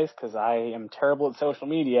it, guys, because I am terrible at social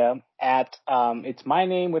media. It's my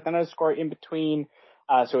name with an underscore in between.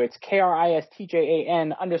 So it's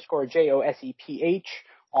KRISTJAN_JOSEPH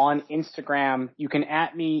on Instagram. You can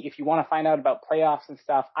 @ me if you want to find out about playoffs and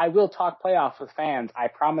stuff. I will talk playoffs with fans. I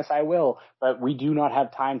promise I will, but we do not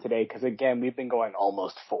have time today because, again, we've been going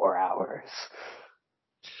almost 4 hours.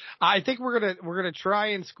 I think we're gonna try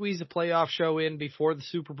and squeeze a playoff show in before the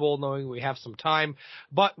Super Bowl, knowing we have some time.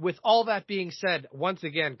 But with all that being said, once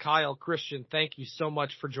again, Kyle, Kristjan, thank you so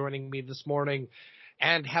much for joining me this morning,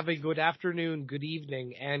 and have a good afternoon, good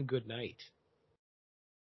evening, and good night.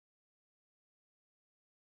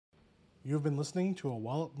 You've been listening to a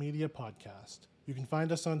Wallop Media podcast. You can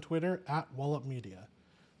find us on Twitter @Wallop Media.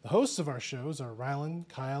 The hosts of our shows are Rylan,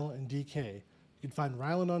 Kyle, and DK. You can find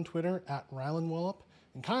Rylan on Twitter at RylanWallop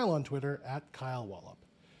and Kyle on Twitter at KyleWallop.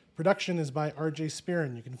 Production is by RJ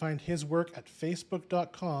Spearin. You can find his work at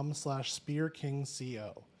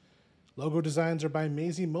facebook.com/SpearKingCO. Logo designs are by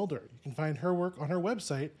Maisie Mulder. You can find her work on her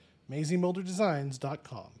website,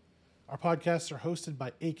 MaisieMulderDesigns.com. Our podcasts are hosted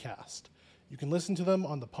by Acast. You can listen to them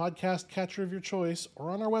on the podcast catcher of your choice or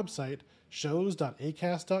on our website,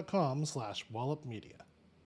 shows.acast.com/wallopmedia.